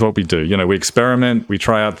 this is what we do. We experiment, we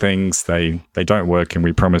try out things, they don't work, and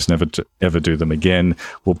we promise never to ever do them again.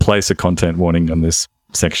 We'll place a content warning on this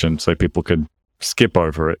section so people could skip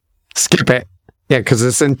over it. Skip it. Yeah, because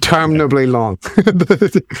it's interminably long.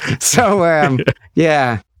 So,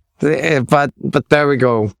 yeah. But there we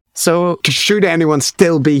go. So should anyone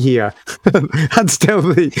still be here and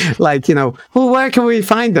still be like, well, where can we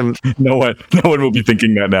find them? No one will be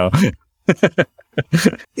thinking that now.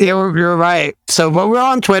 You're right. So, but we're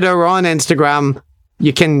on Twitter, we're on Instagram.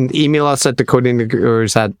 You can email us at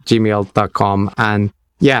decodingthegurus@gmail.com. And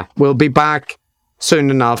yeah, we'll be back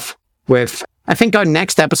soon enough with, I think our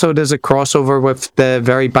next episode is a crossover with the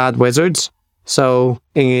Very Bad Wizards. So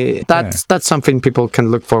that's something people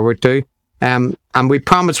can look forward to. And we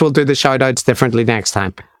promise we'll do the shout outs differently next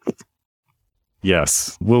time.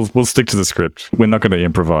 Yes, we'll stick to the script. We're not going to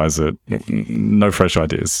improvise it. No fresh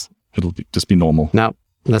ideas. It'll just be normal. No,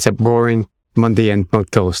 that's a boring, mundane milk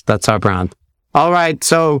toast. That's our brand. All right,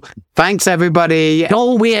 so thanks everybody.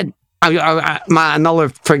 Oh, wait. Another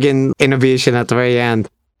friggin' innovation at the very end.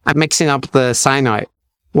 I'm mixing up the sign out.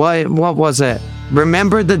 What was it?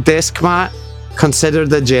 Remember the disc, Matt? Consider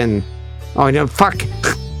the gin. Oh, no, fuck.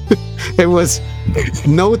 It was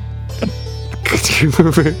no.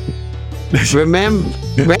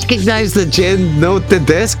 Recognize the gin, note the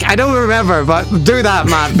disc. I don't remember, but do that,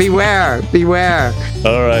 Matt. Beware.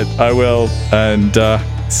 All right, I will. And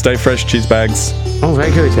stay fresh, cheese bags. Oh,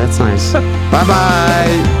 very good. That's nice. Bye-bye.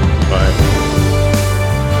 Bye.